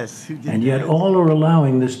 Yes. Who did And yet that? all are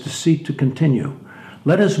allowing this deceit to continue.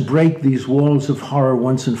 Let us break these walls of horror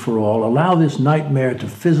once and for all, allow this nightmare to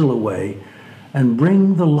fizzle away, and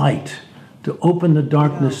bring the light to open the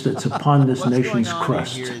darkness that's upon this nation's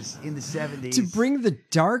crust. In the 70s. To bring the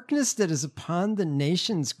darkness that is upon the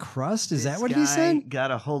nation's crust? Is that what he said? Got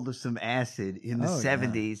a hold of some acid in the Oh,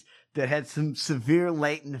 70s that had some severe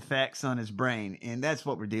latent effects on his brain, and that's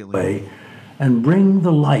what we're dealing with. And bring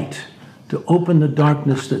the light to open the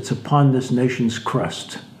darkness that's upon this nation's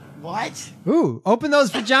crust. What? Ooh, open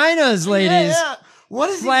those vaginas, ladies. Yeah. What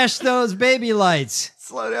is Flash those baby lights.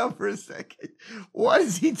 Slow down for a second. What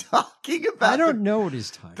is he talking about? I don't know what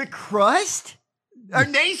he's talking The crust? Our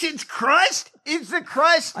nation's crust? Is the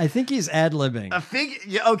crust I think he's ad-libbing. a figure?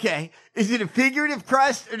 Yeah, okay. Is it a figurative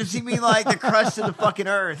crust, or does he mean like the crust of the fucking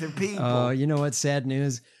earth and people? Oh, you know what? Sad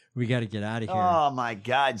news. We got to get out of here. Oh, my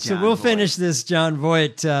God, John So we'll Voight. finish this John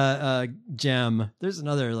Voight gem. There's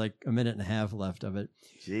another like a minute and a half left of it.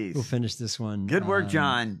 Jeez. We'll finish this one. Good work,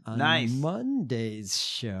 John. On Nice. Monday's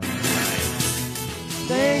show.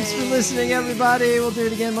 Thanks for listening, everybody. We'll do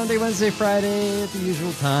it again Monday, Wednesday, Friday at the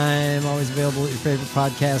usual time. Always available at your favorite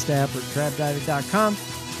podcast app or at crabdiving.com.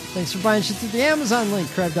 Thanks for buying shit through the Amazon link,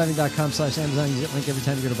 crabdiving.com/Amazon. Use that link every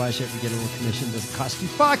time you go to buy shit. We get a little commission. Doesn't cost you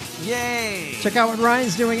fuck. Yay! Check out what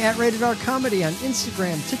Ryan's doing at Rated R Comedy on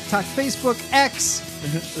Instagram, TikTok, Facebook, X.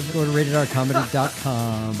 Go to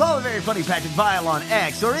ratedrcomedy.com. Follow the very funny Patrick Vile on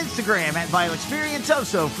X or Instagram at Vile Experience.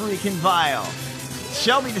 Also, freaking Vile.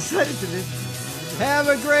 Shelby decided to this. Have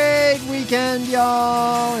a great weekend,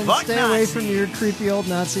 y'all. And Fuck stay away Nazi. from your creepy old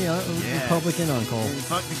Nazi Republican uncle. And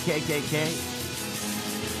fuck the KKK.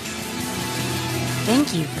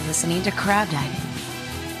 Thank you for listening to Crab Diving.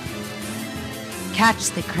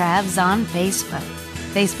 Catch the crabs on Facebook,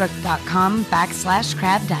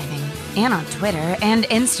 facebook.com/crabdiving, and on Twitter and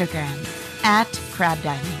Instagram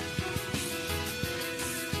 @crabdiving.